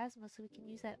play Phasmo so we can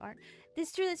use that art?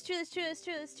 That's true. That's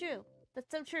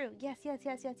so true. Yes.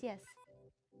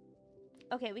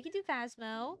 Okay, we can do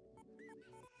Phasmo.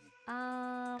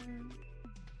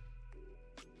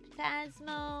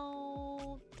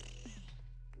 Phasmo.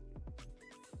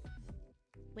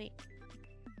 Wait.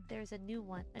 There's a new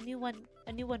one. A new one.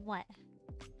 A new one what?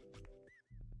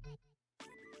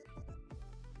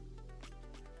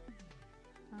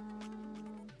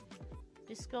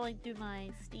 Just scrolling through my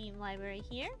Steam library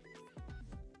here.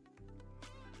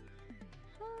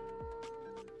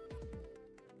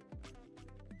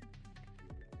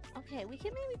 Okay, we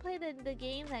can maybe play the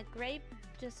game that Grape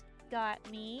just got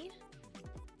me.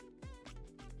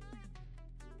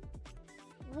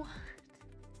 What?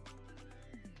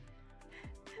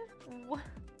 What?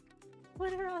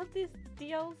 What are all these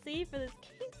DLC for this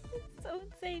game? It's so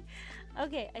insane.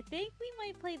 Okay, I think we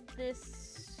might play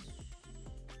this.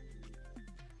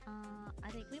 I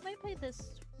think we might play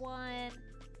this one.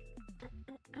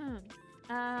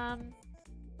 I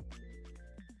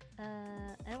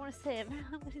don't want to say it.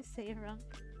 I'm going to say it wrong.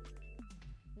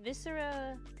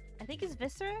 Viscera. I think it's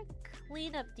Viscera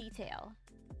Cleanup Detail.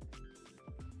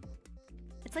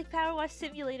 It's like Power Wash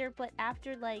Simulator, but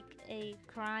after like a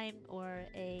crime or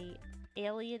a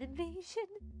alien invasion.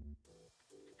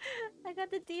 I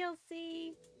got the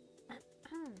DLC.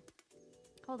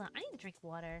 Hold on, I need to drink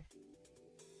water.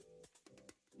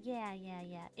 Yeah.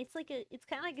 It's like it's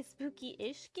kind of like a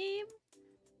spooky-ish game.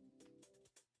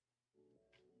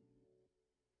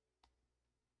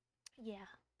 Yeah.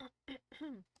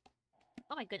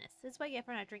 Oh my goodness, this is what I get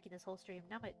for not drinking this whole stream.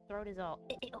 Now my throat is all.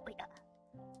 Oh my god.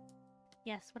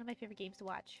 Yes, one of my favorite games to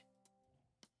watch.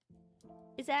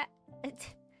 Is that?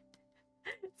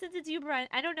 Since it's you, Brian,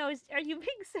 I don't know. Are you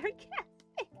being sarcastic?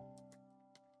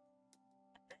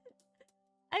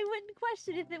 I wouldn't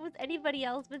question if it was anybody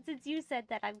else, but since you said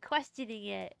that, I'm questioning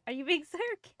it. Are you being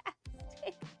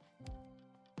sarcastic?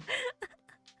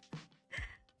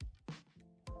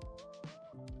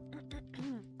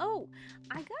 Oh,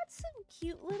 I got some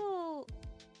cute little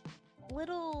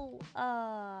little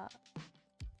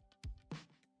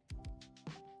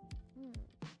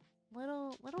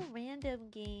random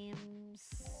games.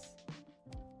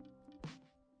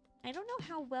 I don't know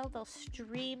how well they'll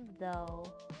stream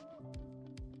though.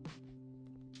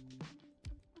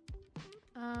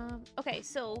 Okay,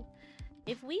 so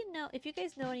if you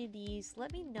guys know any of these,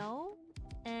 let me know.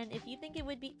 And if you think it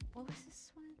would be, what was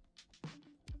this one?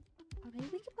 Or maybe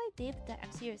we can play Dave.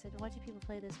 I'm serious. I've been watching people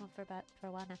play this one for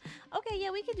a while now. Okay,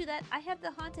 yeah, we can do that. I have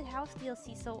the Haunted House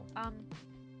DLC, so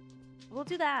we'll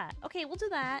do that. Okay, we'll do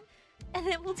that, and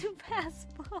then we'll do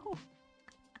Phasmo.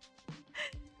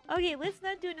 Okay, let's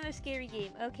not do another scary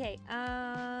game. Okay,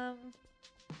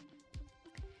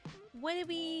 what do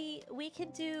we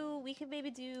can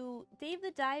maybe do Dave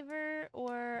the Diver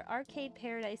or Arcade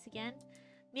Paradise again.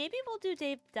 Maybe we'll do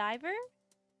Dave the Diver.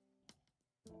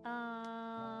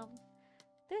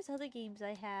 There's other games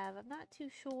I have. I'm not too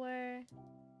sure.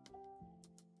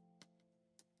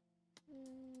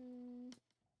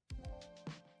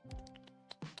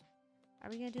 Are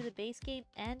we gonna do the base game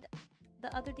and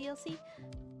the other DLC?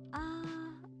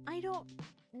 I don't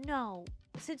know.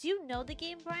 Since you know the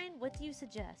game, Brian, what do you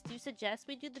suggest? Do you suggest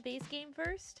we do the base game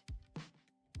first?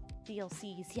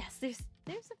 DLCs. Yes, there's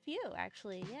a few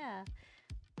actually. Yeah.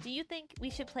 Do you think we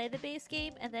should play the base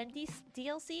game and then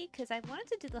DLC? Because I wanted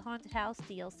to do the Haunted House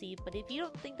DLC, but if you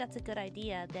don't think that's a good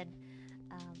idea, then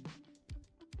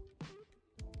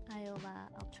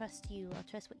I'll trust you. I'll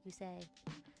trust what you say.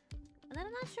 And then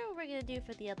I'm not sure what we're gonna do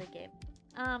for the other game.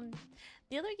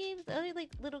 The other games, the other like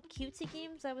little cutesy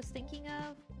games I was thinking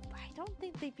of, I don't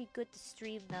think they'd be good to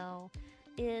stream though,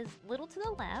 is Little to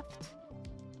the Left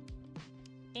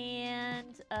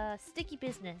and Sticky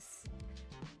Business.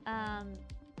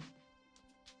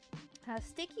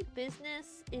 Sticky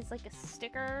Business is like a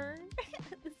sticker.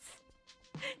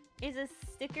 Is a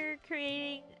sticker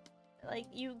creating, like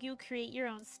you create your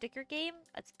own sticker game.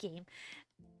 That's game.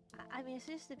 I mean, it's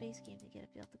just the base game to get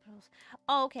it built the pros.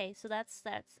 Oh, okay. So that's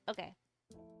okay.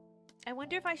 I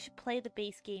wonder if I should play the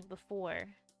base game before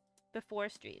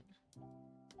stream.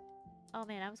 Oh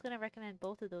man, I was gonna recommend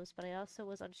both of those, but I also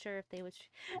was unsure if they would.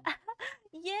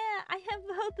 Yeah, I have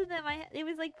both of them. It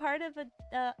was like part of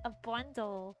a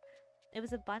bundle. It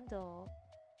was a bundle.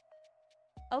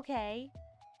 Okay.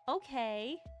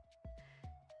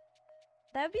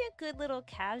 That'd be a good little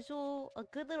casual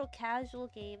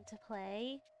game to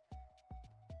play.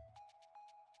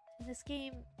 This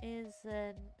game is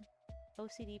an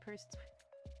OCD person's.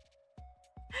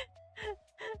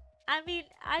 I mean,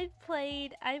 I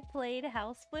played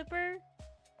House Flipper.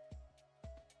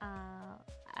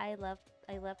 I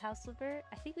love House Flipper.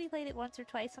 I think we played it once or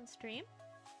twice on stream.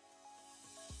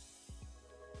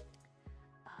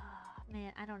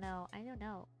 Man, I don't know. I don't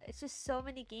know. It's just so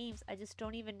many games. I just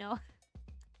don't even know.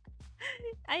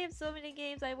 I have so many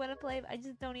games I want to play. I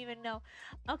just don't even know.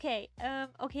 Okay.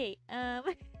 Okay.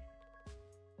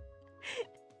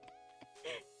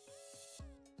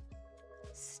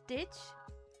 Stitch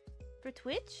for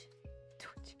Twitch?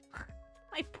 Twitch.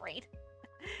 My brain.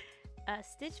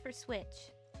 Stitch for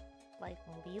Switch. Like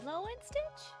Lilo and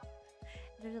Stitch?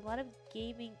 There's a lot of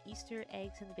gaming Easter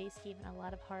eggs in the base game and a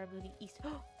lot of horror movie Easter.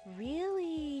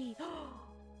 Really?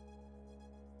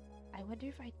 I wonder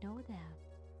if I know them.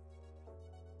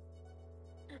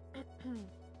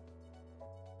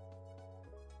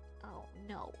 Oh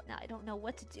no, now I don't know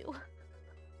what to do.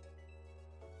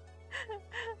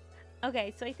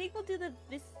 Okay, so I think we'll do the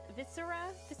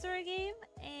Viscera game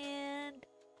and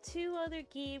 2 other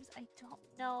games. I don't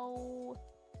know.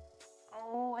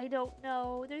 Oh, I don't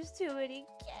know. There's too many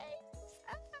games.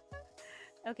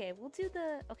 Okay, we'll do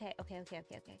the... Okay.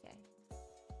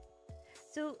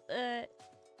 So,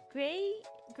 Gray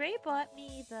bought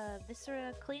me the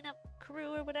Viscera cleanup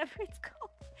crew or whatever it's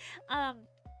called.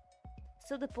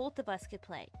 So the both of us could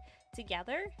play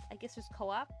together. I guess there's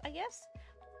co-op, I guess.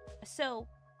 So,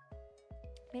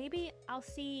 maybe I'll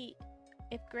see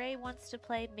if Gray wants to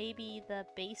play maybe the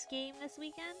base game this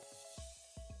weekend.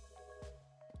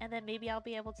 And then maybe I'll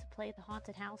be able to play the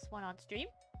Haunted House one on stream.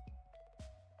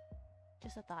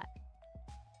 Just a thought.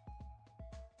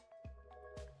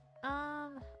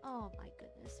 Oh my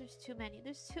goodness, there's too many.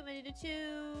 There's too many to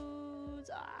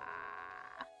choose.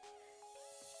 Ah.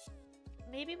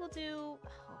 Maybe we'll do,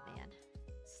 oh man,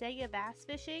 Sega bass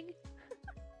fishing.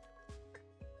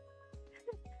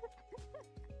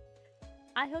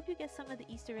 I hope you get some of the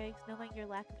Easter eggs, knowing your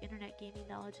lack of internet gaming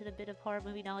knowledge and a bit of horror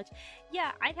movie knowledge.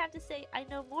 Yeah, I'd have to say I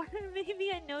know more.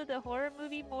 Maybe I know the horror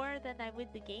movie more than I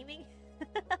would the gaming.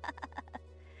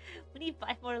 We need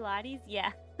 5 more Lotties?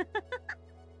 Yeah.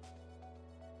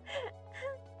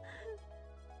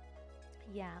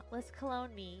 Yeah, let's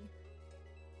clone me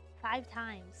 5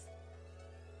 times.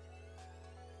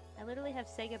 I literally have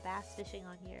Sega bass fishing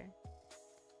on here.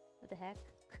 What the heck?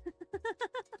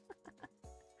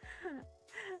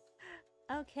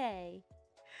 Okay.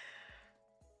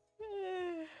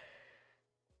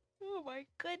 Oh my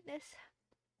goodness.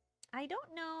 I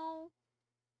don't know.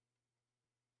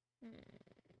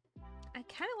 I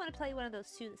kind of want to play one of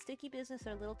those 2, the Sticky Business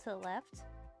or Little to the Left.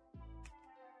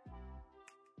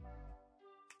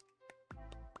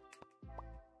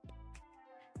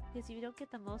 Because if you don't get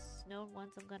the most known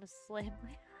ones, I'm gonna slam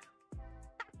my...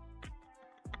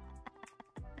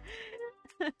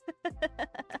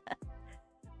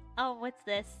 Oh, what's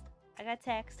this? I got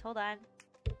text. Hold on.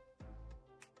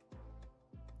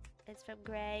 It's from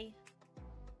Gray.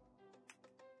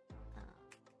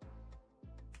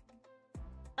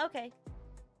 Okay.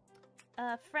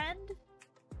 Friend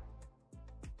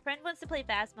wants to play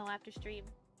Phasmo after stream.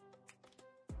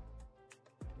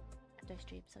 After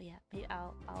stream, so yeah, maybe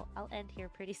I'll end here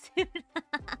pretty soon.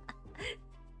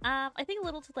 I think a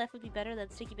little to the left would be better than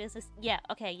Sticky Business. Yeah,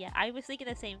 okay, yeah. I was thinking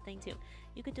the same thing too.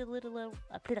 You could do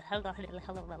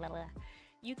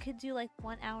you could do like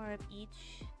 1 hour of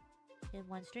each in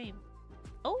one stream.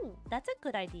 Oh, that's a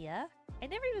good idea. I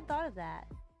never even thought of that.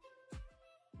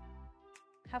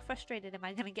 How frustrated am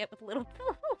I gonna get with little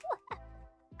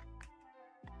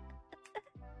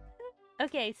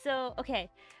Okay, so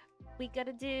we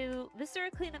gotta do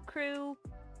Viscera Cleanup Crew.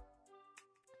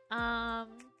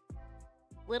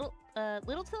 Little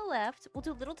to the left. We'll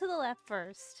do little to the left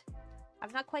first.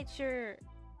 I'm not quite sure.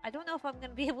 I don't know if I'm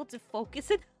gonna be able to focus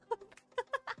enough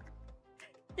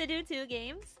to do 2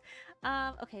 games.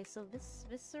 Okay, so this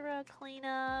Viscera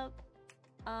Cleanup,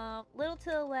 little to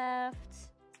the left,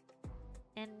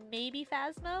 and maybe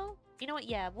Phasmo. You know what?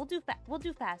 Yeah, we'll do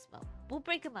Phasmo. We'll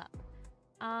break them up.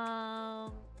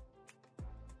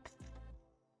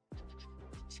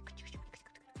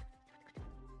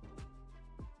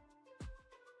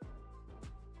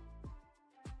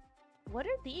 What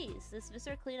are these? This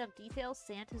Viscera Cleanup details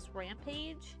Santa's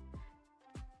Rampage?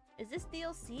 Is this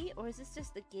DLC or is this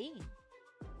just the game?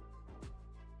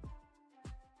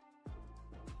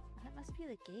 That must be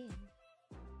the game.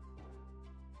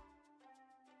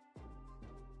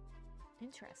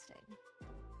 Interesting.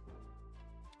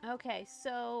 Okay,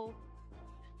 so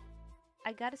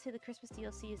I gotta say the Christmas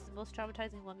DLC is the most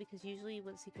traumatizing one because usually you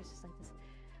wouldn't see Christmas like this.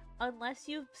 Unless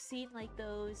you've seen like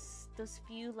those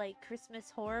few like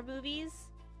Christmas horror movies.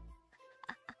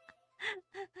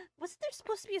 Wasn't there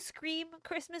supposed to be a Scream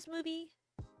Christmas movie?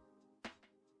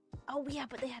 Oh yeah,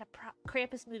 but they had a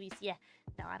Krampus movies. Yeah,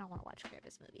 no, I don't want to watch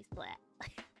Krampus movies. Blah.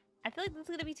 I feel like this is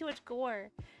gonna be too much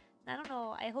gore. I don't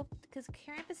know. I hope because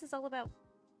Krampus is all about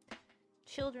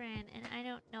children, and I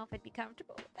don't know if I'd be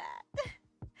comfortable with that.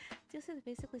 Feels like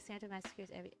basically Santa massacres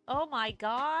every. Oh my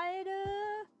god,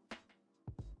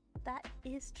 that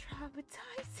is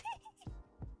traumatizing.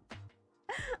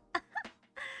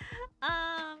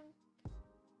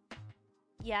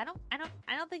 Yeah, I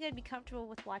don't think I'd be comfortable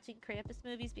with watching Krampus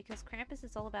movies because Krampus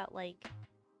is all about like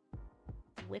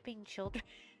whipping children.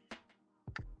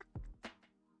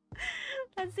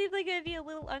 That seems like it'd be a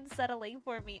little unsettling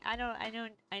for me. I don't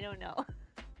know.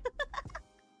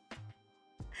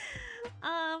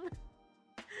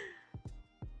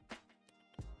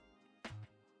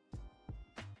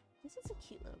 This is a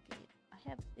cute little game.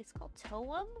 It's called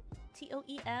Toem?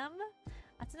 T-O-E-M?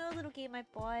 That's another little game I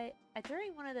bought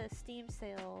during one of the Steam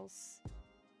sales.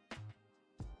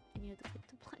 And you have to click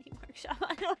the Bloody Workshop.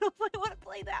 I don't know if I want to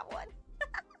play that one.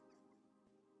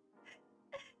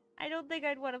 I don't think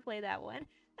I'd want to play that one.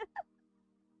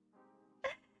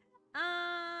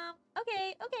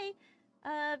 Okay.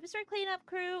 Viscera Cleanup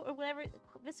Crew, or whatever.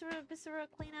 Viscera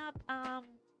Cleanup, a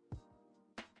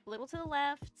little to the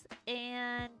left,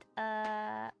 and,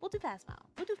 we'll do Phasmo.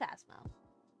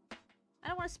 I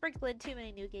don't want to sprinkle in too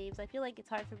many new games. I feel like it's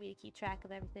hard for me to keep track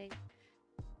of everything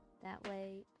that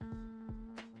way.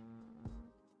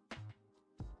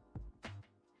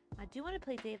 I do want to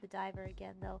play Dave the Diver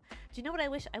again, though. Do you know what I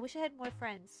wish? I wish I had more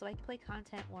friends so I could play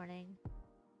Content Warning.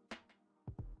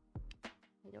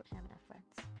 I don't have enough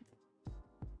friends.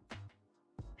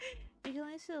 You can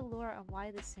only see the lore on why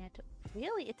the Santa...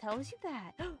 Really? It tells you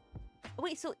that?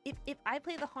 Wait, so if I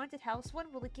play the Haunted House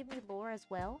one, will it give me lore as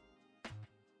well?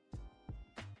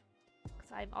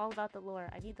 Because I'm all about the lore.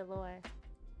 I need the lore.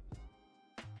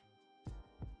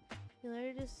 You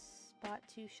literally just bought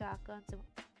 2 shotguns and...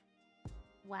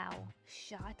 Wow.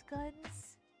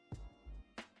 Shotguns?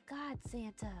 God,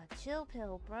 Santa. Chill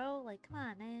pill, bro. Like, come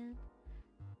on, man.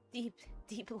 Deep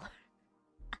lore.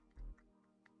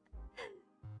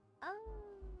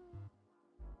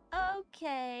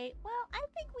 Okay. Well, I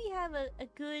think we have a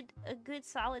good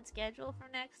solid schedule for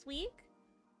next week.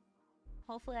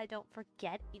 Hopefully I don't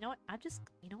forget. You know what? I'm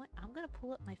gonna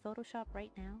pull up my Photoshop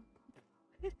right now.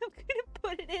 I'm gonna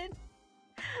put it in.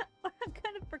 I'm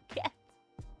gonna forget.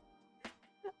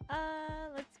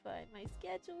 Let's find my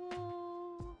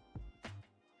schedule.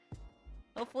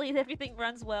 Hopefully everything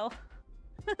runs well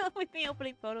with me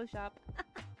opening Photoshop.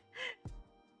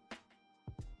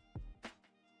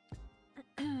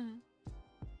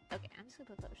 Okay, I'm just gonna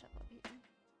put Photoshop over here.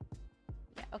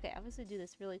 Yeah, okay, I'm just gonna do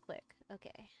this really quick.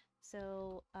 Okay,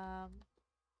 so,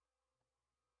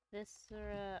 this,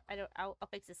 I'll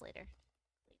fix this later.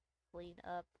 Clean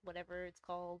up, whatever it's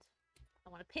called. I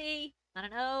wanna pee! I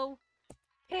don't know!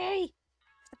 Pee!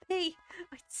 Pee!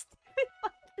 Oh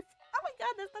my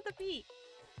god, that's not the pee!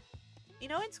 You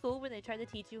know in school when they tried to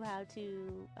teach you how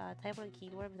to type on a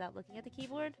keyboard without looking at the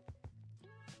keyboard?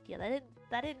 Yeah,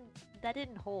 that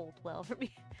didn't hold well for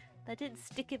me. That didn't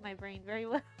stick in my brain very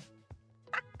well.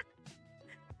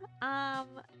 Oh,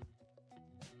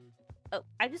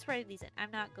 I'm just writing these in.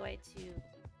 I'm not going to...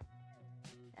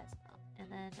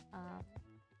 And then,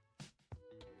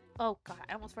 oh god,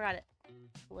 I almost forgot it.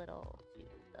 Little to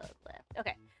the left.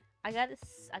 Okay, I got it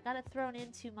thrown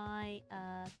into my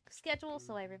schedule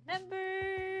so I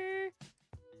remember.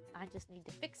 I just need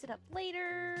to fix it up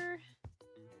later.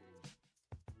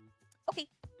 Okay.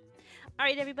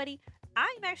 Alright, everybody.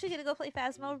 I'm actually gonna go play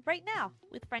Phasmo right now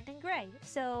with Brendan Gray.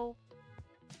 So,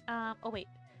 oh wait.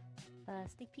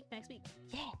 Sneak peek next week.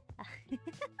 Yeah!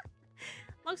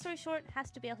 Long story short, has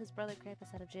to bail his brother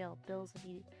Krampus out of jail. Bill's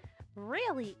immediate.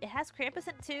 Really? It has Krampus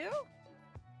in it too?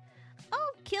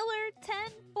 Oh, Killer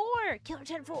 10-4! Killer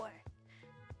 10-4!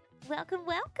 Welcome,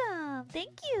 welcome!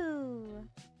 Thank you!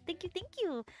 Thank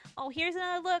you! Oh, here's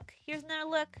another look! Here's another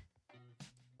look!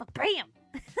 But bam!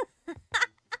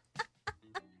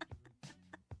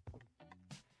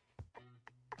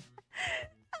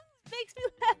 Makes me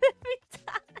laugh every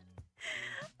time.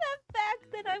 The fact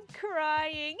that I'm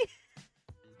crying.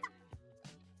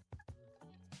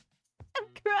 I'm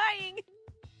crying.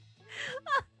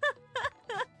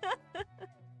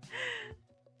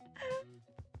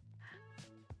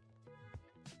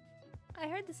 I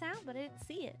heard the sound, but I didn't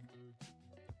see it.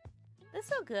 That's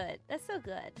so good. That's so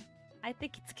good. I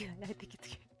think it's good. I think it's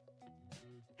good.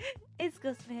 It's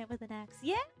Ghost Man with an axe.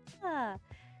 Yeah!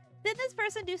 Didn't this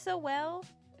person do so well?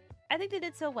 I think they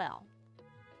did so well.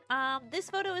 This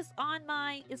photo is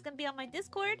gonna be on my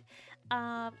Discord.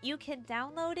 You can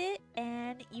download it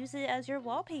and use it as your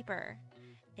wallpaper.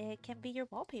 It can be your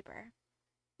wallpaper.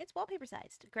 It's wallpaper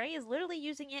sized. Gray is literally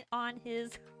using it on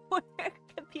his work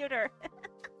computer.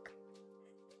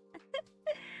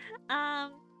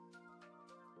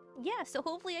 yeah, so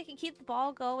hopefully I can keep the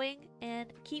ball going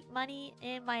and keep money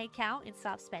in my account and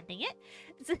stop spending it.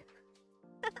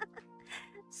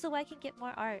 So I can get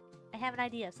more art. I have an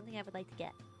idea of something I would like to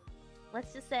get.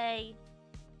 Let's just say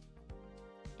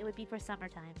it would be for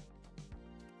summertime.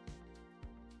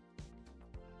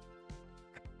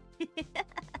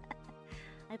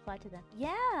 I applaud to them.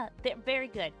 Yeah, they're very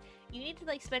good. You need to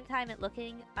like spend time at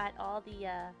looking at all the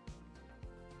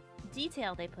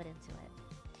detail they put into it.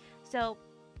 So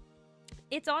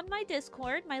it's on my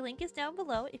Discord. My link is down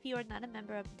below if you are not a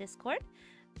member of Discord.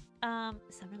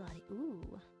 Summer Lottie.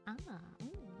 Ooh.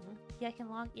 Ooh. Yeah, I can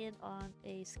log in on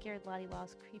a scared Lottie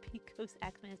whilst creepy ghost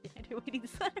Axeman is behind her waiting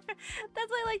center. That's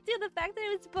what I like too, the fact that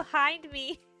it was behind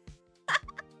me.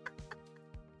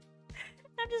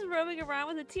 I'm just roaming around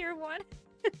with a tier 1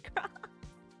 cross.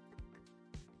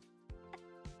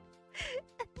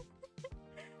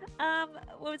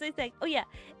 What was I saying? Oh yeah,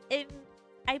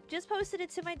 I just posted it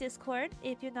to my Discord.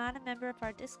 If you're not a member of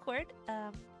our Discord,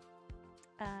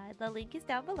 the link is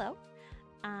down below.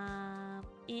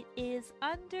 It is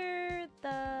under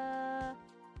the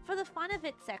for the fun of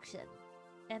it section,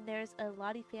 and there's a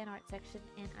Lottie fan art section,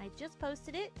 and I just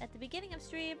posted it at the beginning of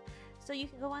stream, so you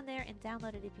can go on there and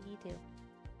download it if you need to.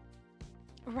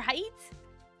 Right?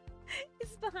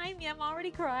 It's behind me. I'm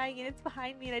already crying, and it's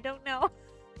behind me, and I don't know.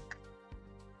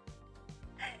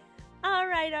 All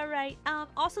right.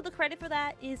 Also, the credit for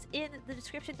that is in the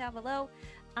description down below.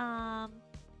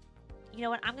 You know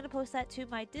what? I'm gonna post that to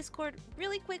my Discord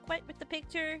really quick, right with the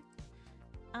picture.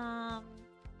 There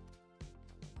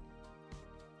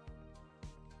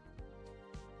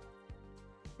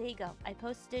you go. I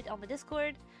posted it on the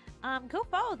Discord. Go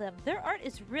follow them. Their art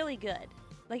is really good.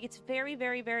 Like, it's very,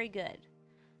 very, very good.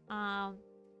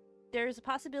 There's a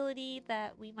possibility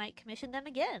that we might commission them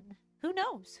again. Who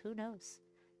knows? Who knows?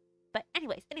 But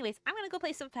anyways, I'm gonna go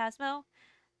play some Phasmo.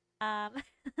 I'm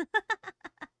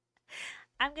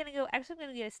gonna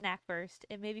get a snack first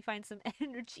and maybe find some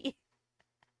energy.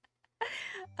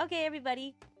 Okay,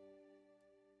 everybody.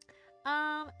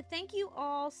 Thank you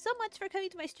all so much for coming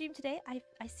to my stream today. I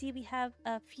see we have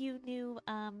a few new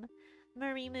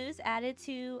Marimus added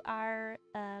to our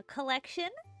collection.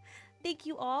 Thank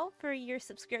you all for your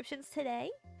subscriptions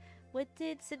today. What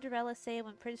did Cinderella say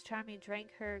when Prince Charming drank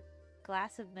her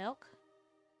glass of milk?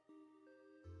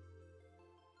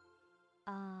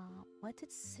 What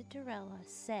did Cinderella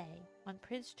say when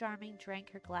Prince Charming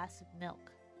drank her glass of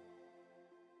milk?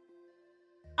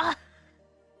 Ah!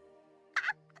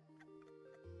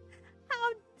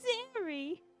 How dare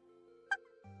he?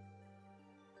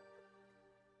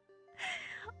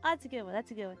 That's a good one.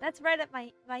 That's a good one. That's right up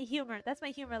my humor. That's my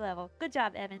humor level. Good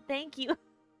job, Evan. Thank you.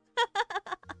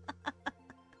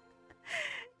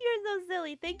 You're so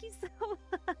silly. Thank you so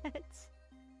much.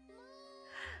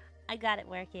 I got it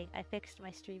working. I fixed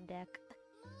my stream deck.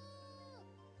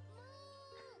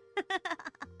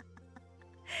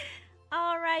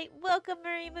 Alright, welcome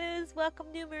Marimus.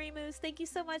 Welcome new Marimus. Thank you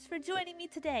so much for joining me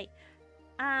today.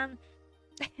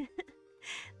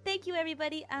 Thank you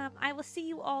everybody. I will see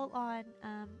you all on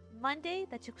Monday.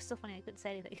 That's just so funny, I couldn't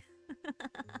say anything.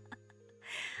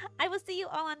 I will see you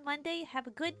all on Monday. Have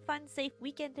a good, fun, safe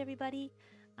weekend, everybody.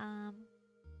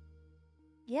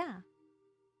 Yeah.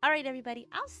 Alright, everybody.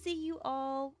 I'll see you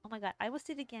all. Oh my god, I almost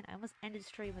did it again. I almost ended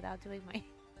stream without doing my...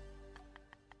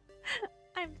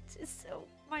 I'm just so...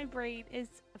 My brain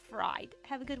is fried.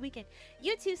 Have a good weekend.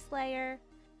 You too, Slayer.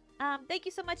 Thank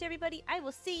you so much, everybody. I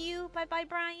will see you. Bye-bye,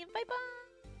 Brian.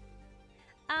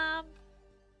 Bye-bye.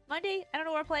 Monday, I don't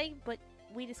know what we're playing, but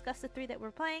we discussed the 3 that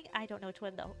we're playing. I don't know which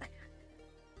one, though.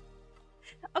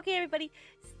 Okay, everybody.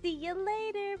 See you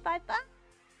later. Bye-bye.